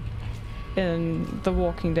characters in The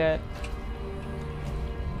Walking Dead.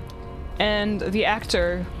 And the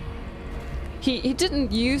actor... He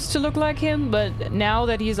didn't used to look like him, but now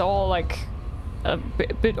that he's all like... a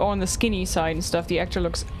bit on the skinny side and stuff, the actor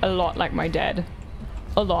looks a lot like my dad.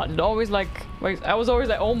 A lot. It always like... I was always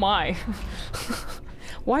like, oh my.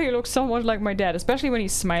 Why you look so much like my dad, especially when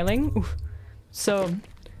he's smiling. Oof. So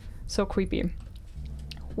creepy.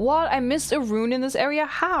 What? I missed a rune in this area?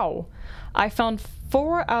 How? I found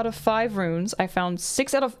 4 out of 5 runes. I found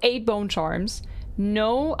 6 out of 8 bone charms.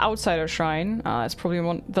 No outsider shrine. It's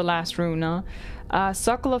probably the last rune, huh?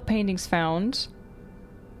 Circle of paintings found.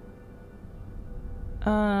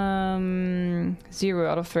 0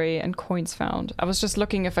 out of 3, and coins found. I was just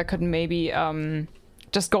looking if I could maybe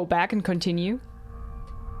just go back and continue.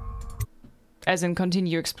 As in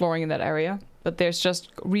continue exploring in that area. But there's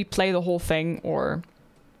just replay the whole thing or...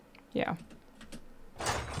 yeah.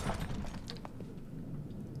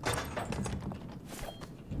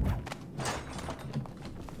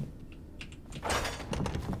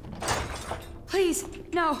 Please,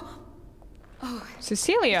 no! Oh,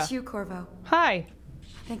 Cecilia! It's you, Corvo. Hi!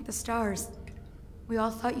 Thank the stars. We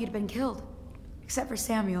all thought you'd been killed. Except for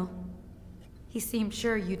Samuel. He seemed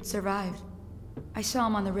sure you'd survived. I saw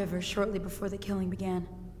him on the river shortly before the killing began.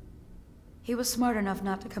 He was smart enough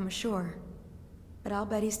not to come ashore. But I'll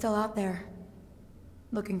bet he's still out there.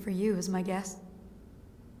 Looking for you, is my guess.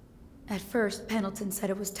 At first, Pendleton said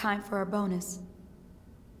it was time for our bonus.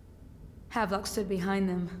 Havelock stood behind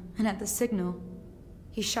them, and at the signal,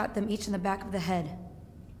 he shot them each in the back of the head.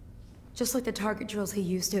 Just like the target drills he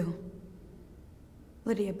used to.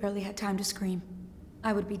 Lydia barely had time to scream.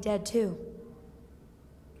 I would be dead too.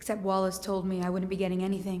 Except Wallace told me I wouldn't be getting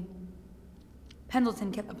anything.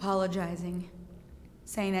 Pendleton kept apologizing,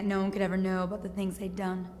 saying that no one could ever know about the things they'd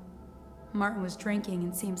done. Martin was drinking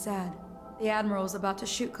and seemed sad. The Admiral was about to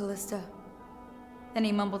shoot Callista. Then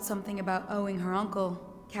he mumbled something about owing her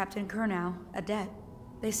uncle, Captain Kurnow, a debt.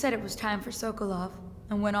 They said it was time for Sokolov,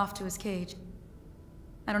 and went off to his cage.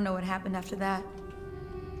 I don't know what happened after that.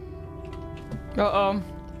 Uh-oh.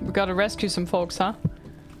 We gotta rescue some folks, huh?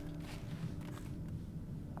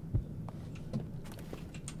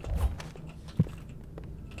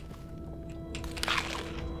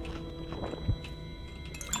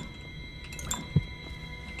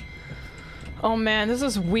 Oh man, this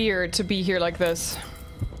is weird to be here like this.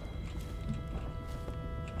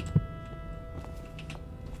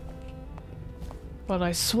 But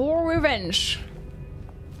I swore revenge.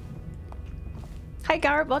 Hi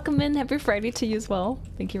Garb, welcome in. Happy Friday to you as well.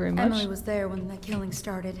 Thank you very much. Emily was there when the killing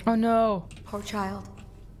started. Oh no. Poor child.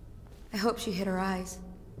 I hope she hid her eyes.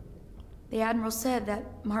 The Admiral said that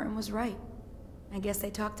Martin was right. I guess they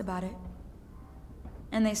talked about it.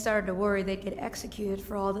 And they started to worry they'd get executed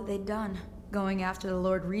for all that they'd done, going after the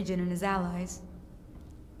Lord Regent and his allies.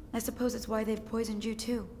 I suppose it's why they've poisoned you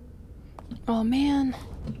too. Oh man.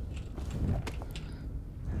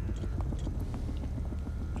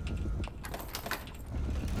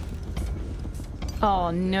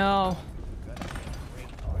 Oh no.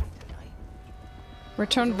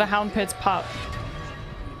 Return to the Hound Pit's pub.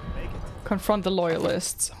 Confront the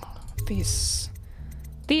loyalists. These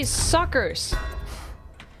suckers!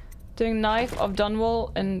 Doing Knife of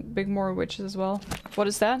Dunwall and Big More Witches as well. What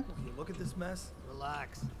is that? You look at this mess?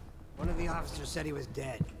 Relax. One of the officers said he was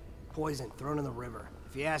dead. Poisoned, thrown in the river.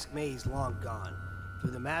 If you ask me, he's long gone.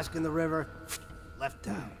 Threw the mask in the river, left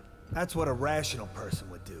town. That's what a rational person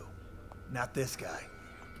would do. Not this guy.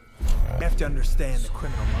 You have to understand the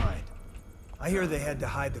criminal mind. I hear they had to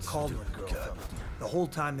hide the Cauldron girl from him the whole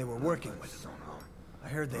time they were working with him. I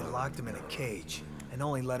heard they locked him in a cage and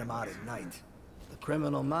only let him out at night. The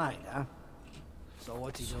criminal mind, huh? So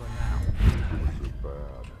what's he doing now?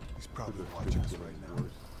 He's probably watching us right now.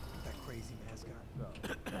 That crazy mask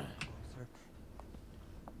on.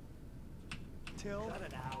 Till? Cut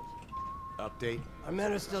it out. Update. Our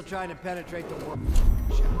men are still trying to penetrate the war.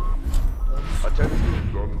 Attention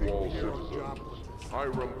Dunwall citizens.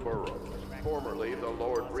 Hiram Burrow, formerly the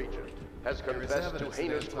Lord Regent, has confessed to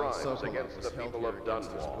heinous crimes against the people of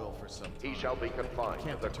Dunwall. He shall be confined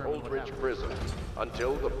to the Coldridge prison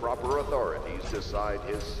until the proper authorities decide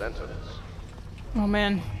his sentence. Oh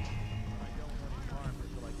man.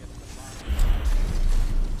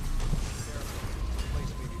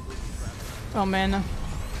 Oh man.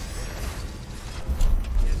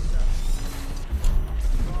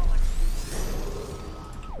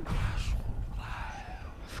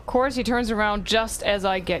 Of course, he turns around just as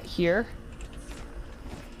I get here.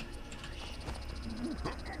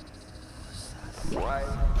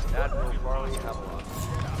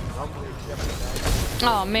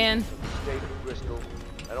 Oh man. State of Bristol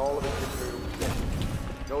and all of its imperial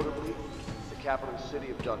possessions, notably the capital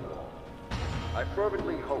city of Dunwall. I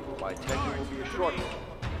fervently hope my tenure will be a short one,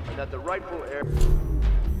 and that the rightful heir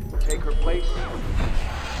will take her place.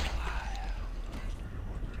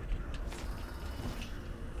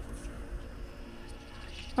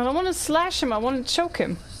 I don't want to slash him, I want to choke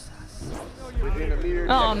him. Within a mere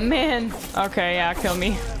Oh man. Okay, yeah, kill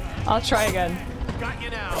me. I'll try again. Got you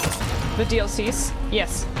now. The DLCs?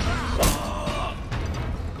 Yes.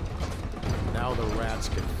 Now the rats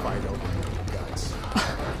can fight over your guts.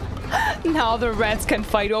 Now the rats can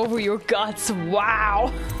fight over your guts.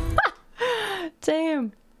 Wow.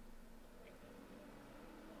 Damn.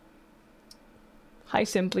 Hi,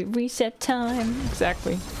 simply reset time.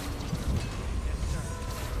 Exactly.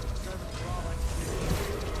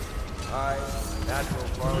 I, Natural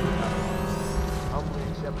Barley, humbly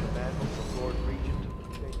accept the mantle of Lord Regent of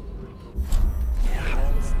the State of Bristol.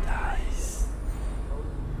 Yeah, it's nice.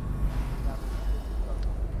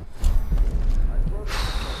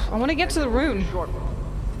 I want to get to the rune.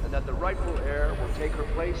 And that the rightful heir will take her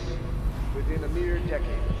place within a mere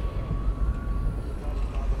decade.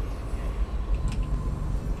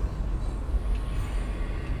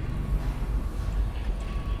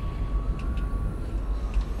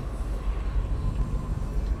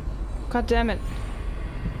 God damn it.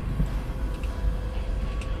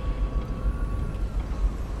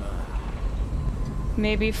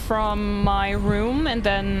 Maybe from my room and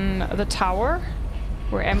then the tower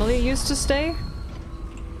where Emily used to stay.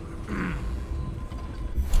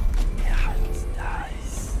 Yeah, it's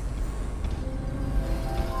nice.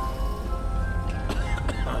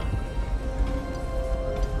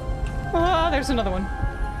 Ah, there's another one.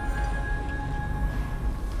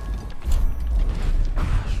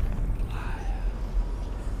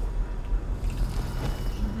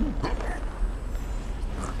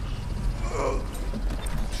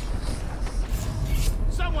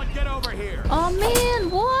 Someone get over here. Oh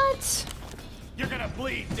man, what? You're gonna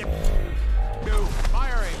bleed. New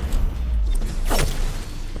firing.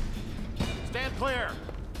 Stand clear.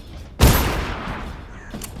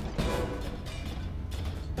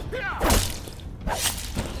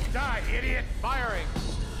 Die, idiot! Firing.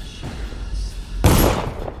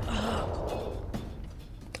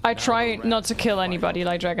 I try not to kill anybody,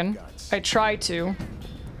 Light Dragon. I try to.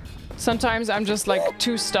 Sometimes I'm just like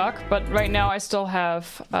too stuck, but right now I still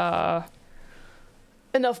have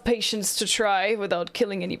enough patience to try without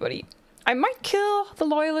killing anybody. I might kill the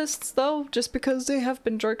loyalists though, just because they have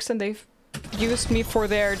been jerks and they've used me for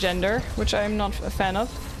their gender, which I'm not a fan of.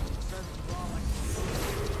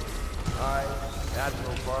 I,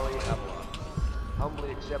 Admiral Barley Havelock,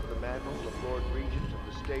 humbly accept the mantle of Lord Regent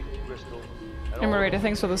of the State of Crystal. Emerita,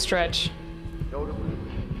 thanks for the stretch. Notably,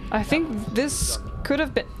 I think this could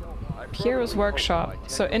have been Piero's workshop.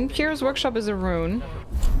 So in Piero's workshop is a rune.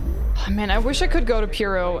 Oh, man, I wish I could go to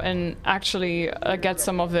Piero and actually get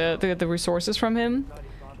some of the resources from him.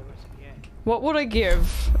 What would I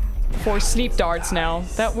give for sleep darts now?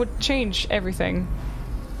 That would change everything.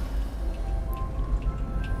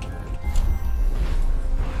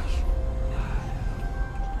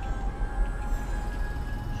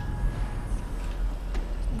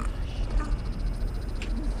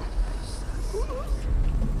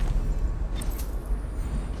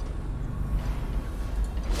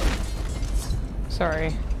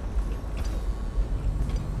 Sorry.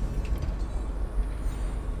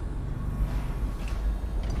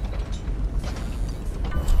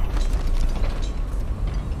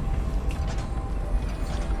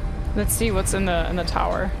 Let's see what's in the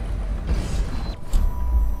tower.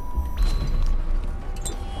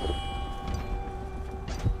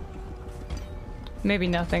 Maybe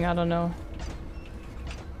nothing, I don't know.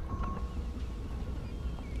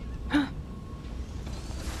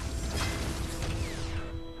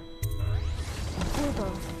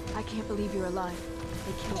 Corvo, I can't believe you're alive.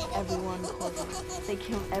 They killed everyone, Corvo. They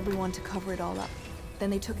killed everyone to cover it all up. Then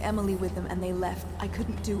they took Emily with them and they left. I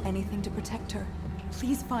couldn't do anything to protect her.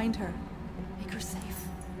 Please find her. Make her safe.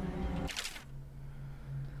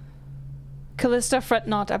 Callista, fret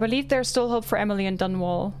not. I believe there's still hope for Emily and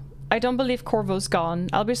Dunwall. I don't believe Corvo's gone.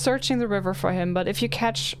 I'll be searching the river for him, but if you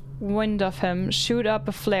catch wind of him, shoot up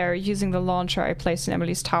a flare using the launcher I placed in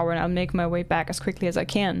Emily's tower and I'll make my way back as quickly as I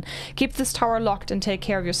can. Keep this tower locked and take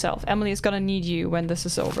care of yourself. Emily is gonna need you when this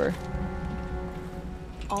is over.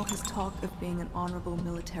 All his talk of being an honorable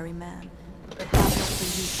military man, but Admiral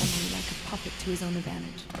used Emily like a puppet to his own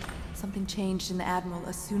advantage. Something changed in the Admiral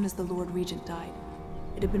as soon as the Lord Regent died.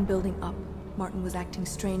 It had been building up. Martin was acting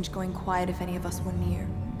strange, going quiet if any of us were near,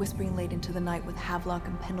 whispering late into the night with Havelock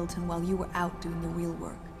and Pendleton while you were out doing the real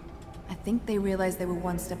work. I think they realized they were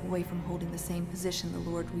one step away from holding the same position the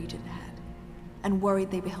Lord Regent had, and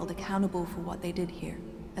worried they'd be held accountable for what they did here,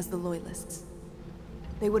 as the Loyalists.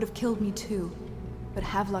 They would have killed me too, but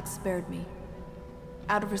Havelock spared me.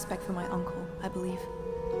 Out of respect for my uncle, I believe.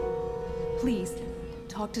 Please,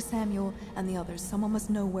 talk to Samuel and the others. Someone must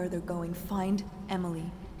know where they're going. Find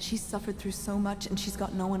Emily. She's suffered through so much and she's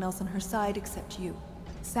got no one else on her side except you.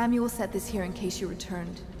 Samuel set this here in case you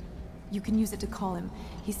returned. You can use it to call him.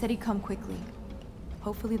 He said he'd come quickly.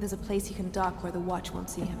 Hopefully there's a place he can dock where the watch won't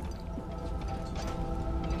see him.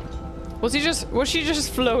 Was she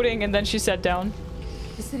just floating and then she sat down?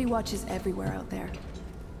 The city watch is everywhere out there.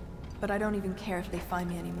 But I don't even care if they find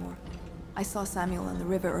me anymore. I saw Samuel on the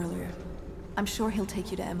river earlier. I'm sure he'll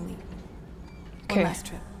take you to Emily. Okay. One last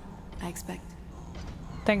trip, I expect.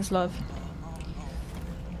 Thanks, love.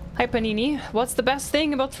 Hi, Panini. What's the best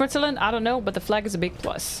thing about Switzerland? I don't know, but the flag is a big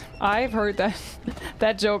plus. I've heard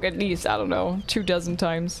that joke at least, I don't know, 24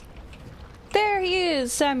 times. There he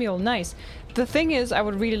is, Samuel. Nice. The thing is, I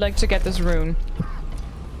would really like to get this rune.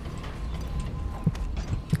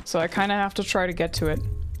 So I kind of have to try to get to it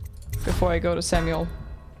before I go to Samuel.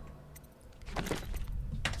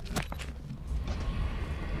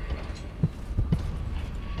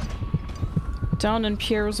 Down in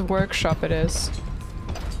Pierre's workshop it is.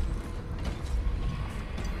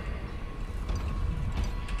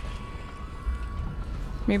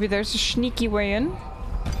 Maybe there's a sneaky way in.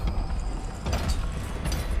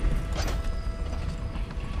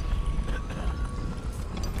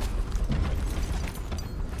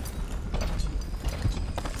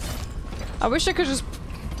 I wish I could just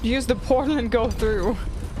use the portal and go through.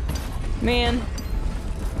 Man.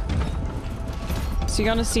 Is he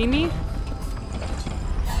gonna see me?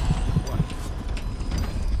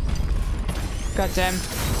 God damn.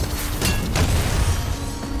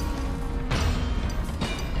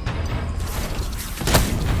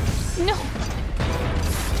 No.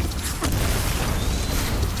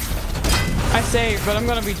 I saved, but I'm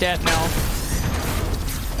gonna be dead now.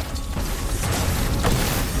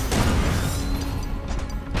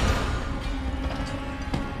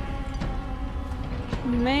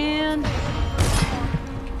 Man.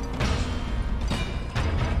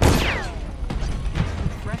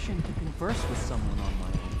 Refreshing to converse with someone on my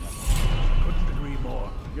own level. Couldn't agree more.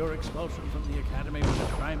 Your expulsion from the Academy was a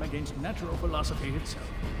crime against natural philosophy itself.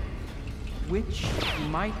 Which you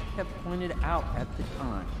might have pointed out at the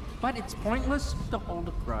time. But it's pointless to hold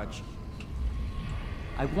a grudge.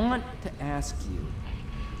 I want to ask you,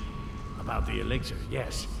 About the elixir,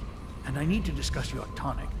 yes. And I need to discuss your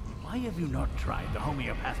tonic. Why have you not tried the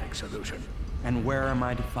homeopathic solution? And where am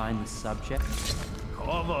I to find the subject?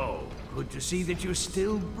 Corvo, good to see that you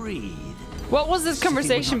still breathe. What was this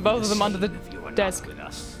conversation, both of them under the desk? With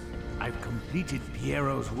us. I've completed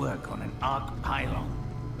Piero's work on an arc pylon,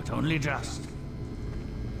 but only just.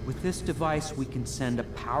 With this device, we can send a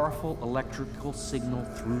powerful electrical signal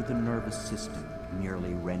through the nervous system,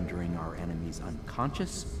 merely rendering our enemies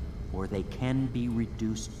unconscious, or they can be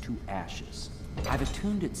reduced to ashes. I've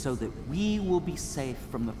attuned it so that we will be safe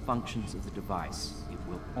from the functions of the device. It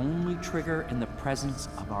will only trigger in the presence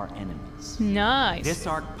of our enemies. Nice. This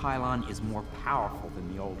arc pylon is more powerful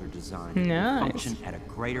than the older design. It Nice. will function at a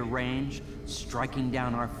greater range, striking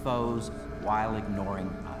down our foes while ignoring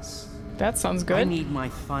us. That sounds good. I need my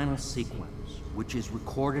final sequence, which is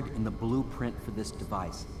recorded in the blueprint for this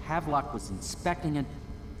device. Havelock was inspecting it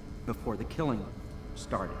before the killing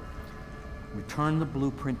started. Return the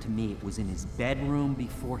blueprint to me. It was in his bedroom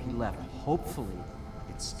before he left. Hopefully,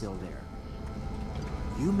 it's still there.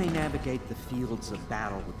 You may navigate the fields of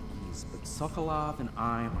battle with ease, but Sokolov and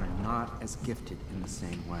I are not as gifted in the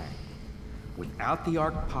same way. Without the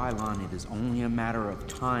arc pylon, it is only a matter of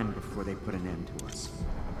time before they put an end to us.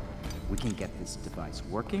 We can get this device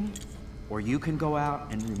working, or you can go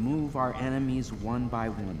out and remove our enemies one by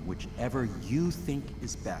one, whichever you think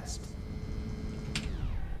is best.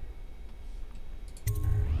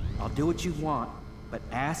 I'll do what you want, but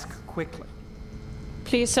ask quickly.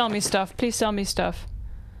 Please sell me stuff. Please sell me stuff.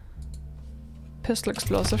 Pistol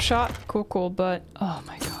explosive shot. Cool, cool, but... Oh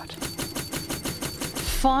my god.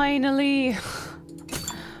 Finally!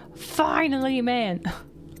 Finally, man!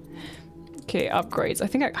 Okay, upgrades. I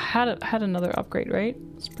think I had another upgrade, right?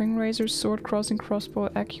 Spring razor, sword crossing,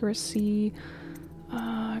 crossbow, accuracy,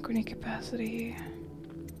 grenade capacity.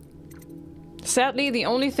 Sadly, the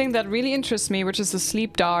only thing that really interests me, which is the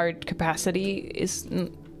sleep dart capacity, is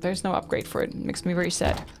there's no upgrade for it. It makes me very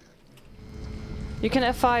sad. You can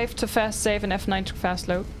F5 to fast save and F9 to fast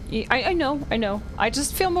load. I know. I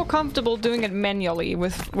just feel more comfortable doing it manually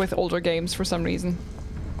with older games for some reason.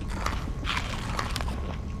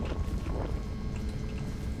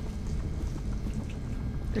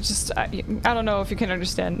 It's just I don't know if you can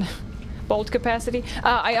understand. Bolt capacity.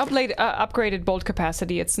 I upgraded bolt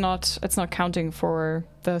capacity. It's not counting for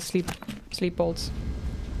the sleep bolts.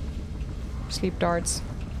 Sleep darts.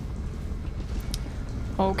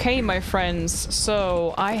 Okay, my friends.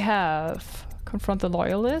 So I have confront the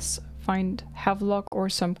loyalists, find Havelock or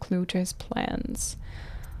some clue to his plans.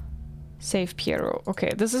 Save Piero.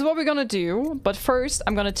 Okay, this is what we're gonna do. But first,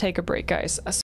 I'm gonna take a break, guys.